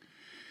was.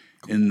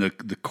 And the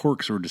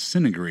corks were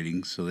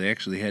disintegrating, so they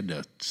actually had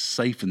to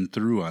siphon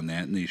through on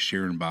that, and they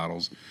share in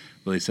bottles.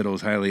 But they said it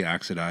was highly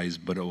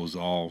oxidized, but it was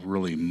all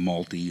really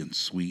malty and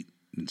sweet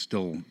and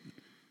still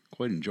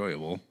quite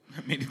enjoyable.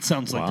 I mean, it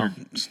sounds like they're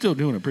still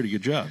doing a pretty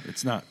good job.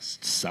 It's not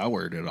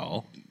soured at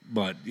all.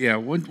 But yeah,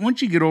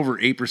 once you get over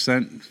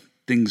 8%,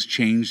 things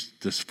change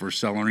this for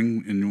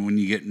cellaring, and when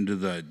you get into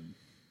the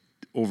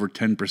over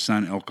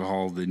 10%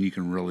 alcohol, then you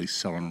can really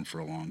cellar them for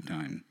a long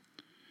time.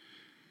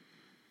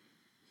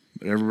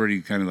 But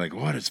everybody kind of like,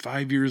 what? It's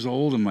 5 years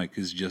old. I'm like,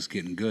 it's just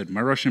getting good.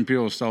 My Russian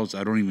Imperial Stouts,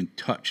 I don't even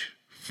touch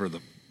for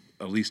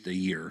at least a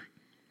year.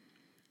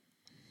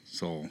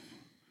 So,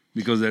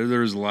 because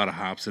there's a lot of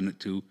hops in it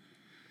too.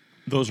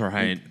 Those are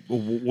high end.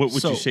 What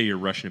would So- you say your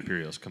Russian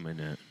Imperials come in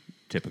at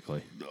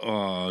typically? 10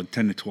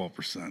 to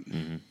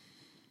 12%.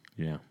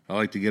 Yeah. I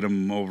like to get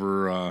them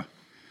over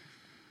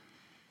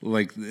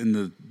like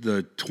in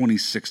the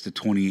 26 to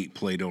 28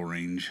 Play-Doh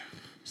range.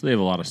 So they have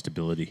a lot of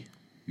stability.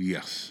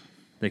 Yes.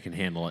 They can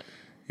handle it.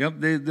 Yep,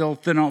 they'll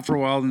thin out for a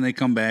while, then they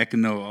come back,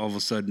 and all of a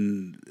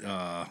sudden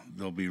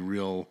they'll be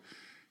real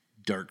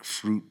dark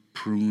fruit,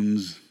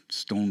 prunes,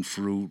 stone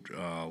fruit,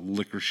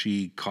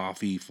 licoricey,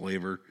 coffee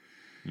flavor,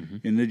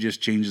 and it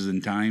just changes in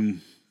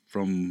time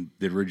from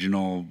the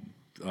original.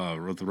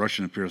 The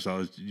Russian Imperial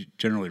Stout is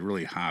generally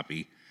really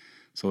hoppy,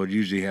 so it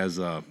usually has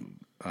a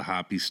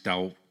hoppy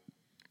stout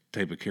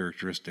type of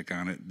characteristic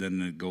on it.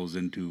 Then it goes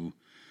into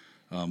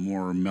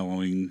more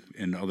mellowing,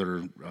 and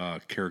other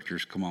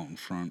characters come out in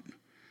front.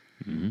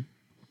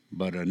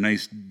 But a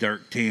nice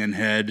dark tan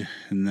head,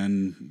 and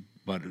then,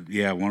 but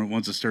yeah,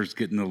 once it starts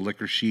getting the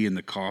licoricey and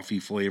the coffee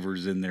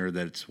flavors in there,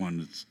 that's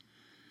when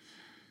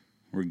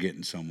we're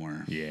getting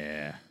somewhere.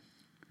 Yeah.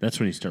 That's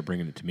when you start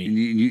bringing it to And me.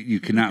 you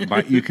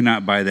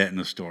cannot buy that in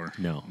the store.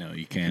 No. No, you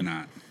You can't.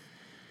 cannot.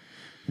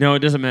 No, it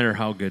doesn't matter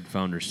how good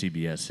Founder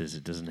CBS is.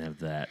 It doesn't have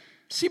that.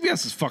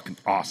 CBS is fucking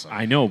awesome.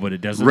 I know, but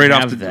it doesn't Right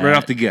have off the that. right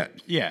off the get,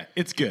 Yeah,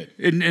 it's good.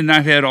 and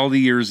I've had all the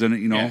years in it.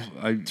 You know,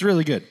 Yeah, it's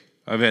really good.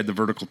 I've had the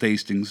vertical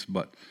tastings,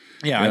 but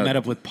Yeah, I met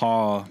up with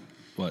Paul,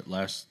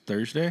 last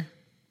Thursday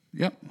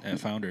yep. at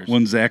Founders.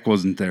 When Zach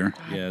wasn't there,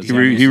 Yeah, he,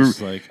 Zach he, was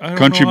just like, I don't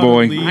country know how to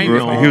boy. leave. I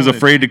know. He was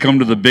afraid to come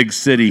to the big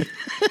city.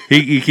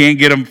 he can't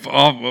get him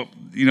off,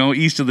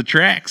 east of the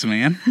tracks,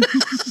 man.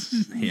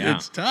 Yeah.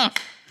 It's tough.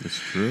 It's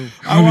true.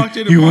 I walked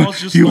in and You Paul's want,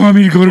 just you like, want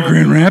me to go to "Oh,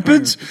 Grand my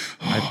Rapids?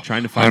 I'm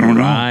trying to I find don't a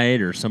know.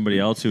 ride or somebody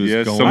else who was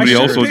Yeah, going. somebody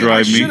I else should've will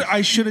drive been- me.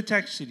 I should have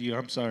texted you.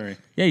 I'm sorry.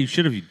 Yeah, you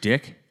should have, you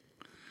dick.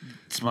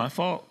 It's my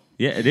fault.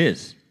 Yeah, it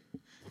is.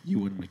 You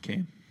wouldn't have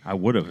came. I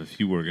would have if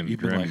you were going to You'd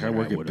been grab like, me I there,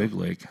 work at would've. Big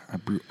Lake. I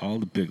brew all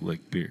the Big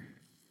Lake beer.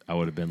 I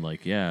would have been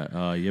like,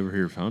 yeah, you ever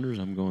hear of Founders?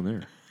 I'm going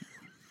there.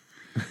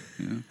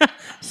 But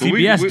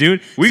CBS,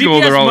 dude. We go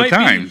CBS there all the might be-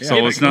 time, so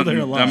Yeah, it's we go not. there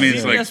a lot. I mean,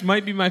 it's CBS like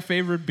might be my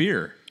favorite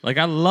beer. Like,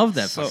 I love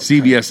that. fucking-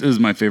 CBS is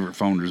my favorite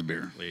Founders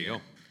beer. There you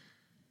go.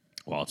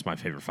 Well, it's my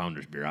favorite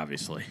Founders beer,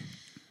 obviously.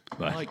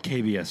 But I like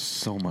KBS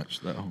so much,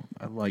 though.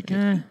 I like it.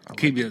 Eh.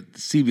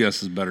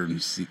 CBS is better than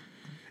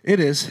It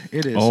is.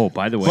 It is. Oh,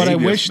 by the way, but I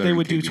CBS wish better they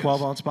would than do KBS.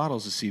 12-ounce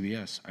bottles of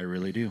CBS. I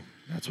really do.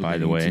 That's what By they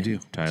the need way, to do.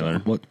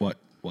 Tyler. So, what?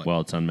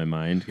 well, it's on my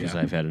mind because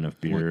Yeah. I've had enough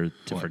beer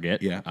to What?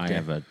 forget. Yeah, I okay.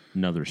 have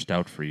another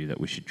stout for you that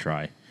we should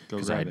try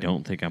because I grab it.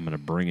 don't think I'm going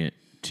to bring it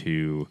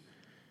to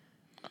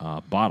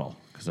bottle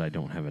because I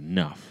don't have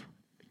enough.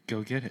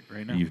 Go get it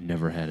right now. You've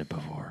never had it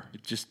before.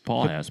 Just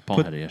Paul put, has. Paul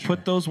put, had it yesterday.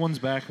 Put those ones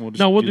back, and we'll just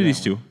No, we'll do that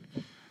these one. two.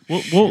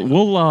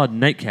 We'll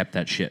nightcap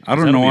that shit. I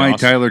don't 'cause know that'll be why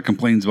awesome. Tyler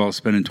complains about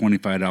spending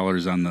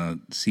 $25 on the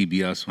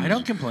CBS. When I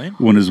don't complain.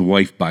 when his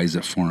wife buys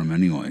it for him,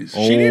 anyways.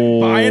 She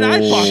didn't buy it. I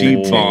bought She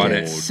the bought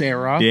ticket, it.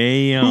 Sarah.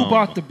 Damn. Who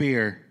bought the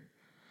beer?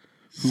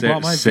 Who Sa-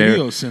 bought my Sarah-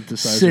 video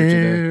synthesizer today?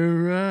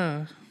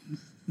 Sarah.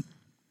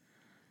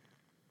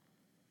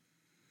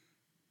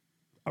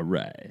 All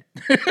right.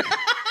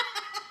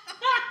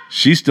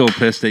 She's still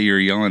pissed that you were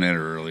yelling at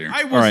her earlier.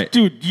 I was, All right.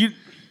 dude.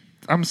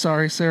 I'm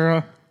sorry,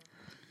 Sarah.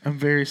 I'm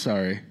very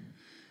sorry.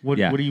 What?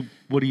 Yeah.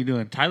 What are you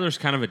doing? Tyler's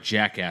kind of a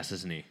jackass,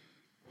 isn't he?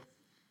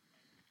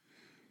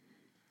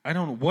 I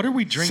don't know. What are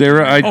we drinking?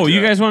 Sarah, right Oh,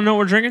 you guys want to know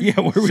what we're drinking?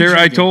 Yeah. What are we Sarah,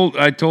 drinking?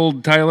 I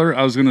told Tyler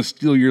I was going to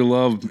steal your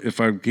love if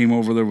I came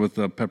over there with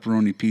a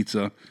pepperoni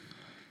pizza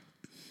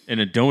And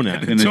a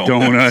donut. and a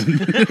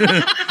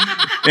donut.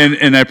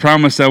 and I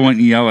promised I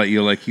wouldn't yell at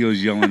you like he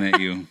was yelling at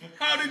you.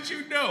 How did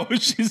you know?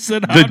 She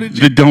said, "How did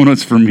you?" The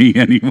donut's for me,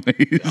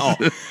 anyways. Oh,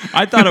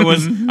 I thought it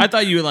was. I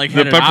thought you like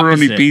had The it pepperoni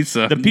opposite.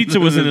 pizza. The pizza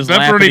was in his Pepperoni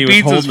lap and he was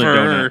pizza's holding the for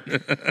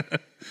donut. her.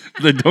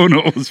 The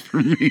donut was for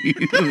me.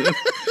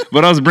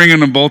 But I was bringing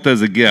them both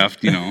as a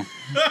gift, you know.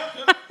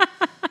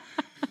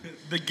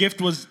 The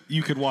gift was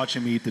you could watch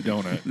him eat the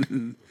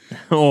donut.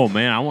 Oh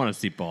man, I want to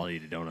see Paul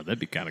eat a donut. That'd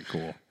be kind of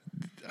cool.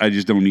 I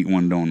just don't eat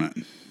one donut. I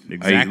eat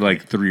Exactly.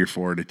 like 3 or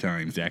 4 at a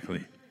time.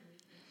 Exactly.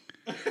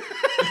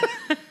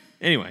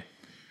 Anyway,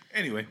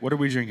 Anyway, what are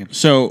we drinking?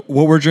 So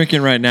what we're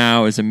drinking right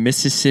now is a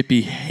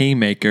Mississippi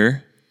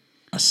Haymaker,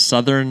 a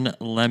Southern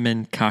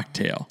Lemon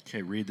Cocktail.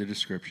 Okay, read the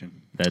description.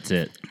 that's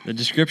it. The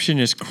description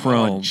is Oh,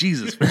 chrome.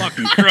 Jesus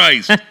fucking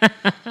Christ.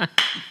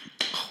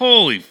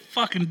 Holy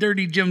fucking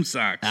dirty gym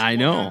socks. I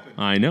know.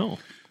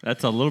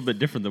 That's a little bit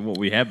different than what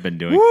we have been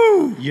doing.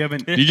 You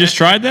haven't. You just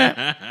tried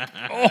that?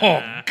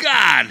 Oh,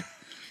 God.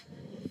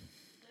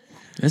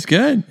 It's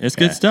good. It's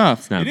good stuff.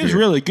 It's not It is beer.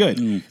 really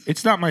good.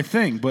 It's not my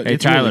thing, but Hey,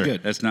 it's Tyler. really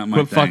good. That's not my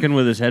Quit thing. fucking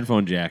with his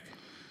headphone jack.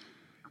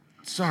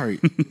 Sorry.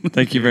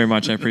 Thank you very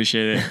much. I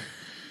appreciate it.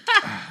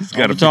 He's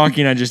got I'm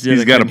talking. I just did.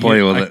 he's I gotta couldn't play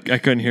hear- with it. I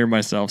couldn't hear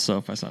myself, so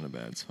if I sounded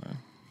bad, it's fine.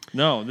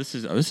 No, this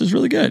is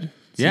really good.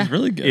 This is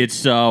really good.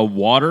 It's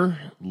water,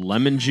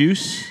 lemon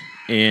juice,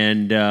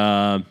 and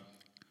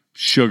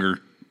sugar.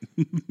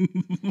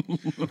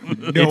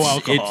 No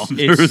alcohol.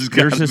 There's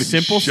gotta there's a be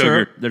simple sugar.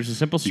 syrup. There's a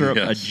simple syrup,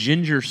 a Yes.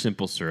 ginger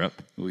simple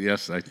syrup, Oh,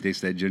 yes, I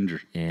taste that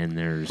ginger. and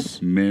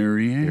there's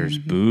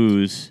Marianne.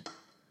 booze.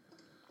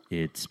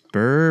 It's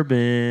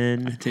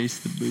bourbon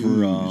taste the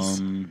booze.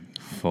 From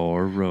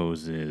 4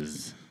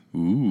 Roses.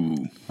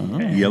 Ooh.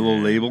 Yellow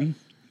label.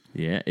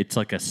 Yeah, it's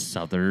like a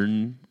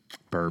southern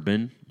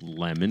bourbon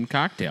lemon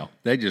cocktail.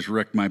 That just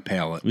wrecked my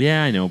palate.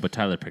 Yeah, I know, but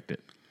Tyler picked it.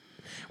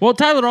 Well,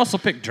 Tyler also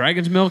picked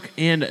Dragon's Milk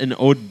and an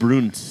Ode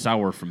Brune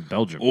sour from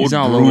Belgium. He's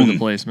all over the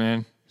place,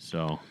 man.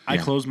 So I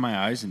closed my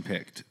eyes and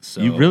picked. So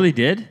you really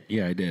did?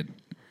 Yeah, I did.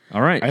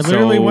 All right. I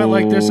literally went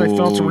like this. I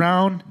felt so-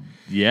 around,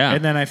 Yeah.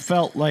 and then I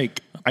felt like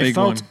big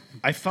one.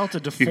 I felt a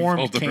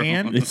deformed felt can.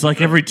 around. It's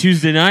like every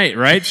Tuesday night,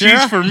 right? She's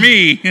Sarah? for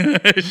me.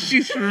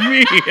 She's for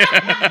me.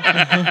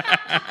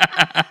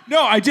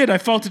 No, I did. I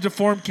felt a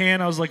deformed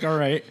can. I was like, all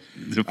right.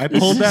 I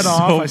pulled that so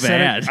off.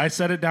 bad. I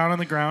set it down on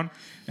the ground.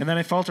 And then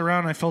I felt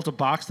around and I felt a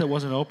box that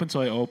wasn't open,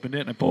 so I opened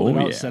it and I pulled it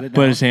out and set it down.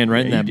 Put his hand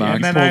right in that you did. box.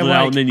 and then pulled I it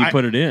out and then you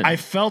put it in. I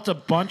felt a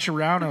bunch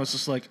around. I was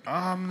just like,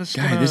 I'm just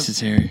Guy, gonna. this is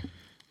hairy.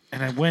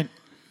 And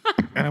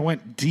I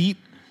went deep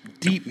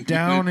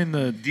down in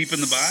the Deep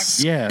in the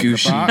box? Yeah,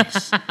 Gooshy. the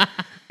box.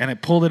 And I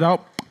pulled it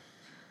out.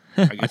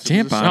 I guess it was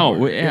tampon. sour.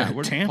 Oh, yeah. a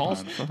We're tampon.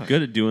 Paul's Fuck.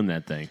 good at doing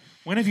that thing.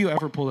 When have you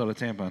ever pulled out a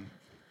tampon?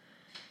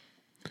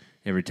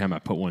 Every time I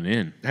put one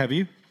in. Have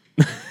you?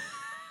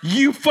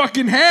 You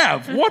fucking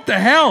have. What the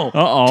hell?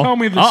 Uh-oh. Tell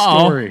me the Uh-oh.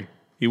 story.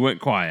 He went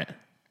quiet.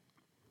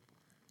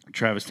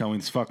 Travis, tell me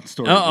this fucking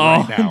story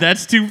Uh-oh. right now.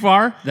 That's too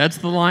far? That's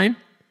the line?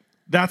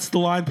 That's the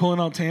line pulling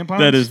out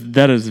tampons?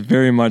 That is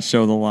very much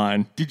so the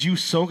line. Did you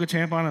soak a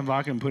tampon in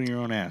vodka and put it in your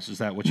own ass? Is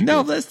that what you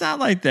No, did? that's not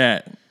like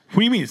that. What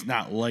do you mean it's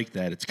not like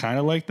that? It's kind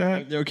of like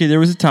that? Okay, there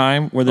was a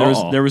time where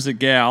Uh-oh. there was a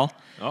gal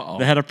Uh-oh.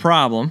 that had a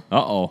problem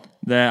Uh-oh.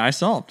 that I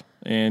solved.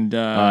 And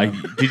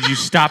Did you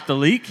stop the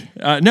leak?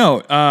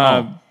 no,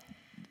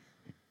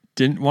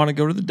 didn't want to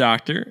go to the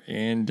doctor,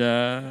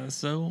 and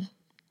so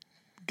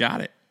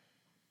got it.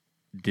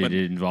 Did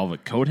it involve a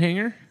coat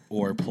hanger?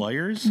 Or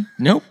pliers?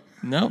 Nope,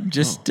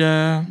 just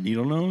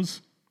Needle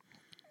nose?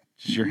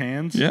 Just your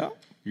hands? yeah.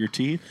 Your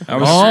teeth?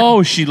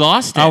 She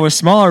lost it. I was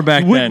smaller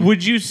back then.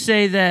 Would you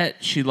say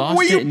that she lost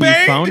Well, it you and banged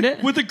you found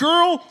it? with a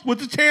girl with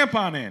the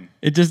tampon in.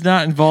 It does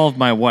not involve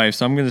my wife,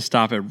 so I'm going to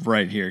stop it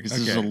right here because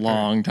this is a Okay,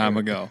 long time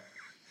ago.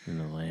 In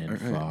a land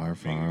far,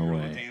 far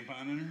away.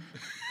 Tampon in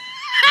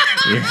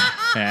her?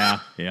 Yeah.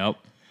 Yep.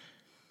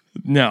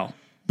 No,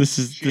 this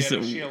is She this. had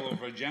a Is, shallow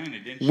vagina,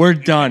 didn't she? we're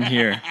done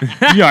here.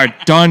 We are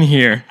done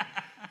here.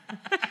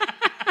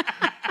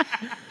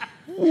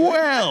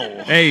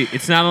 Well, Hey,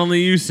 it's not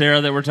only you,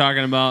 Sarah, that we're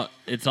talking about.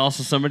 It's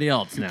also somebody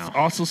else now.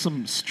 also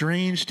some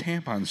strange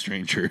tampon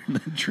stranger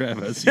that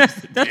Travis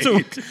used to That's date.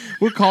 what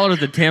we're calling her,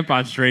 the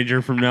tampon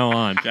stranger from now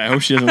on. I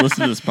hope she doesn't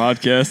listen to this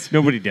podcast.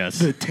 Nobody does.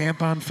 The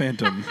tampon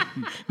phantom.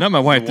 Not my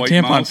wife, the white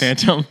tampon mouse.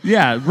 phantom.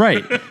 Yeah,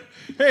 right.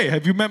 Hey,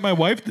 have you met my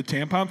wife, the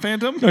tampon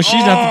phantom? No,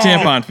 she's not the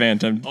tampon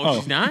phantom. Oh,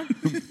 she's not?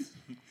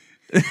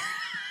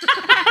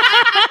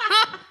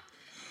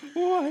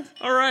 What?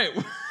 All right.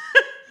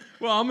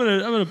 Well, I'm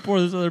gonna pour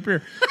this other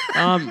beer.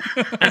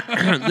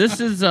 This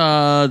is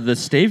the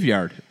Stave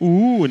Yard.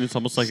 Ooh, and it's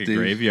almost like a Stave.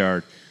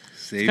 graveyard.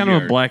 It's kind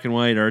of a black and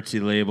white artsy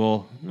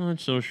label. Not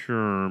so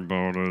sure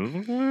about it.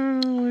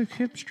 Like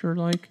hipster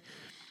like.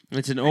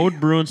 It's an old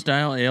Bruin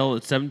style ale.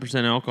 It's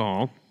 7%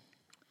 alcohol.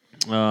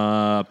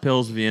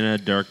 Pils Vienna,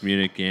 Dark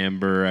Munich,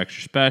 Amber,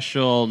 Extra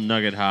Special,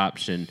 Nugget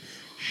Hops, and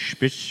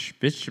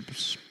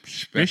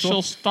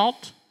Special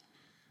Stalt.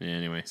 Yeah,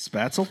 anyway.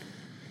 Spatzel?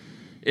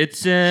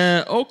 It's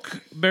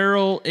oak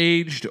barrel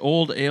aged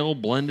old ale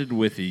blended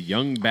with a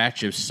young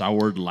batch of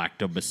soured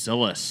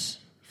lactobacillus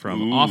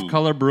from Off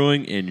Color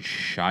Brewing in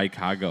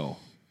Chicago.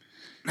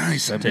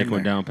 Nice. I've Take been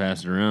one there. down,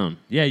 pass it around.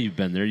 Yeah, you've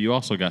been there. You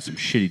also got some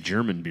shitty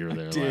German beer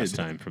there did. last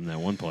time from that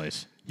one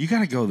place. You got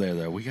to go there,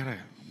 though. We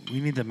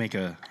need to make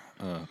a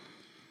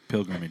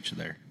pilgrimage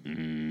there.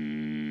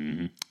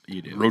 You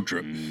do. Road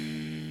trip.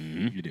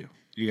 You do.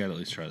 You got to at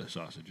least try the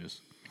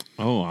sausages.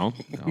 Oh, I'll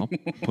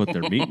put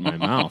their meat in my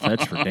mouth.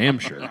 That's for damn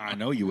sure. I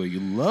know you will. You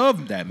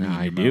love that meat. No, in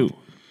I your do. mouth.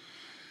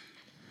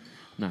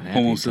 Not happy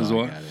Almost until as I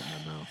what? got it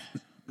in my mouth.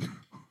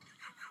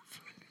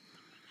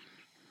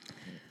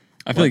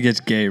 I feel like it gets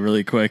gay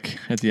really quick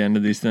at the end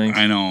of these things.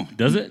 I know.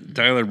 Does it?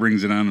 Tyler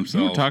brings it on We were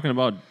himself. talking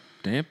about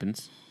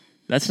dampens.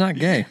 That's not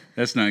gay.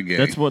 That's not gay.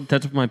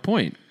 That's my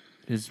point.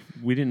 Is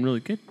we didn't really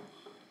get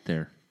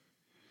there.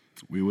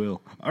 We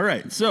will. All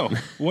right. So,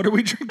 what are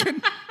we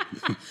drinking?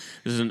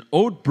 This is an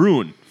Old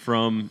Bruin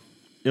from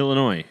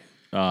Illinois.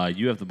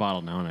 You have the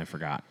bottle now, and I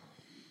forgot.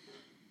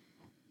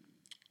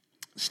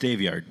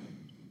 Stave Yard.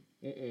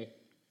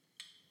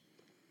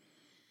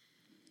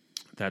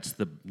 That's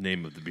the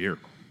name of the beer.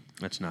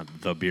 That's not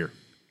the beer.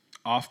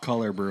 Off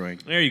Color Brewing.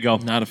 There you go.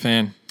 Not a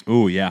fan.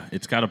 Oh yeah,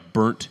 it's got a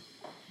burnt.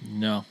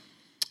 No.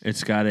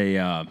 It's got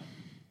a.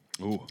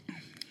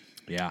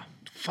 Yeah.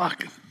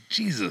 Fuck.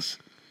 Jesus.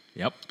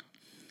 Yep.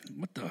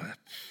 What the?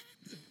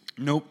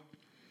 Nope.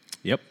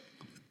 Yep.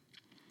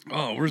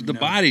 Oh, where's the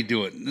body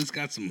to it? It's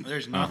got some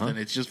There's nothing.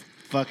 It's just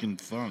fucking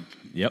funk,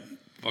 Yep.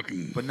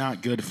 fucking. but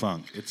not good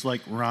funk. It's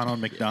like Ronald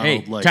McDonald.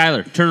 Hey, like,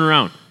 Tyler, turn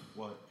around.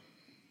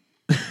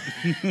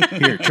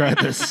 here, try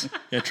this.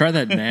 Yeah, try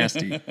that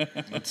nasty.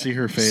 Let's see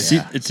her face.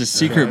 It's a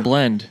secret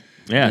blend.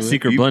 Yeah,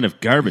 secret blend of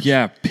garbage.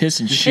 Yeah, piss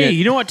and shit. Hey,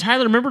 you know what,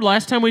 Tyler? Remember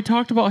last time we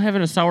talked about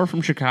having a sour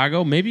from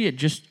Chicago? Maybe it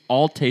just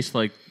all tastes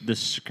like the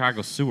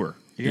Chicago sewer.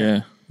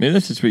 Yeah. Maybe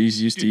that's just what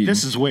he's used to eating.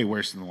 This is way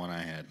worse than the one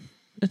I had.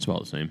 It's about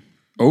the same.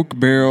 Oak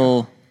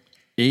barrel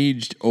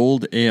aged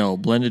old ale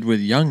blended with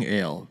young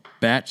ale,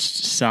 batched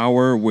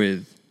sour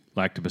with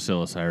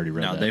Lactobacillus. I already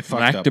read No, that. they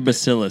fucked up.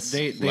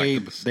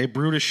 lactobacillus. They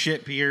brewed a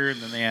shit beer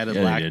and then they added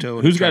Yeah, they did.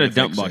 lactose. Who's to got try a to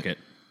dump fix it. bucket?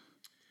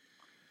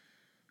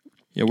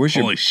 Yeah, where's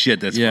your Holy shit,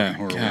 that's Yeah,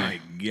 fucking horrible. God.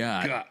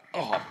 God. God.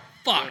 Oh,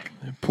 fuck.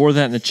 pour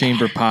that in the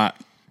chamber pot?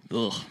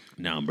 Ugh.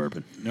 Now I'm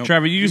burping. Nope.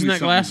 Trevor, you using me that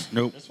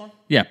something. glass? Nope.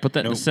 Yeah, put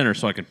that in the Nope. center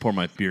so I can pour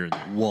my beer in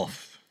there.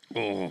 Wolf.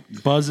 Oh,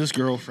 Buzz's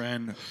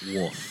girlfriend,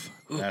 Wolf.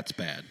 That's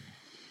bad.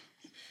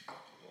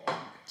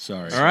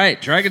 Sorry. All right,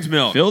 Dragon's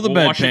Milk. Fill the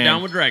We'll wash it bedpan.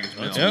 down with Dragon's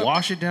Milk. Let's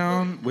wash it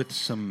down with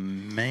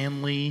some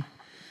manly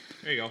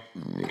There you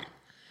go.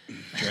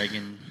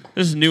 dragon.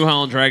 This is New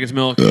Holland Dragon's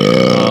Milk.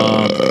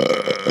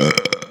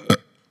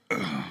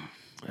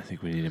 I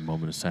think we need a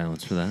moment of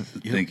silence for that.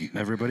 thank you.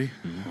 Everybody.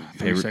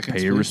 Pay, 30 seconds,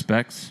 pay your please.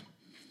 respects.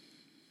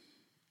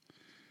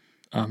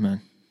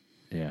 Amen.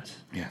 Yes.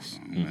 Yes.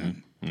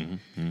 Man.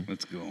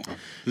 Let's go.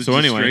 This So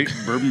is anyway.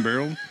 straight bourbon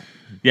barrel.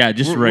 Yeah,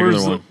 just a Where-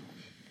 regular where's one.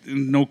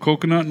 No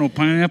coconut, no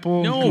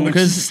pineapple. No,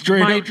 because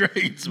straight my, up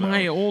Dragon's Milk.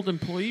 my old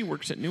employee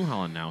works at New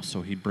Holland now,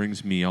 so he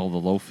brings me all the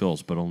low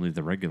fills, but only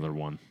the regular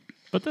one.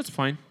 But that's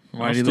fine.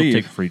 Why'd I'll he still leave?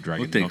 take free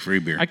Dragon's We'll take Milk. free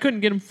beer. I couldn't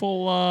get him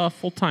full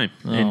time,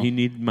 and Oh. he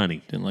needed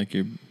money. Didn't like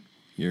your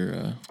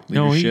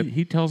No, leadership.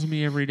 he tells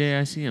me every day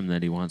I see him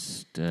that he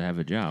wants to have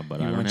a job, but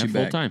I don't wants have you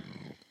full back. time.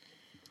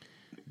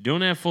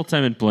 Don't have full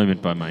time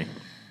employment by my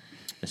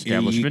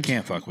establishment. You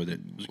can't fuck with it.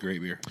 It was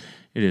great beer.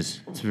 It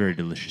is. It's very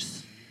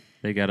delicious.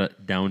 They got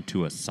it down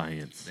to a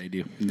science. They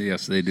do.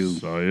 Yes, they do.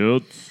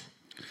 Science.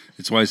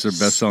 It's why it's their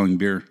best-selling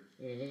beer.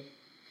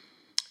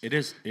 It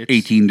is. It's,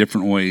 18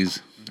 different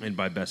ways. And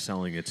by best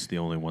selling, it's the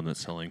only one that's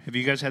selling. Have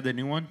you guys had the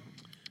new one?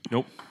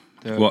 Nope.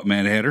 What,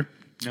 Mad Hatter?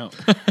 No.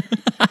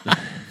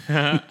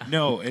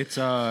 No, it's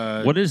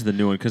What is the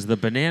new one? Because the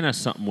banana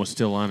something was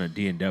still on at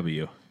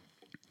D&W.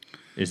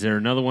 Is there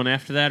another one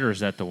after that, or is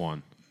that the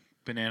one?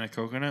 banana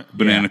coconut.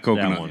 Banana Yeah,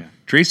 coconut. that one.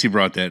 Tracy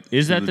brought that.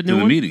 Is to that the to new the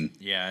one? meeting?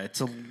 Yeah, it's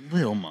a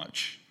little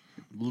much.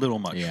 Little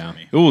much Yeah. for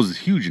me. It was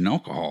huge in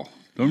alcohol.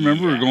 Don't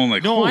remember we were going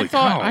like, No, holy I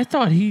thought cow. I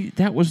thought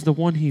that was the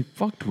one he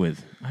fucked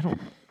with. I don't.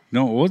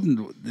 No, it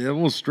wasn't. It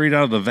was straight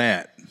out of the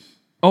vat.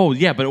 Oh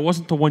yeah, but it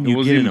wasn't the one you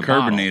wasn't get in even a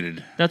bottle.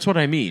 carbonated. That's what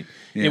I mean.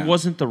 Yeah. It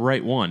wasn't the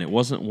right one. It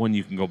wasn't one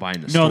you can go buy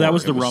in the store. No, that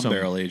was the It rum some-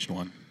 barrel aged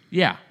one.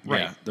 Yeah,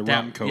 right. Yeah, the That-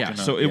 rum Yeah, coconut,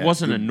 so it yeah.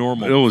 wasn't a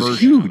normal. It was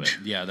version of huge.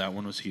 it. Yeah, that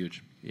one was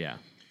huge. Yeah.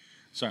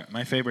 Sorry,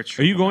 my favorite's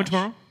Are you triple going mash.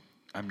 tomorrow?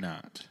 I'm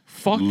not.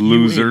 Fuck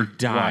Loser. You and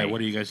die. Why?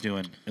 What are you guys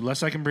doing?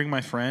 Unless I can bring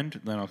my friend,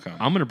 then I'll come.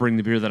 I'm going to bring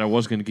the beer that I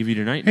was going to give you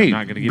tonight. and Hey, I'm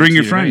not going to give bring it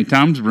your to you friend. tonight.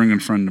 Tom's bringing a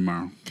friend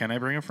tomorrow. Can I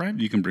bring a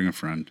friend? You can bring a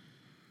friend.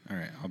 All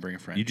right, I'll bring a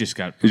friend. You just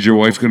got. Is your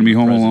wife going to be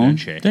home alone? President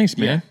Che. Thanks,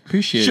 man.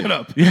 Appreciate it. Shut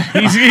up. Yeah,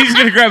 he's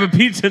going to grab a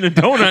pizza and a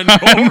donut and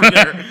go over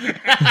there.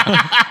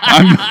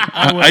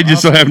 I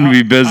just so happen to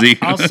be busy.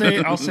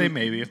 I'll say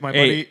maybe if my buddy.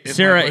 Hey, if my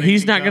Sarah, buddy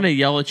he's can not come. going to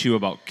yell at you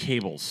about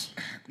cables.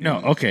 No.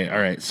 Okay. All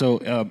right.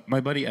 So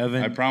my buddy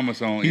Evan. I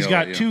promise I won't He's yell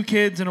got at you. 2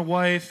 kids and a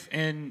wife,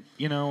 and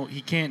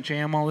he can't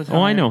jam all the time.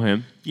 Oh, I know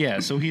him. Yeah.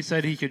 So he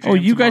said he could. Jam Oh,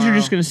 you guys are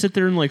just tomorrow. going to sit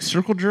there and like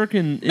circle jerk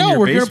in No, your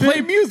we're gonna basement?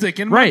 play music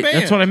in my Right, band.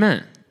 that's what I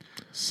meant.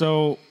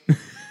 So You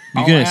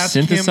I'll gonna ask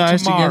him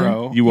synthesize together?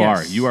 tomorrow. You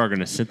Yes. are going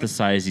to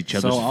synthesize each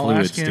other's So I'll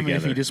fluids ask him together.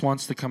 if he just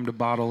wants to come to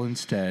Bottle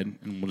instead,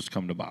 and we'll just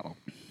come to Bottle.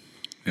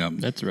 Yeah.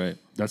 That's right.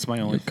 That's my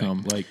only thing.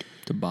 Come Like,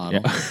 to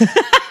bottle.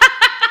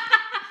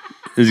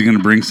 Is he going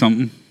to bring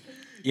something?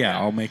 yeah,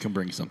 I'll make him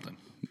bring something.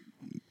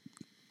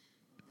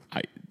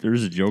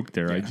 There's a joke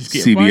there. I just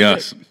can't find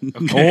CBS. it.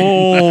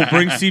 Oh,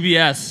 bring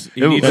CBS.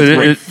 He needs It- to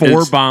bring it- 4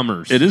 it's-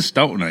 bombers. It is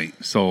stout night,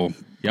 so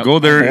Yep. go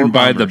there 4 and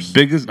buy bombers. the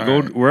biggest. All Go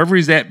right. wherever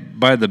he's at.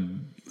 Buy the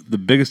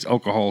biggest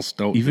alcohol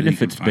stout. Even that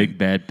if you it's can Big find.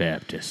 Bad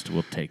Baptist,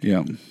 we'll take it.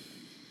 Yeah.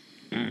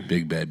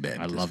 Big Bad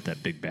Baptist. I love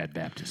that Big Bad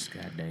Baptist.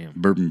 God damn.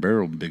 Bourbon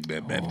Barrel Big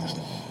Bad Baptist.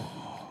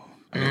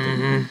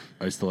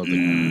 I still have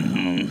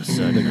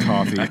the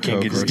coffee. I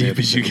can't get as Cocoa deep Nip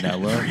as you can.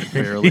 vanilla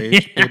barrel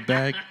aged Big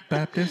Bag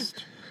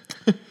Baptist.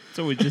 That's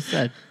what we just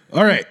said.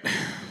 All right,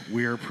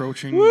 we are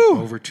approaching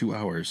over 2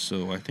 hours,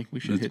 so I think we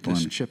should That's hit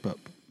plenty. this chip up.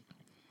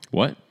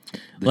 What?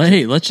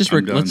 Hey, let's just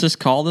I'm done. let's just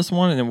call this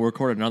one and then we'll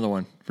record another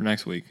one for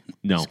next week.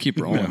 No. Just keep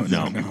rolling.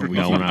 No,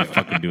 we're not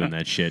fucking doing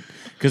that shit.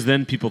 Because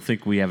then people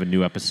think we have a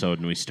new episode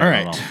and we All start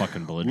right, out all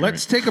fucking belligerent.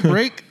 let's take a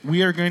break.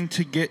 We are going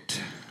to get.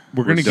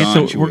 we're gonna we're get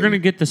done. we're gonna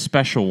get the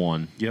special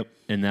one. Yep.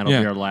 And that'll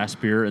Yeah. be our last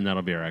beer, and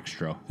that'll be our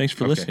extra. Thanks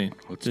for Okay, listening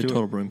let's to the do it.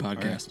 Total Brewing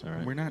Podcast. All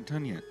right. We're not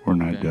done yet. We're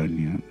not done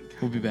yet.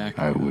 We'll be back.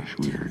 I wish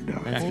we were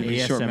done. That's After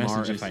these short ASMR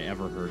messages. if I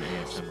ever heard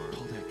ASMR.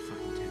 Pull that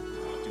fucking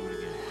tape.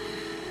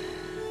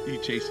 Do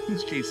it again.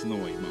 Who's chasing the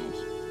white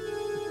mouse?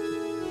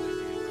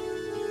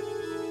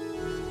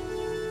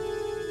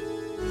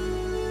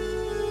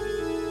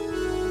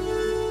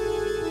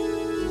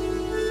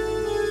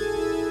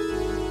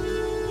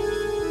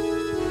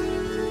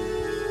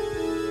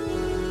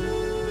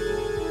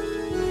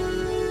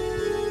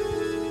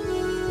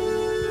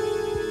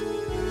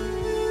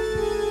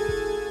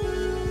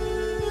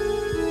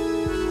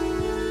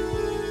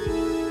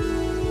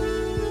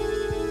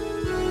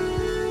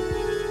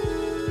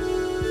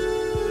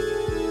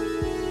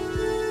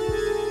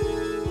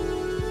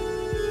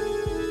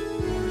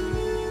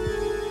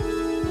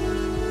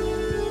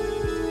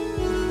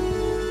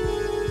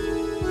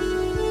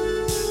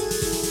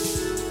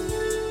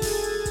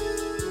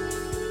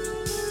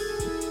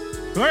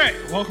 All right,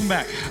 welcome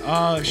back.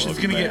 Shit's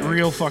gonna get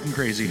real fucking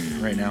crazy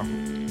right now.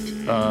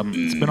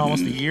 It's been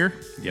almost a year.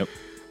 Yep.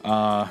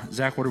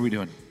 Zach, what are we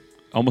doing?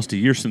 Almost a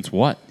year since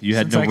what? You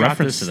had Since no I got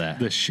reference this, to that.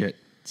 This shit.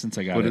 Since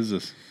I got What it. is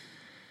this?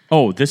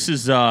 Oh, this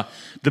is the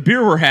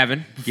beer we're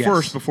having Yes.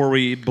 first before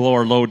we blow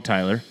our load,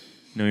 Tyler.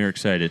 No, you're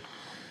excited.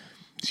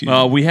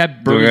 We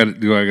had bourbon.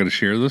 Do I got to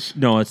share this?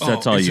 No, that's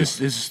all is you. This, is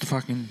this the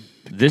fucking?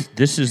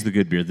 This is the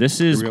good beer. This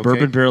is Are we okay?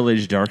 bourbon barrel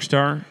aged Dark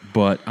Star,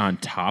 but on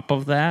top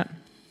of that,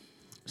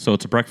 so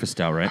it's a breakfast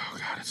stout, right? Oh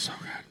god, it's so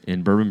good.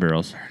 In bourbon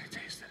barrels. I already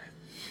tasted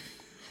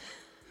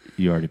it.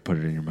 You already put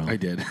it in your mouth. I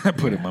did. I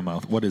put it in my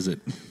mouth. What is it?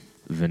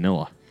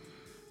 Vanilla.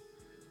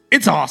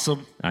 It's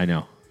awesome. I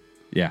know.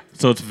 Yeah.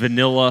 So it's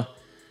vanilla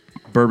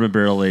bourbon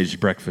barrel aged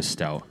breakfast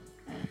stout.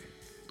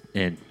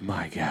 And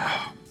my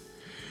God.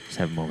 Just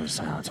have a moment of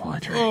silence while I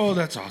drink. Oh,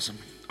 that's awesome.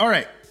 All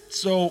right,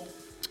 so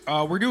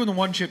we're doing the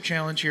 1 chip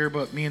challenge here,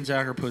 but me and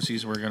Zach are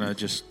pussies. We're gonna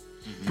just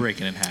break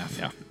it in half.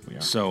 Yeah, we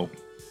are. So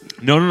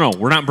No.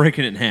 We're not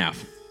breaking it in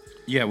half.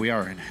 yeah, we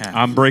are in half.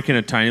 I'm breaking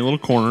a tiny little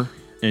corner,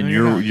 and No,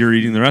 you're not. you're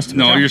eating the rest of it.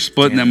 No, you're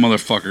splitting that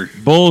motherfucker.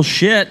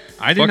 Bullshit.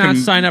 I did not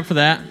Fucking- sign up for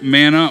that.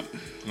 Man up.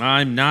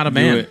 I'm not a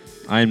man. it.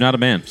 I am not a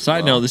man.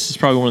 Side note, this is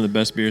probably one of the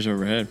best beers I've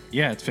ever had.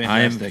 Yeah, it's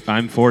I am. fantastic.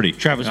 I'm 40.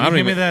 Travis, I will don't you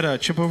give me even-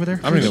 that chip over there?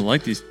 I don't even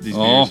like these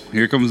Oh, beers.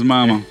 here comes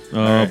Mama.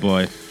 Oh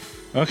boy.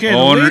 Okay,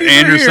 Oh, the and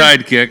ladies are her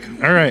here.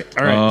 sidekick. All right.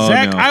 Oh,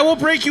 Zach, no. I will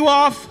break you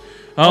off.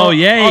 Oh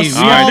yay! a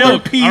small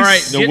milk. piece. All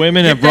right, The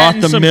women have that brought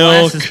in the some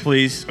milk. Glasses,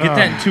 please get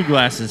that in 2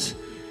 glasses.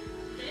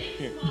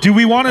 Do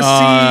we want to see?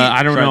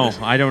 I don't try know. this.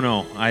 I don't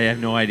know. I have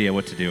no idea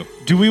what to do.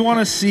 Do we want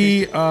to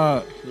see?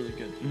 Really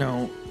good.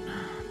 No.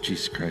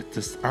 Jesus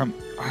Christ!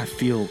 I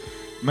feel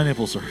my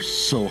nipples are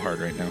so hard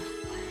right now.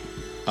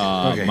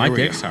 Okay, My here we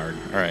dick's go. hard.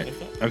 All right.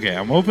 Okay,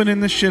 I'm opening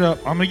this shit up.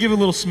 I'm gonna give it a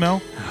little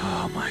smell.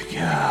 Oh my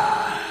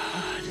god!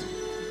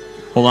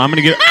 Hold on, I'm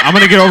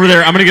gonna get over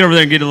there. I'm gonna get over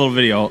there and get a little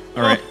video.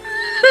 All right.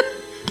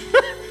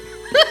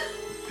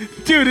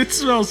 Dude, it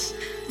smells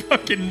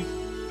fucking.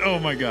 Oh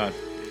my god.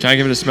 Can I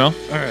give it a smell?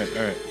 All right.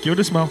 Give it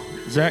a smell.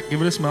 Zach,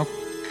 give it a smell.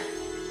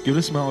 Give it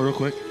a smell real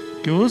quick.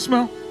 Give it a little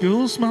smell. Give it a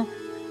little smell.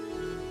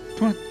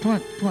 Come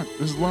on.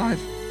 This is live.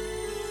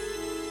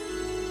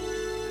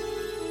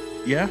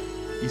 Yeah?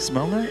 You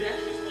smell that?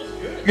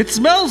 It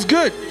smells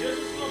good.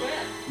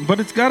 But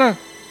it's got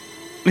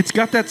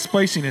that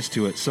spiciness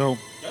to it, so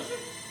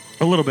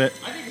a little bit.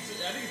 I think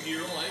it's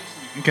zero.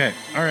 Okay.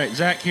 All right,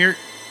 Zach, here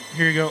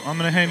you go. I'm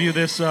gonna hand you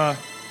this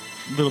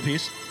little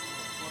piece.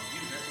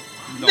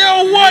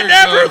 No,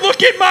 whatever.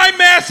 Look at my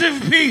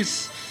massive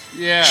piece.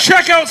 Yeah.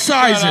 Check out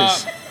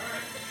sizes.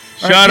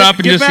 Shut up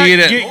and just eat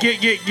it.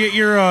 Get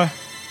your.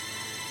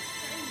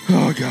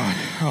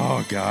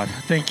 Oh God.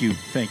 Thank you.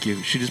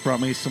 She just brought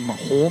me some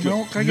whole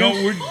milk. I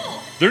guess.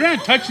 They're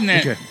not touching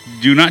that. Okay.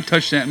 Do not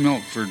touch that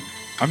milk for.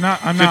 I'm not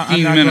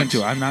 15 going minutes.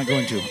 to. I'm not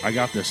going to. I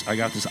got this. I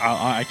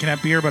can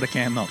have beer, but I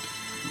can't have milk.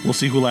 We'll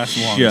see who lasts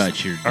the longest.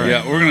 Shut your. All right.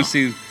 Yeah, we're gonna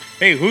see.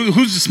 Hey,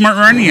 who's the smart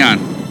running on?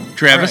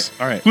 Travis.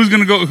 All right. Who's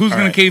gonna go? Who's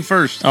gonna right. cave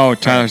first? Oh,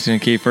 Tyler's going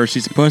to cave first.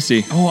 He's a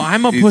pussy. Oh,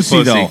 I'm a He's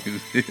pussy though.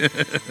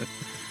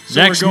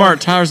 Zach's we're smart. going-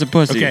 Tyler's a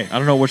pussy. Okay. I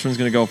don't know which one's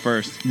going to go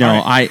first. No,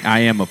 All I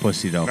am a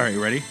pussy though. All right,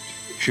 you ready?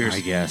 Cheers. I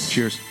guess.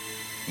 Cheers.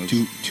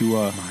 To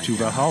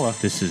Valhalla.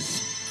 This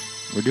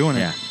is. We're doing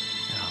it. Yeah.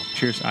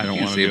 Cheers. I don't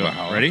Can't want say to do it.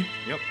 Valhalla. Ready?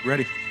 Yep.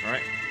 Ready. All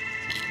right.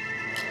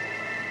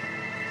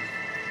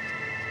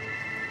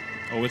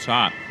 Oh, it's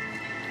hot.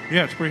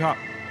 Yeah, it's pretty hot.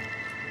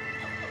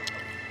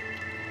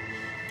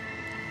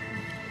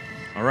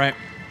 All right.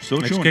 Still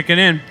It's chewing. kicking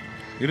in.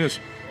 It is.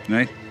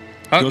 Nice.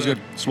 Feels good.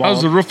 Swallow.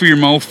 How's the roof of your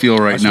mouth feel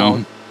right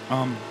now?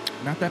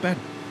 Not that bad.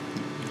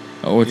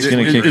 Oh, it's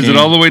going to kick Is in. it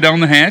all the way down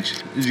the hatch?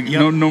 Is it,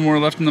 Yep. no more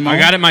left in the mouth? I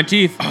got it in my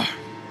teeth.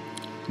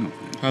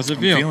 How's it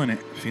I'm feel? feeling it.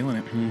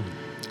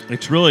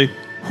 It's really.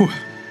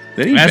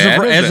 That ain't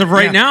bad, is As it? of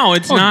right Yeah. now,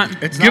 it's Oh,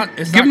 not. It's give not.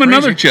 It's give not him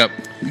another crazy. chip.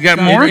 You got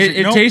No, more?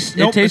 It Nope, tastes.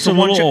 nope, It tastes it's a a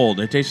one little chip. old.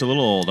 It tastes a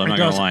little old. I'm It not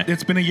does. gonna lie.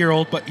 It's been a year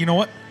old, but you know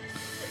what?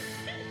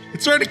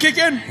 It's starting to kick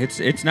in.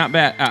 It's not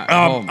bad.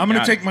 I'm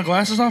gonna take my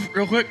glasses off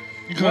real quick.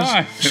 Because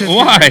Why? shit's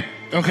Why?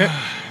 Okay.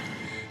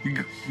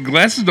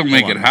 Glasses don't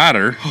make Hold it on.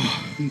 hotter.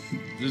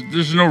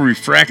 There's no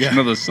refraction Yeah.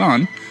 of the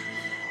sun.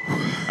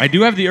 I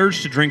do have the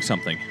urge to drink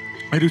something.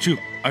 I do too.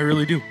 I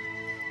really do.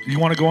 You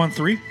want to go on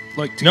 3?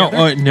 Like No,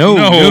 together? no.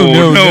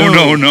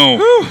 No.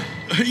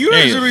 You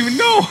guys Hey. don't even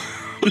know.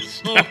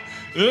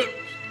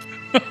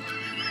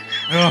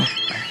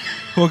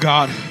 Oh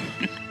God.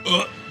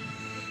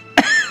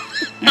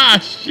 Ah,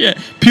 shit.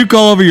 Puke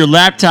all over your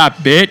laptop,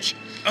 bitch.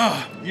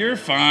 You're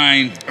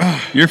fine.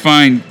 You're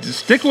fine. Just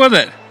stick with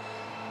it.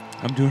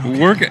 I'm doing okay.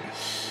 Work it.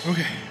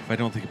 Okay. If I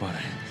don't think about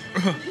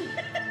it.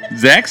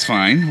 Zach's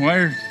fine. Why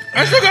are...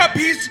 I still got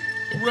piece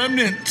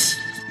remnants.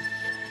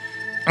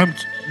 I'm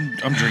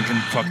drinking.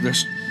 Fuck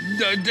this.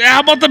 How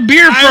about the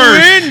beer first?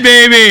 I win,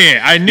 baby.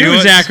 I You knew know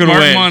what? Zach would Smart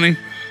win. money.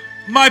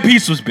 My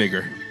piece was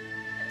bigger.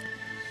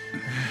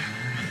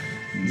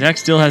 Zach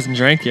still hasn't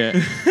drank yet.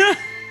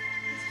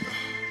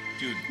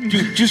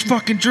 Dude, just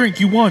fucking drink.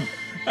 You won.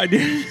 I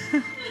did.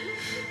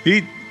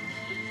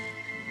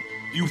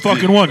 You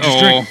fucking won. Just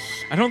drink.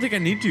 I don't think I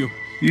need to. You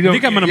I don't-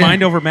 think I'm gonna yeah.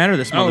 mind over matter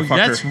this Oh, motherfucker.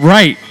 that's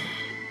right.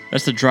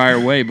 That's the drier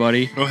way,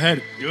 buddy. Go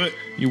ahead. Do it.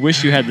 You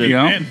wish you had the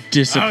Yeah. Man, I don't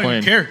discipline.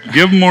 even care.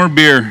 Give him more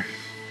beer.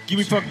 Give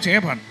me fucking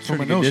tampon for my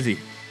Get nose. dizzy.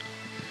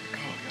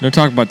 Don't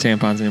talk about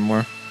tampons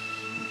anymore.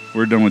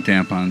 We're done with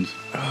tampons.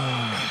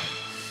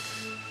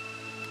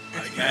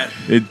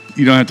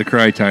 You don't have to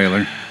cry,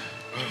 Tyler.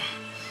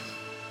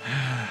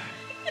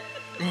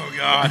 Oh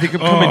God. I think I'm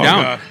coming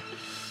down. God.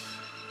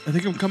 I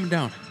think I'm coming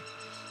down.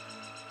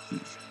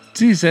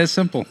 See, it's that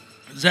simple.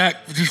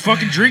 Zach, just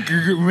fucking drink.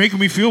 You're making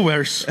me feel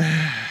worse.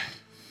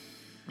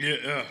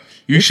 Yeah.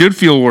 You should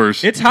feel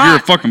worse. It's You're a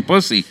hot. fucking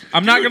pussy.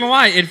 I'm not gonna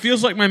lie. It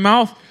feels like my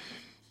mouth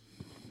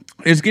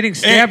is getting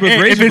stabbed with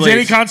If razor it's any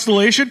blades.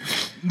 constellation,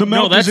 the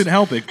No, milk isn't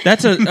helping.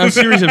 That's a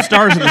series of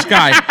stars in the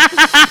sky.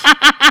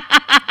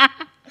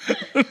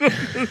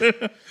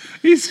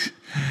 He's.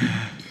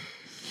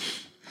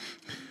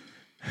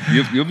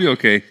 You'll be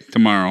okay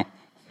tomorrow.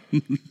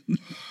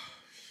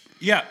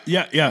 Yeah.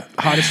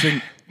 Hottest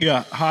thing.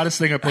 Yeah, hottest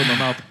thing I put in my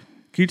mouth.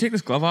 Can you take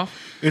this glove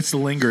off? It's the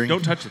lingering.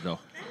 Don't touch it though.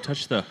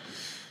 Touch the.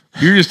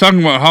 You're just talking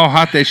about how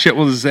hot that shit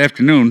was this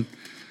afternoon.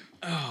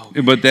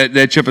 But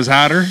that chip is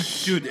hotter?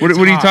 Dude, What it's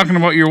are you hot. talking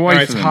about your wife?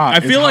 Alright, it's then? hot. I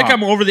feel It's like hot.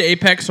 I'm over the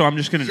apex, so I'm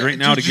just going to drink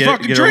now to Just get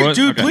fucking it drink, over with.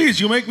 dude. Okay. Please,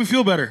 you'll make me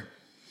feel better.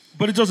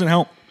 But it doesn't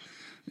help.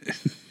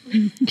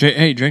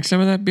 Hey, drink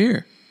some of that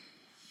beer.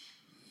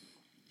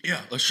 Yeah,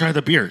 let's try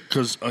the beer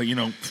because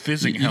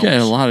fizzing You helps. got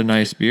a lot of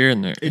nice beer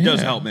in there. It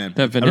does help, man.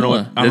 That I don't know vanilla. what,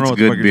 I don't That's know what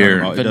good the fuck you're beer.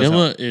 talking about. It does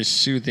Vanilla help. is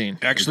soothing.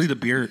 Actually, the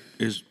beer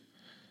is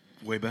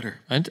way better.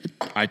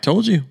 I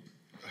told you.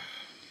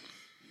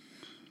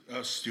 That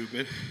was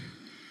stupid.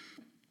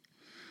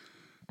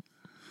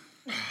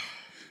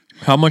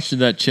 How much did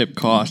that chip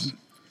cost?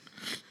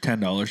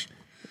 $10.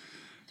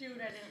 Dude, I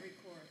didn't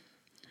record.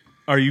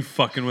 Are you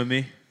fucking with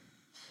me?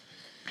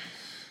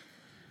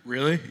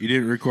 Really? You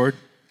didn't record?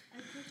 I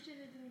pushed it,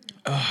 it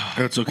didn't.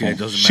 That's okay. It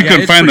doesn't She matter.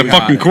 couldn't it's find the pretty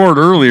fucking hot. cord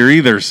earlier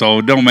either, so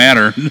it don't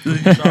matter.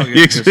 It's all good.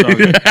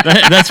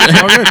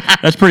 It's all good.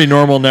 That's pretty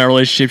normal in that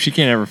relationship. She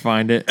can't ever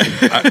find it.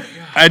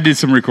 I did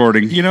some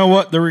recording. You know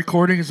what? The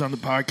recording is on the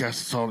podcast.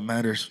 That's all that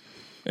matters.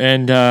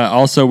 And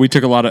also, we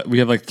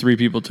have like 3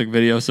 people took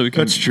video, so we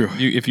can. That's true.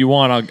 If you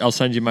want, I'll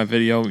send you my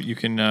video. You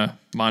can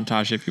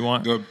montage if you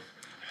want. Good.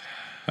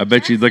 I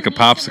bet you'd like a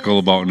popsicle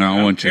about now,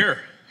 wouldn't you? Here.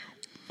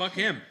 Fuck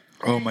him.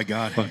 Oh my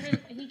god.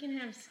 He can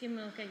have skim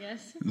milk, I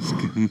guess.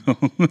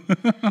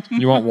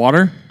 You want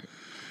water?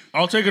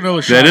 I'll take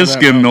another shot. That of is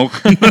skim milk.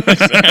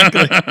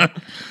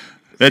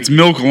 That's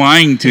milk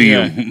lying to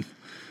Yeah. you.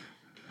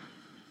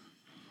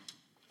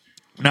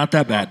 Not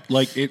that bad.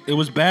 Like it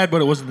was bad,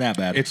 but it wasn't that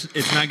bad.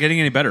 It's not getting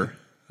any better.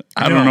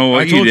 I don't know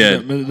what I you told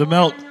did. The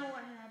milk. I don't know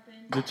what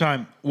happened. The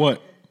time.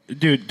 What?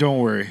 Dude, don't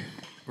worry.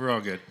 We're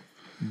all good.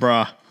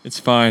 Bruh, it's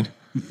fine.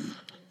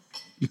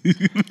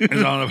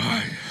 It's on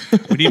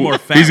the We need more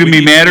fat. He's gonna We be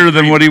need madder more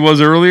than cream. what he was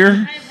earlier. I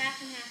have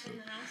half and half in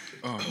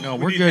the house. No,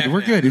 we're good.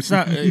 We're good. It's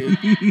not.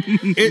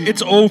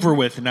 It's over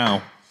with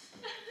now.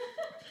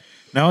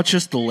 Now it's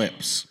just the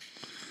lips.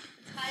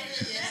 Tired of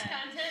this content.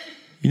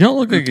 You don't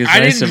look like as I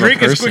nice didn't of a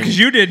drink as person quick as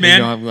you did, when man.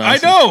 don't have I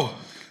glasses. know,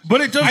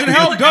 but it doesn't I feel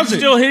help, like does I'm it?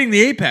 still hitting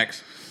the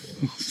apex.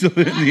 Still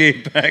in the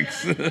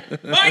apex.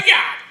 My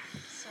God!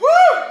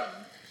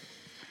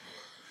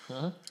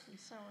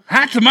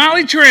 Hot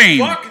tamale train.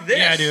 Fuck this.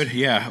 Yeah, dude.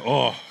 Yeah.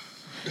 Oh,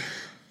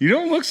 You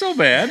don't look so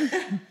bad.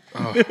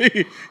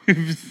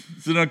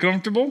 Is it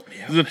uncomfortable?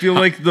 Does it feel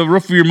like the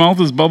roof of your mouth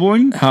is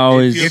bubbling? How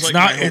is Feels It's like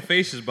not- My whole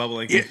face is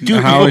bubbling.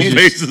 dude. How is Your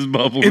your- face is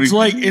bubbling. It's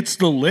like it's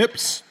the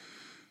lips.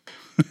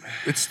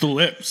 It's the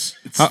lips.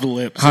 It's the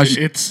lips. how's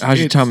your it's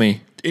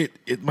tummy?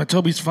 My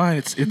tummy's fine.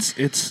 It's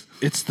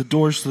the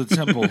doors to the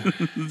temple.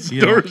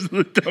 You know? doors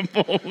to the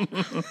temple.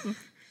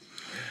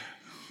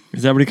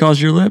 Is that what he calls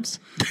your lips?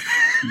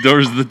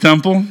 Doors to the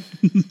temple.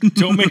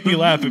 Don't make me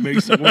laugh. It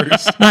makes it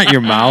worse. Not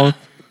your mouth.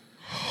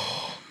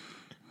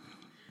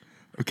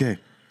 Okay.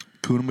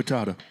 Kuna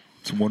Matata.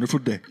 It's a wonderful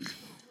day.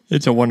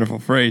 It's a wonderful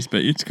phrase,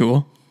 but it's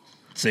cool.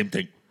 Same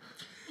thing.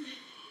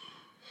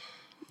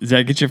 Does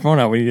that get your phone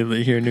out when you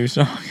hear a new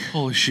song?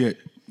 Holy shit.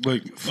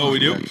 Like, Oh, we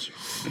do?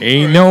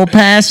 Ain't no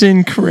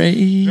passing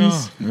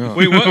craze.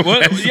 Wait,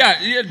 what?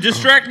 Yeah,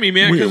 distract me,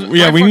 man. 'cause We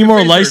my need fucking more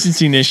face hurts.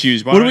 licensing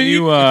issues. Why What do don't we need?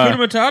 you Hakuna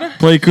Matata?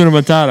 play Kuna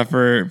Matata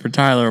for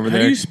Tyler over How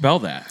do there? you spell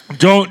that?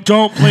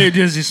 Don't play a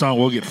Disney song.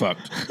 We'll get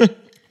fucked.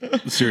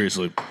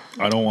 Seriously.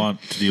 I don't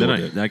want to deal with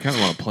it. I kind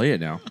of want to play it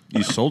now.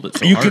 You sold it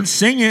so You hard. can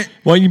sing it.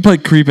 Well, you play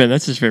Creepin'.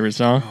 That's his favorite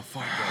song.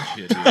 Fuck that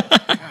shit,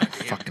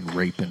 dude. Fucking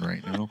raping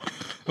right now.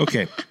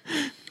 Okay.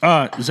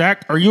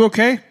 Zach, are you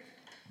okay?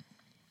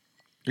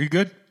 Are you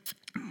good?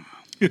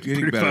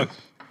 Getting better.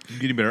 I'm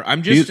getting better.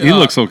 I'm just. He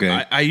looks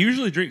okay. I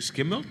usually drink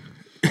skim milk,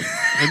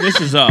 and this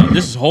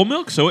is whole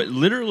milk. So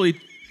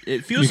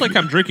it feels like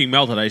I'm drinking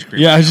melted ice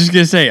cream. Yeah, I was just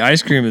gonna say,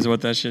 ice cream is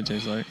what that shit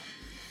tastes like.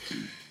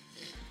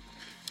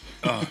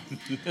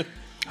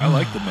 I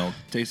like the milk.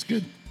 Tastes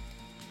good.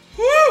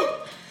 Woo!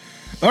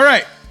 All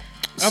right.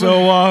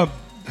 So,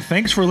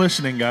 thanks for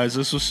listening, guys.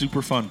 This was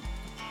super fun.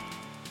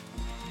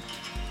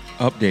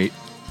 Update.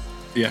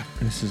 Yeah.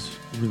 This is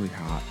really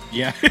hot.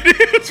 Yeah.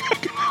 It's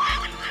fucking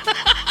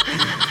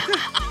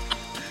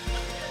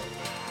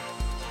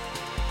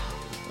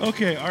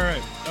Okay, all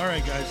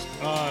right, guys.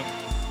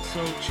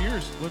 So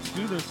cheers. Let's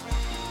do this.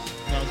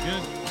 Sounds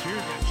good.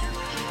 Cheers.